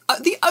like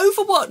the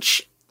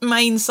Overwatch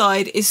main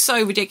side is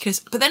so ridiculous,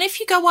 but then if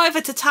you go over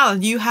to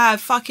Talon, you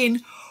have fucking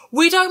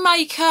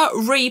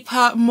Widowmaker,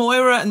 Reaper,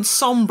 Moira, and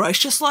Sombra. It's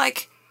just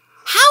like,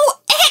 how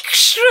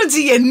extra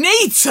do you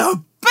need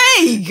to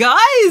be,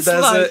 guys?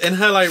 There's in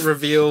her like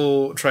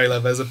reveal trailer,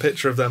 there's a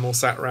picture of them all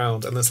sat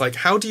round, and it's like,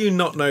 how do you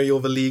not know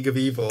you're the League of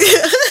Evil?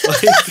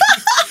 Like,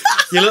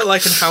 you look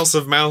like in House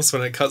of Mouse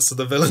when it cuts to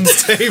the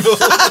villains table.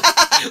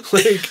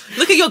 Like,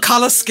 look at your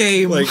colour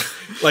scheme. Like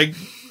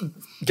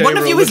one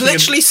of you is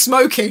literally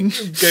smoking.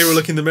 Gabriel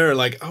looking in the mirror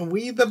like, are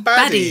we the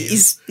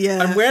baddies? Yeah.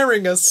 I'm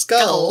wearing a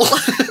skull.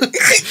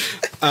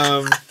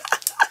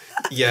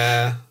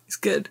 Yeah. It's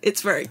good.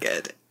 It's very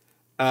good.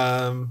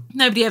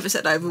 Nobody ever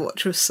said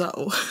Overwatch was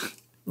subtle.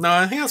 No,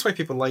 I think that's why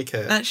people like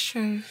it. That's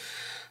true.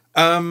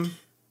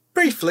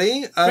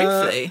 Briefly,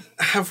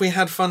 have we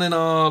had fun in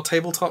our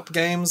tabletop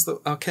games,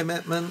 our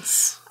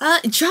commitments? My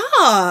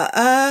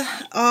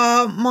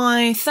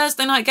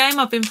Thursday night game,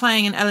 I've been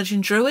playing an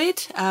Elegant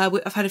Druid.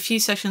 I've had a few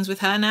sessions with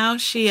her now.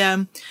 She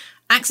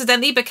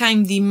accidentally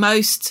became the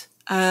most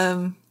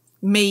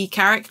me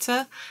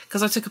character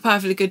because I took a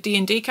perfectly good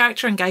D&D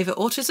character and gave it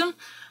autism.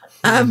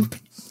 But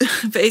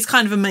it's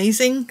kind of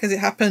amazing because it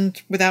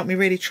happened without me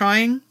really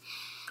trying.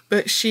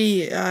 But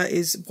she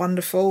is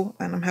wonderful,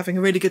 and I'm having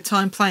a really good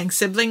time playing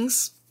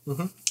siblings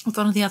with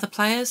one of the other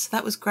players.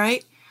 That was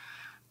great.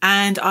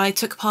 And I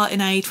took part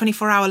in a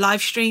 24-hour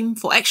live stream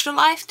for Extra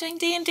Life doing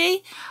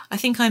D&D. I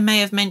think I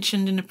may have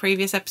mentioned in a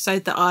previous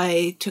episode that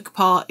I took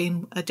part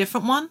in a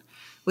different one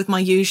with my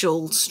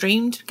usual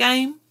streamed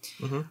game.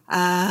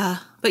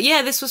 But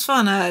yeah, this was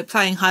fun.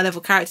 Playing high-level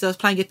characters. I was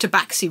playing a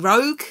Tabaxi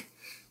Rogue,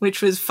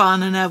 which was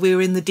fun, and we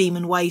were in the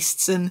Demon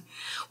Wastes, and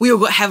we all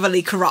got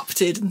heavily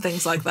corrupted and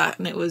things like that,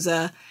 and it was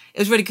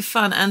really good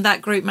fun. And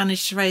that group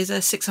managed to raise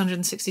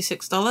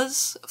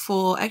 $666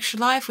 for Extra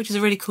Life, which is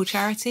a really cool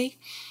charity.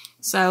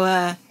 So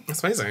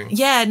that's amazing.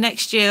 Yeah,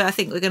 next year I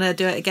think we're going to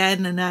do it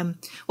again. And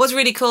what's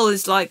really cool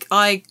is like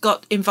I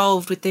got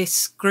involved with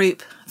this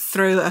group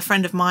through a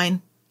friend of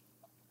mine.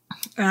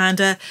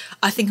 And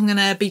I think I'm going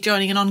to be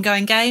joining an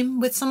ongoing game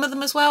with some of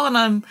them as well.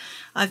 And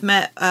I've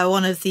met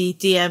one of the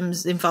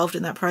DMs involved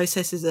in that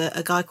process is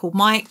a guy called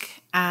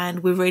Mike.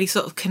 And we're really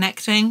sort of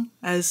connecting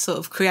as sort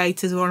of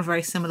creators. We're on a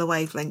very similar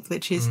wavelength,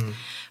 which is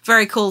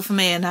very cool for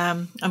me. And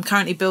I'm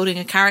currently building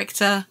a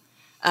character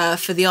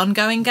for the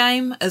ongoing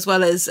game, as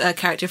well as a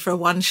character for a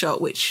one-shot,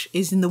 which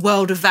is in the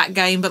world of that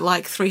game, but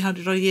like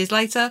 300 odd years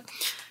later,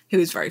 who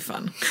is very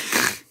fun.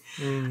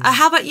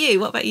 How about you?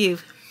 What about you?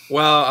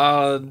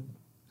 Well,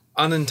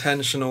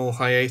 unintentional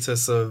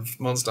hiatus of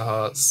Monster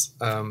Hearts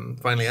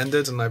finally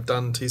ended, and I've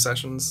done 2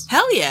 sessions.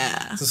 Hell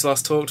yeah! Since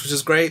last talked, which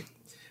is great.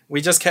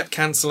 We just kept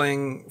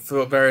cancelling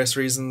for various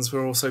reasons.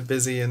 We're all so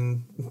busy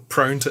and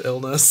prone to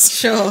illness.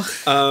 Sure.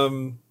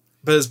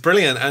 But it's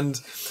brilliant. And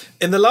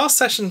in the last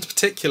session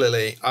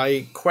particularly,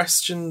 I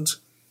questioned,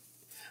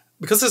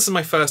 because this is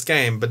my first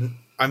game, but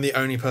I'm the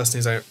only person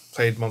who's never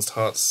played Monster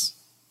Hearts.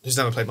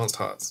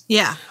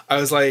 Yeah. I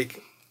was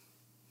like,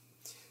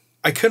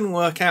 I couldn't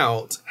work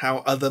out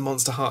how other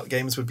Monster Heart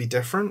games would be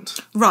different.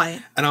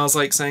 Right. And I was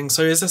like saying,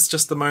 so is this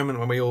just the moment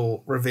when we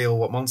all reveal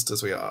what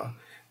monsters we are?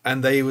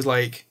 And they was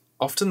like,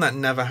 often that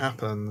never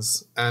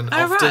happens. And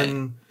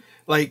often,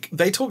 like,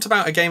 they talked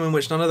about a game in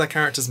which none of their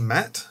characters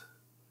met.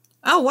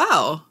 Oh,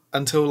 wow.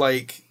 Until,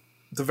 like,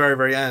 the very,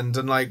 very end.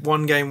 And, like,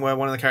 one game where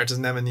one of the characters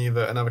never knew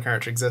that another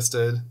character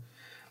existed.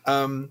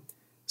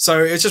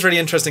 So it's just really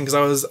interesting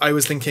because I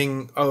was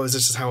thinking, oh, is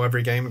this just how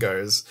every game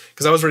goes?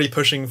 Because I was really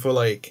pushing for,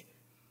 like,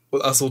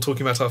 us all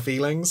talking about our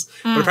feelings.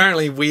 But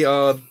apparently we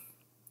are,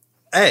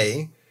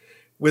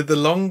 with the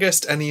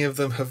longest any of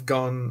them have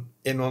gone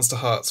in Monster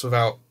Hearts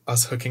without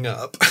us hooking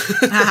up.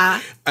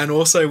 And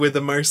also with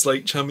the most,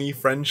 like, chummy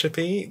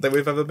friendshipy that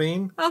we've ever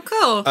been. Oh,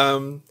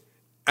 cool.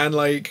 And,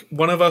 like,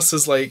 one of us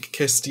has, like,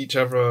 kissed each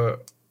other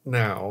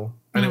now,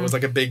 and it was,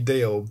 like, a big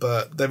deal,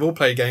 but they've all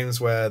played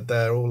games where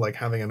they're all, like,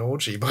 having an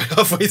orgy by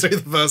halfway through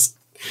the first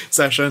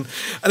session.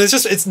 And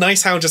it's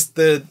nice how just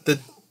the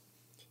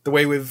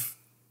way we've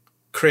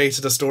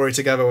created a story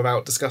together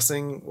without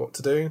discussing what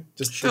to do.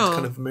 Just the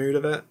kind of mood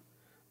of it.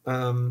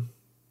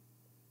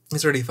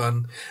 It's really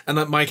fun.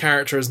 And my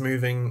character is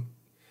moving...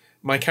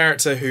 My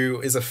character, who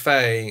is a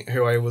fae,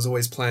 who I was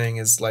always playing,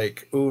 is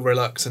like, all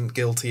reluctant,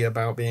 guilty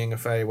about being a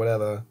fae,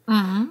 whatever.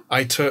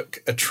 I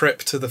took a trip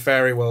to the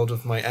fairy world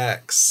with my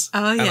ex.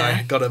 Oh, yeah. And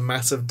I got a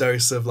massive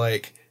dose of,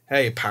 like,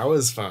 hey,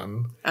 power's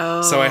fun.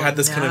 Oh, so I had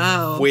this kind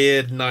of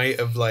weird night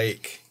of,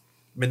 like,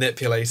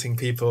 manipulating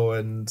people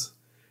and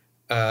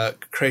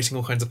creating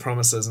all kinds of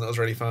promises, and it was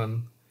really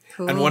fun.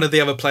 Cool. And one of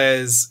the other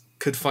players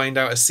could find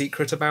out a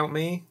secret about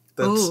me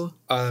that...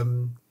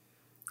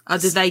 Oh,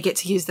 did they get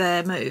to use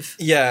their move?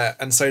 Yeah,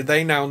 and so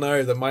they now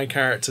know that my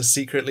character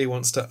secretly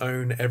wants to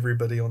own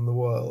everybody in the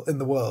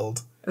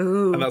world.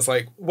 Ooh. And that's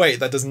like,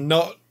 wait, that does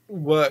not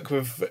work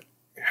with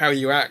how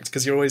you act,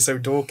 because you're always so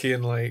dorky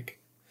and, like...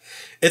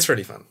 It's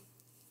really fun.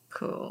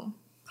 Cool.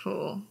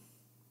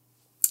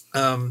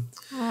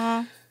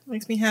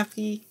 Makes me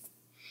happy.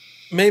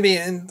 Maybe,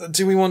 and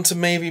do we want to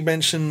maybe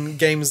mention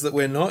games that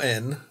we're not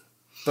in,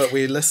 but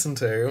we listen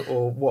to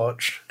or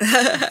watch?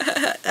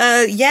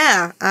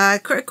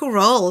 Critical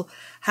Role.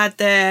 had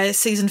their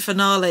season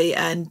finale,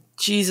 and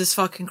Jesus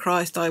fucking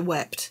Christ, I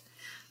wept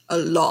a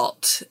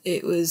lot.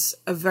 It was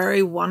a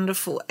very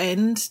wonderful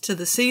end to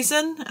the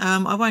season.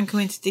 I won't go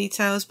into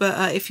details,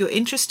 but if you're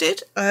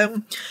interested,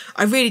 I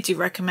really do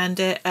recommend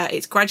it.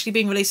 It's gradually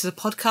being released as a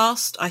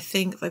podcast. I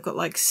think they've got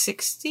like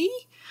 60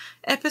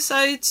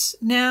 episodes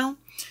now,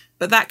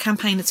 but that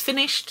campaign is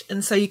finished,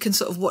 and so you can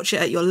sort of watch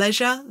it at your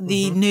leisure.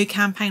 The new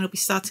campaign will be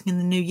starting in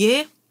the new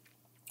year.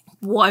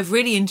 What I've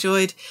really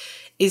enjoyed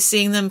is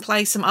seeing them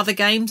play some other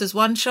games as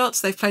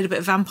one-shots. They've played a bit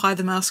of Vampire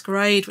the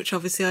Masquerade, which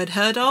obviously I'd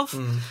heard of,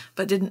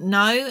 but didn't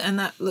know, and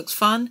that looks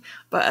fun.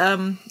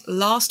 But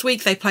last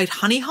week they played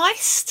Honey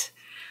Heist,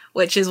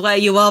 which is where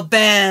you are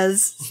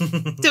bears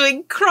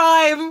doing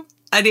crime.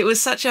 And it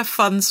was such a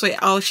fun, sweet...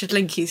 I should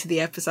link you to the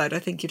episode. I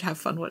think you'd have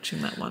fun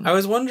watching that one. I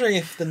was wondering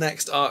if the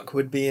next arc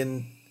would be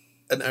in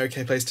an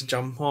okay place to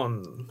jump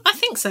on. I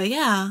think so,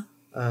 yeah.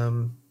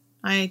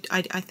 I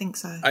think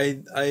so.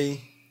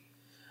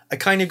 I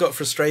kind of got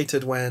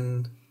frustrated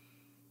when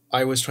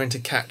I was trying to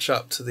catch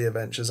up to the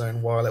Adventure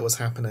Zone while it was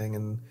happening,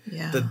 and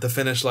the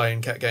finish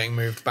line kept getting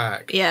moved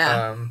back.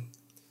 Yeah.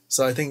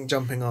 So I think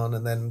jumping on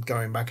and then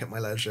going back at my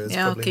leisure is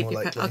probably more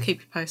likely. I'll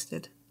keep you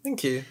posted.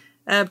 Thank you.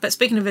 But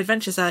speaking of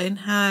Adventure Zone,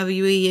 how are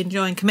you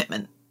enjoying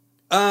Commitment?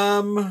 We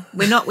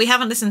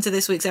haven't listened to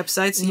this week's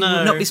episode, so you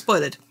will not be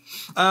spoiled.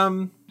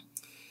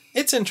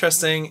 It's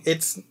interesting.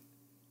 It's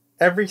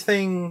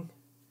everything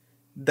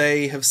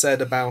they have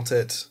said about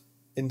it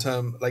in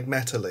like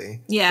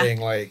metally,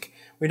 being like,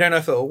 we don't know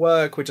if it'll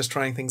work, we're just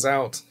trying things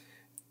out,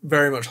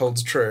 very much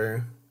holds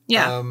true.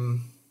 Yeah.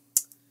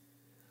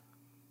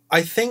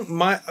 I think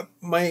my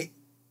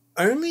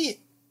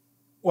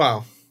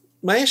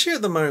issue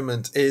at the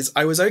moment is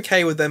I was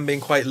okay with them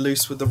being quite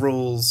loose with the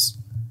rules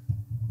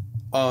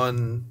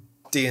on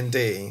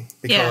D&D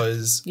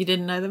because... You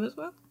didn't know them as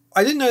well?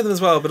 I didn't know them as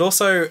well, but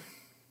also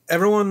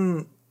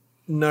everyone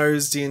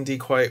knows D&D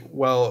quite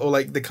well, or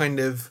like the kind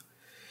of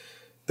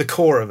the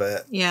core of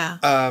it. Yeah.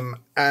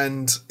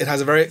 And it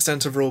has a very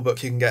extensive rule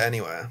book you can get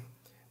anywhere.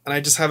 And I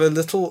just have a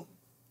little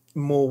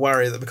more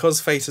worry that because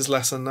Fate is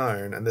lesser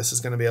known, and this is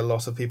going to be a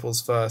lot of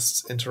people's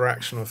first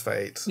interaction with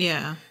Fate,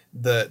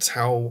 that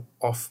how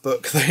off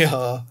book they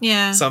are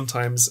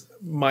sometimes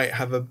might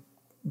have a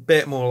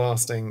bit more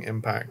lasting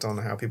impact on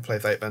how people play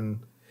Fate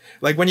than...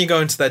 Like, when you go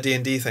into their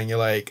D&D thing, you're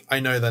like, I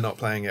know they're not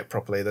playing it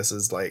properly. This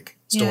is, like,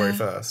 story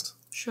first.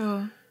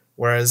 Sure.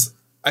 Whereas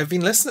I've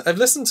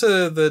listened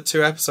to the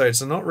 2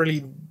 episodes and not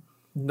really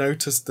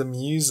noticed them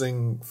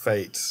using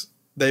Fate.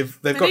 They've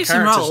got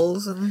character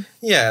roles.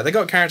 Yeah, they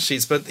got character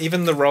sheets, but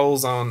even the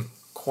roles aren't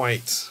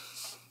quite...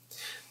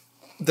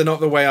 They're not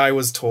the way I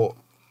was taught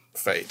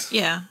Fate.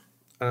 Yeah.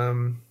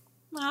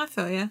 I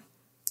feel you.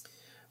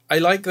 I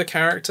like the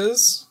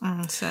characters.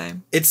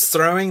 Same. It's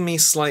throwing me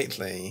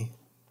slightly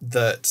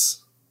that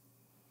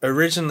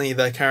originally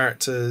their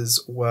characters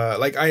were...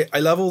 Like, I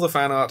love all the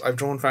fan art. I've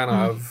drawn fan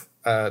art of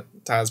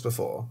Taz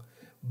before,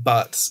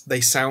 but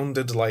they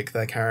sounded like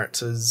their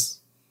characters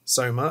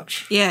so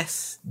much.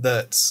 Yes.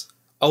 That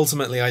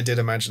ultimately I did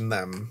imagine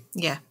them.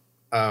 Yeah.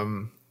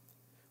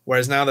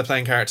 Whereas now they're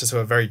playing characters who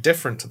are very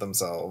different to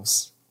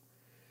themselves.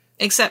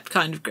 Except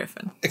kind of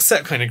Griffin,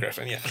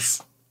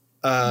 yes.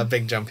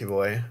 Big jumpy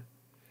boy.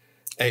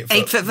 8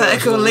 foot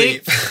vertical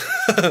leap.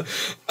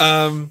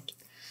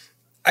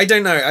 I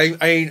don't know.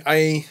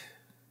 I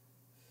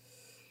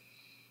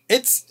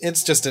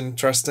it's just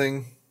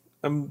interesting.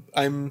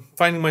 I'm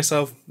finding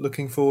myself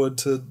looking forward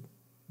to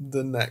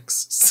the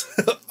next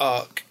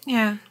arc.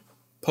 Yeah.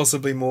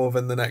 Possibly more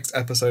than the next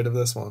episode of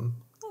this one.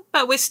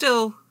 But we're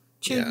still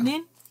tuning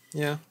in.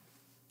 Yeah.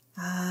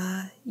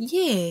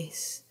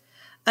 Yes.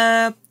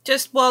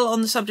 Just while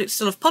on the subject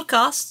still of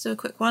podcasts, a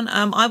quick one.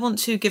 I want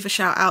to give a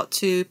shout out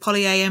to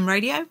Poly AM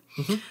Radio,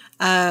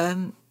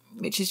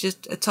 which is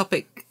just a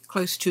topic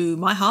close to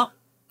my heart.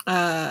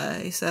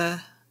 It's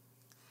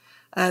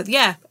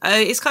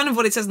kind of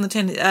what it says on the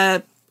tin.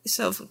 It's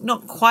sort of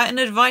not quite an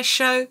advice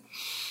show,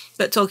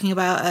 but talking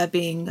about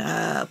being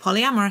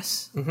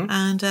polyamorous.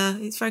 And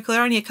it's very cool.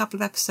 They're only a couple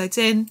of episodes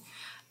in.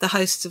 The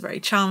hosts are very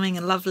charming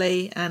and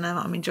lovely, and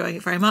I'm enjoying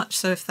it very much.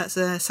 So if that's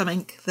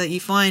something that you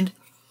find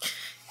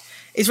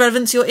is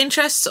relevant to your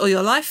interests or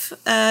your life,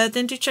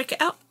 then do check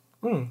it out.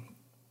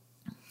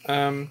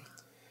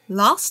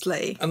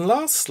 Lastly, I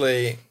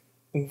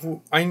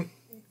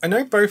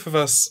know both of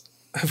us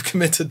have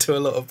committed to a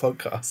lot of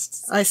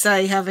podcasts. I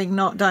say, having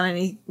not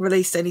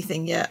released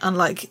anything yet,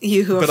 unlike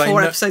you who are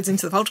 4 episodes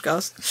into the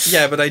podcast.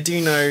 Yeah, but I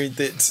do know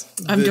that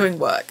I'm doing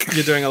work.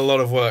 You're doing a lot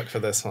of work for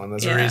this one.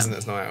 There's a reason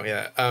it's not out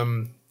yet.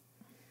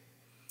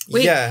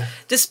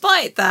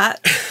 Despite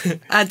that,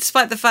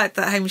 despite the fact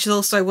that Hamish is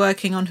also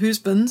working on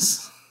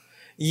Husbands.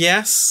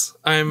 Yes,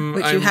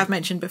 which you have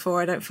mentioned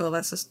before. I don't feel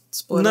that's a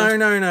spoiler.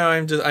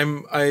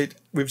 No.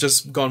 We've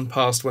just gone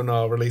past when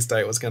our release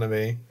date was going to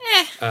be.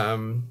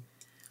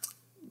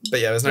 But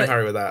yeah, there's no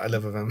hurry with that. I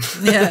live with him.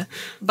 Yeah,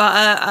 but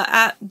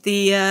at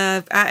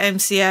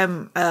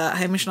MCM,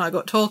 Hamish and I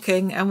got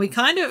talking, and we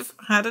kind of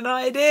had an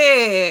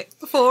idea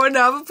for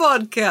another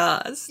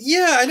podcast.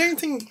 Yeah, I don't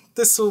think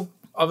this will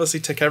obviously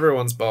tick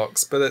everyone's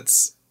box, but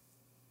it's...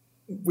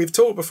 We've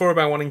talked before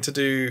about wanting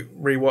to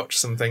rewatch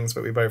some things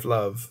that we both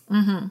love.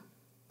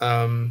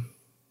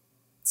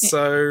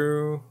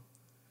 So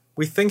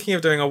we're thinking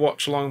of doing a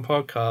watch-along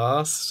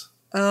podcast.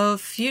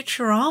 Of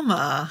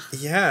Futurama.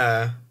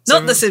 Yeah.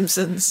 Not The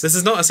Simpsons. This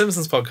is not a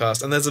Simpsons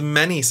podcast, and there's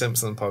many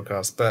Simpsons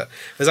podcasts, but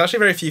there's actually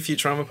very few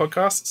Futurama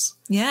podcasts.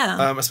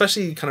 Yeah.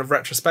 Especially kind of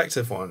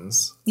retrospective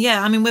ones.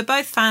 Yeah, I mean, we're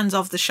both fans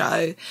of the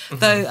show,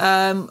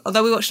 though.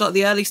 Although we watched a lot of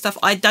the early stuff,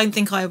 I don't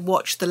think I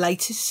watched the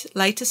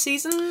later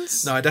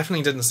seasons. No, I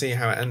definitely didn't see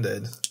how it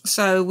ended.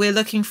 So we're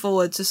looking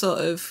forward to sort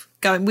of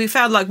going. We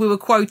found like we were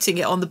quoting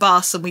it on the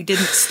bus and we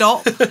didn't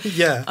stop.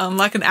 Yeah.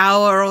 Like an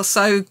hour or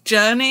so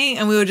journey,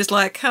 and we were just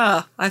like,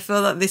 I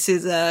feel like this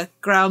is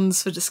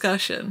grounds for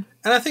discussion.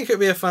 And I think it'd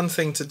be a fun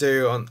thing to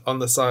do on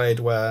the side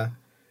where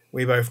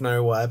we both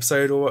know what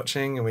episode we're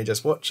watching and we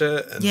just watch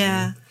it. And...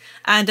 Yeah.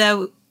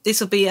 And this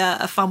will be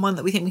a fun one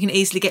that we think we can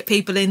easily get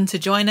people in to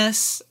join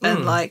us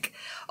and like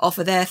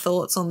offer their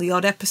thoughts on the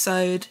odd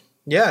episode.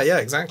 Yeah,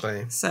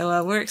 exactly.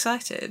 So we're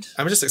excited.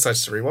 I'm just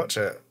excited to rewatch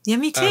it. Yeah,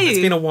 me too. It's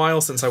been a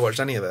while since I watched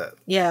any of it.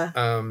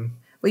 Yeah.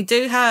 We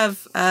do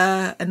have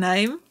a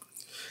name.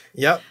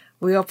 Yep.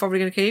 We are probably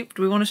going to keep.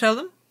 Do we want to tell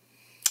them?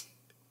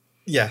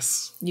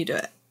 Yes. You do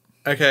it.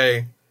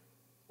 Okay.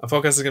 Our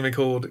podcast is going to be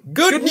called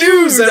Good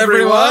News,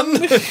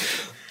 everyone!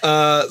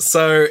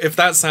 So if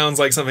that sounds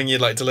like something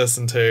you'd like to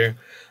listen to,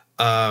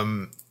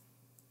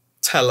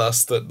 tell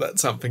us that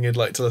that's something you'd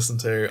like to listen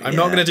to. I'm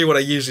not going to do what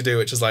I usually do,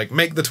 which is like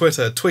make the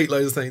Twitter, tweet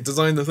loads of things,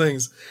 design the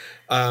things.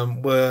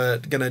 We're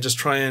going to just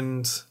try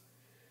and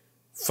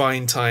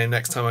find time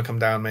next time I come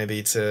down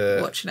maybe to...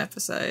 watch an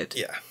episode.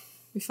 Yeah.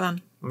 Be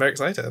fun. I'm very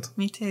excited.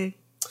 Me too.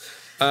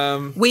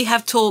 We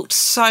have talked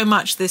so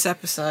much this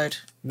episode.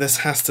 This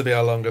has to be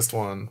our longest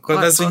one. But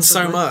Quite there's been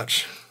possibly. so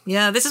much.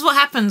 Yeah, this is what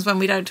happens when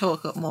we don't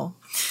talk more.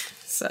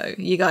 So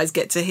you guys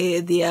get to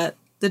hear the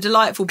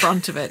delightful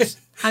brunt of it.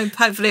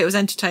 Hopefully it was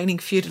entertaining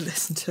for you to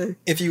listen to.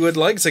 If you would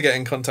like to get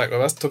in contact with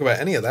us, talk about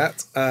any of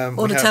that.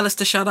 Or to tell us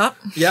to shut up.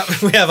 Yeah,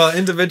 we have our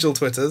individual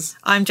Twitters.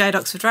 I'm Jade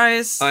Oxford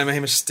Rose. I'm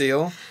Hamish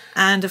Steele.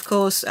 And of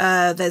course,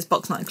 there's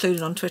Box Not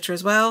Included on Twitter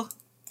as well.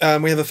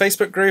 We have a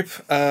Facebook group,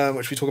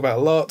 which we talk about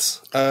a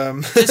lot.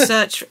 Just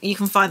search, you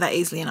can find that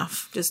easily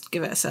enough. Just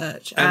give it a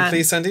search. And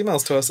please send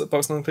emails to us at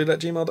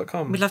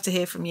boxnotincluded@gmail.com. We'd love to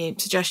hear from you.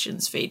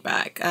 Suggestions,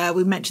 feedback.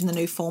 We mentioned the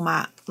new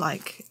format,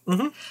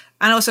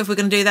 and also if we're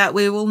going to do that,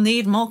 we will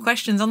need more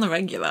questions on the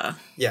regular.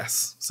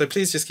 Yes. So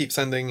please just keep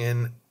sending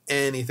in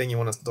anything you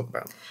want us to talk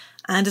about.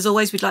 And as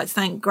always, we'd like to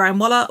thank Graham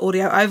Waller,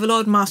 Audio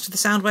Overlord, Master of the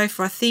Soundwave,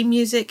 for our theme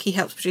music. He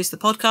helps produce the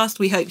podcast.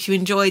 We hope you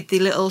enjoyed the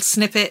little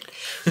snippet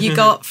you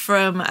got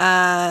from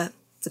the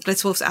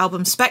Glitterwolves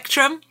album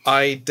Spectrum.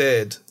 I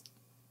did.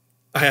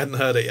 I hadn't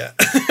heard it yet.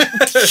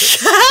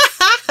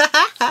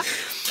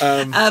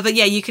 But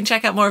yeah, you can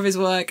check out more of his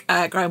work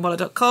at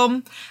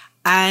grahamwaller.com,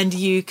 and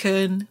you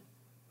can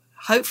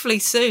hopefully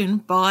soon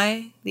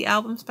buy the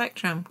album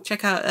Spectrum.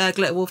 Check out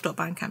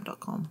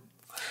glitterwolf.bandcamp.com.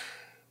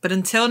 But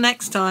until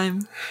next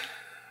time,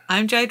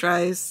 I'm Jade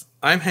Rose.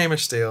 I'm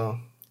Hamish Steele.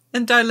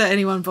 And don't let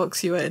anyone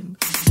box you in.